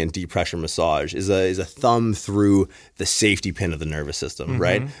they're putting in, deep pressure massage, is a thumb through the safety pin of the nervous system,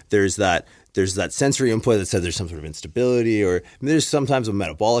 right? There's that sensory input that says there's some sort of instability, or there's sometimes a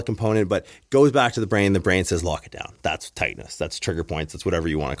metabolic component, but goes back to the brain. The brain says, lock it down. That's tightness. That's trigger points. That's whatever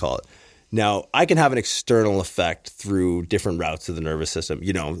you want to call it. Now, I can have an external effect through different routes of the nervous system.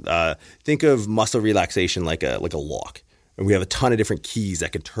 Think of muscle relaxation like a lock. And we have a ton of different keys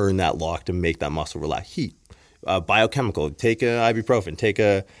that can turn that lock to make that muscle relax. Heat. Biochemical. Take a ibuprofen. Take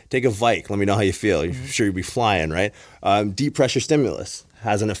a Vike. Let me know how you feel. You're sure you'll be flying, right? Deep pressure stimulus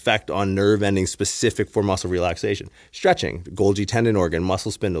has an effect on nerve endings specific for muscle relaxation. Stretching, Golgi tendon organ,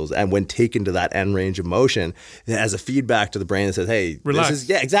 muscle spindles, and when taken to that end range of motion, it has a feedback to the brain that says, "Hey, relax."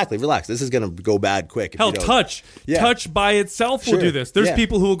 Relax. This is going to go bad quick." Hell, touch by itself will do this. There's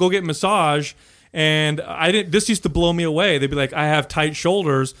people who will go get massage, and this used to blow me away. They'd be like, "I have tight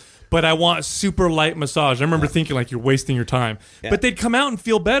shoulders, but I want super light massage." I remember thinking like, you're wasting your time. Yeah. But they'd come out and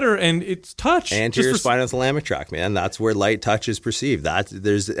feel better, and it's touch. Anterior spinothalamic tract, man. That's where light touch is perceived. That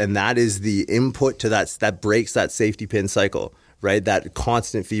is the input to that breaks that safety pin cycle, right? That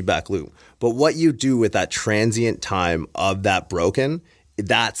constant feedback loop. But what you do with that transient time of that broken,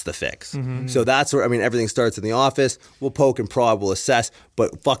 that's the fix. So that's where, everything starts in the office. We'll poke and prod, we'll assess,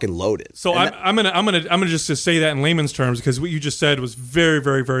 but fucking load it. So I'm gonna just say that in layman's terms, because what you just said was very,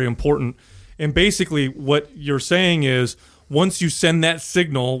 very, very important. And basically what you're saying is, once you send that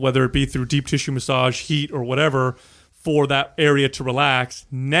signal, whether it be through deep tissue massage, heat, or whatever, for that area to relax,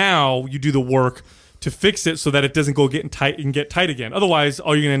 now you do the work to fix it so that it doesn't get tight again. Otherwise,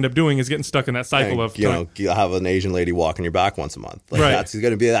 all you're gonna end up doing is getting stuck in that cycle of you'll have an Asian lady walking your back once a month. Like, right. That's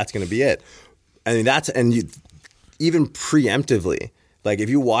gonna be it. Even preemptively, like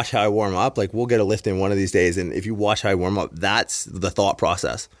if you watch how I warm up, like we'll get a lift in one of these days, and if you watch how I warm up, that's the thought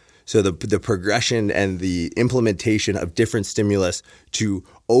process. So the progression and the implementation of different stimulus to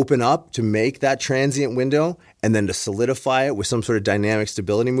open up, to make that transient window, and then to solidify it with some sort of dynamic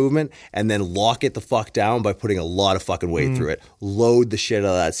stability movement, and then lock it the fuck down by putting a lot of fucking weight through it. Load the shit out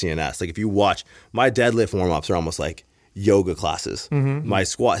of that CNS. Like if you watch, my deadlift warm-ups are almost like yoga classes. My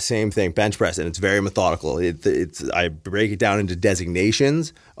squat, same thing, bench press, and it's very methodical. I break it down into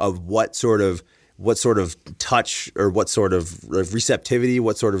designations of what sort of touch or what sort of receptivity,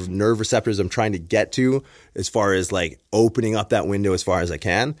 what sort of nerve receptors I'm trying to get to, as far as like opening up that window as far as I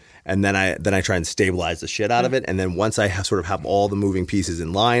can, and then I try and stabilize the shit out of it, and then once I have all the moving pieces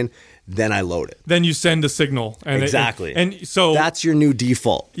in line, then I load it. Then you send a signal. And exactly. And so that's your new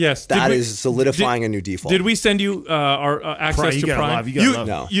default. Yes. That is solidifying a new default. Did we send you our access to Prime?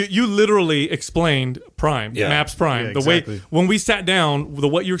 You literally explained Prime, MAPS Prime. Yeah, exactly. The way when we sat down,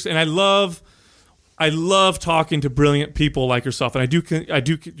 what you're saying, I love talking to brilliant people like yourself, and I do.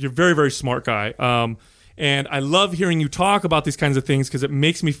 You're a very, very smart guy, and I love hearing you talk about these kinds of things because it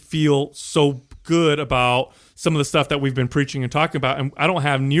makes me feel so good about some of the stuff that we've been preaching and talking about. And I don't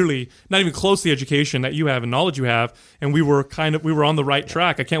have not even close to the education that you have and knowledge you have, and we were on the right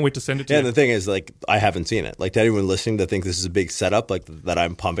track. I can't wait to send it to you. Yeah, the thing is, like, I haven't seen it. Like, to anyone listening to think this is a big setup, like that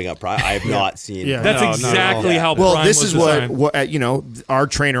I'm pumping up Prime, I have not seen. That's exactly how. Well, Prime this was is designed. what our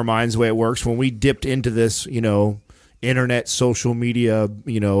trainer mind's the way it works. When we dipped into this, internet, social media,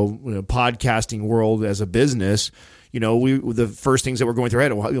 podcasting world as a business. The first things that we're going through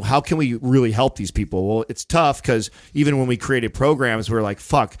our head, how can we really help these people? Well, it's tough because even when we created programs, we're like,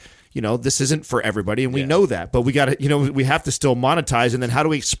 fuck, this isn't for everybody, and we know that, but we got to, we have to still monetize. And then how do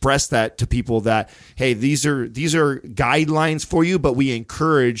we express that to people that, hey, these are guidelines for you, but we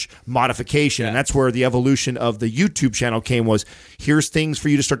encourage modification. And that's where the evolution of the YouTube channel came, was here's things for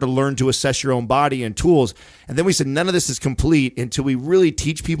you to start to learn to assess your own body and tools. And then we said, none of this is complete until we really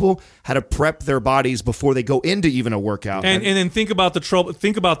teach people how to prep their bodies before they go into even a workout. And then think about the trouble,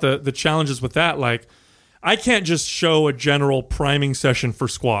 think about the challenges with that. Like, I can't just show a general priming session for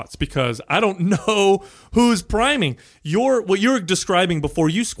squats because I don't know who's priming. What you're describing before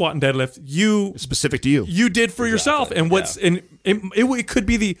you squat and deadlift, specific to you. You did for yourself, and it could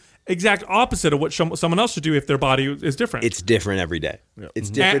be the exact opposite of what someone else should do if their body is different. It's different every day. It's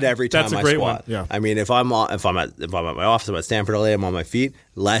different every time That's a I great squat. one. Yeah. I mean, if I'm at my office, I'm at Stanford LA, I'm on my feet,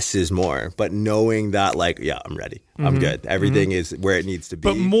 less is more. But knowing that, like, I'm ready. I'm good. Everything is where it needs to be.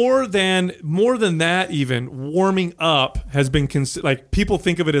 But more than that, even warming up has been like, people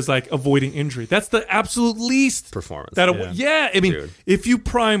think of it as like avoiding injury. That's the absolute least performance. I mean, Dude. If you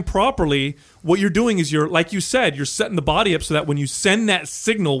prime properly, what you're doing is like you said, you're setting the body up so that when you send that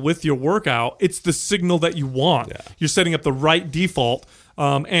signal with your workout, it's the signal that you want. Yeah. You're setting up the right default.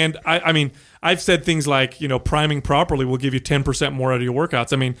 And I mean, I've said things like, priming properly will give you 10% more out of your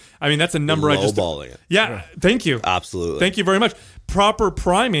workouts. I mean that's a number I just lowballing it. Yeah, thank you. Absolutely. Thank you very much. Proper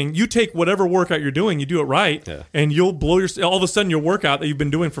priming, you take whatever workout you're doing, you do it right, and you'll blow all of a sudden your workout that you've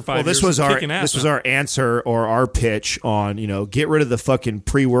been doing for 5 years. This was our answer or our pitch on, get rid of the fucking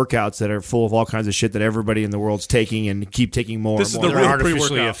pre-workouts that are full of all kinds of shit that everybody in the world's taking and keep taking more. This and is more. the real artificially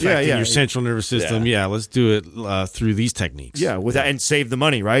pre-workout. affecting your central nervous system. Yeah, let's do it through these techniques. Yeah, with that, and save the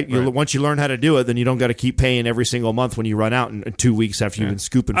money, right? Once you learn how to do it, then you don't got to keep paying every single month when you run out in 2 weeks after you've been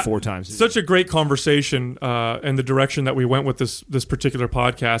scooping 4 times. Such a great conversation and the direction that we went with this particular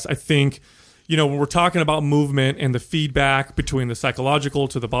podcast. I think, when we're talking about movement and the feedback between the psychological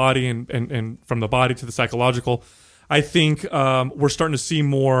to the body and from the body to the psychological, I think we're starting to see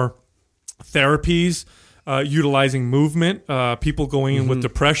more therapies utilizing movement. People going in with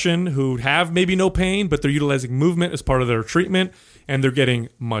depression who have maybe no pain, but they're utilizing movement as part of their treatment, and they're getting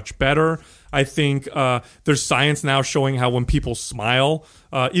much better. I think there's science now showing how when people smile,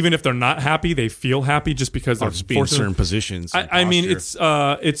 even if they're not happy, they feel happy just because they're just being in certain positions. I mean, it's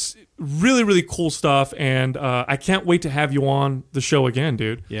really, really cool stuff, and I can't wait to have you on the show again,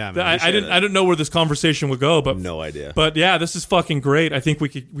 dude. Yeah, man, I didn't know where this conversation would go, but no idea. But yeah, this is fucking great. I think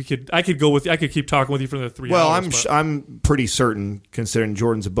I could keep talking with you for the 3 hours. Well, I'm pretty certain, considering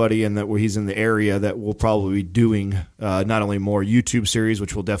Jordan's a buddy and that he's in the area, that we'll probably be doing not only more YouTube series,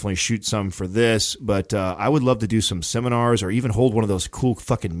 which we'll definitely shoot some for this, but I would love to do some seminars or even hold one of those cool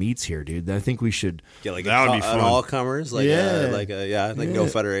fucking meets here, dude. I think we should. Yeah, like that would be fun. An all comers, no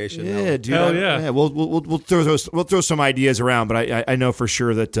federation. Yeah, dude. Hell yeah. We'll throw some ideas around, but I know for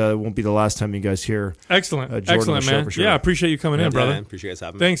sure that it won't be the last time you guys hear. Excellent, Jordan excellent, man. For sure. Yeah, appreciate you coming in, brother. Man, appreciate you guys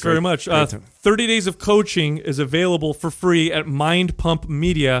having me. Thanks very much. 30 days of coaching is available for free at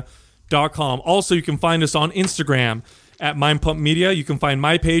mindpumpmedia.com. Also, you can find us on Instagram at Mind Pump Media. You can find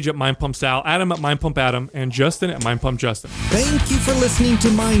my page at Mind Pump Sal, Adam at Mind Pump Adam, and Justin at Mind Pump Justin. Thank you for listening to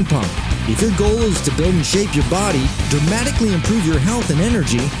Mind Pump. If your goal is to build and shape your body, dramatically improve your health and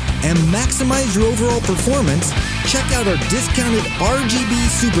energy, and maximize your overall performance, check out our discounted RGB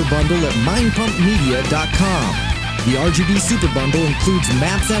Super Bundle at mindpumpmedia.com. The RGB Super Bundle includes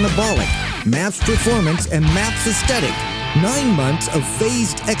MAPS Anabolic, MAPS Performance, and MAPS Aesthetic. 9 months of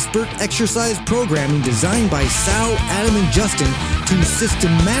phased expert exercise programming designed by Sal, Adam, and Justin to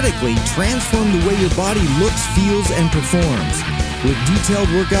systematically transform the way your body looks, feels, and performs. With detailed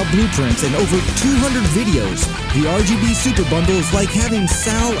workout blueprints and over 200 videos, the RGB Super Bundle is like having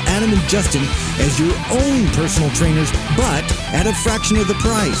Sal, Adam, and Justin as your own personal trainers, but at a fraction of the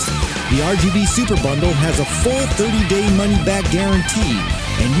price. The RGB Super Bundle has a full 30-day money-back guarantee,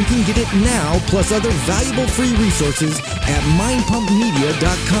 and you can get it now plus other valuable free resources at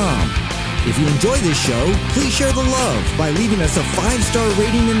mindpumpmedia.com. If you enjoy this show, please share the love by leaving us a 5-star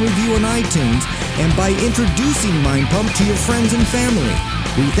rating and review on iTunes and by introducing Mind Pump to your friends and family.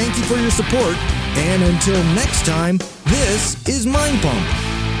 We thank you for your support, and until next time, this is Mind Pump.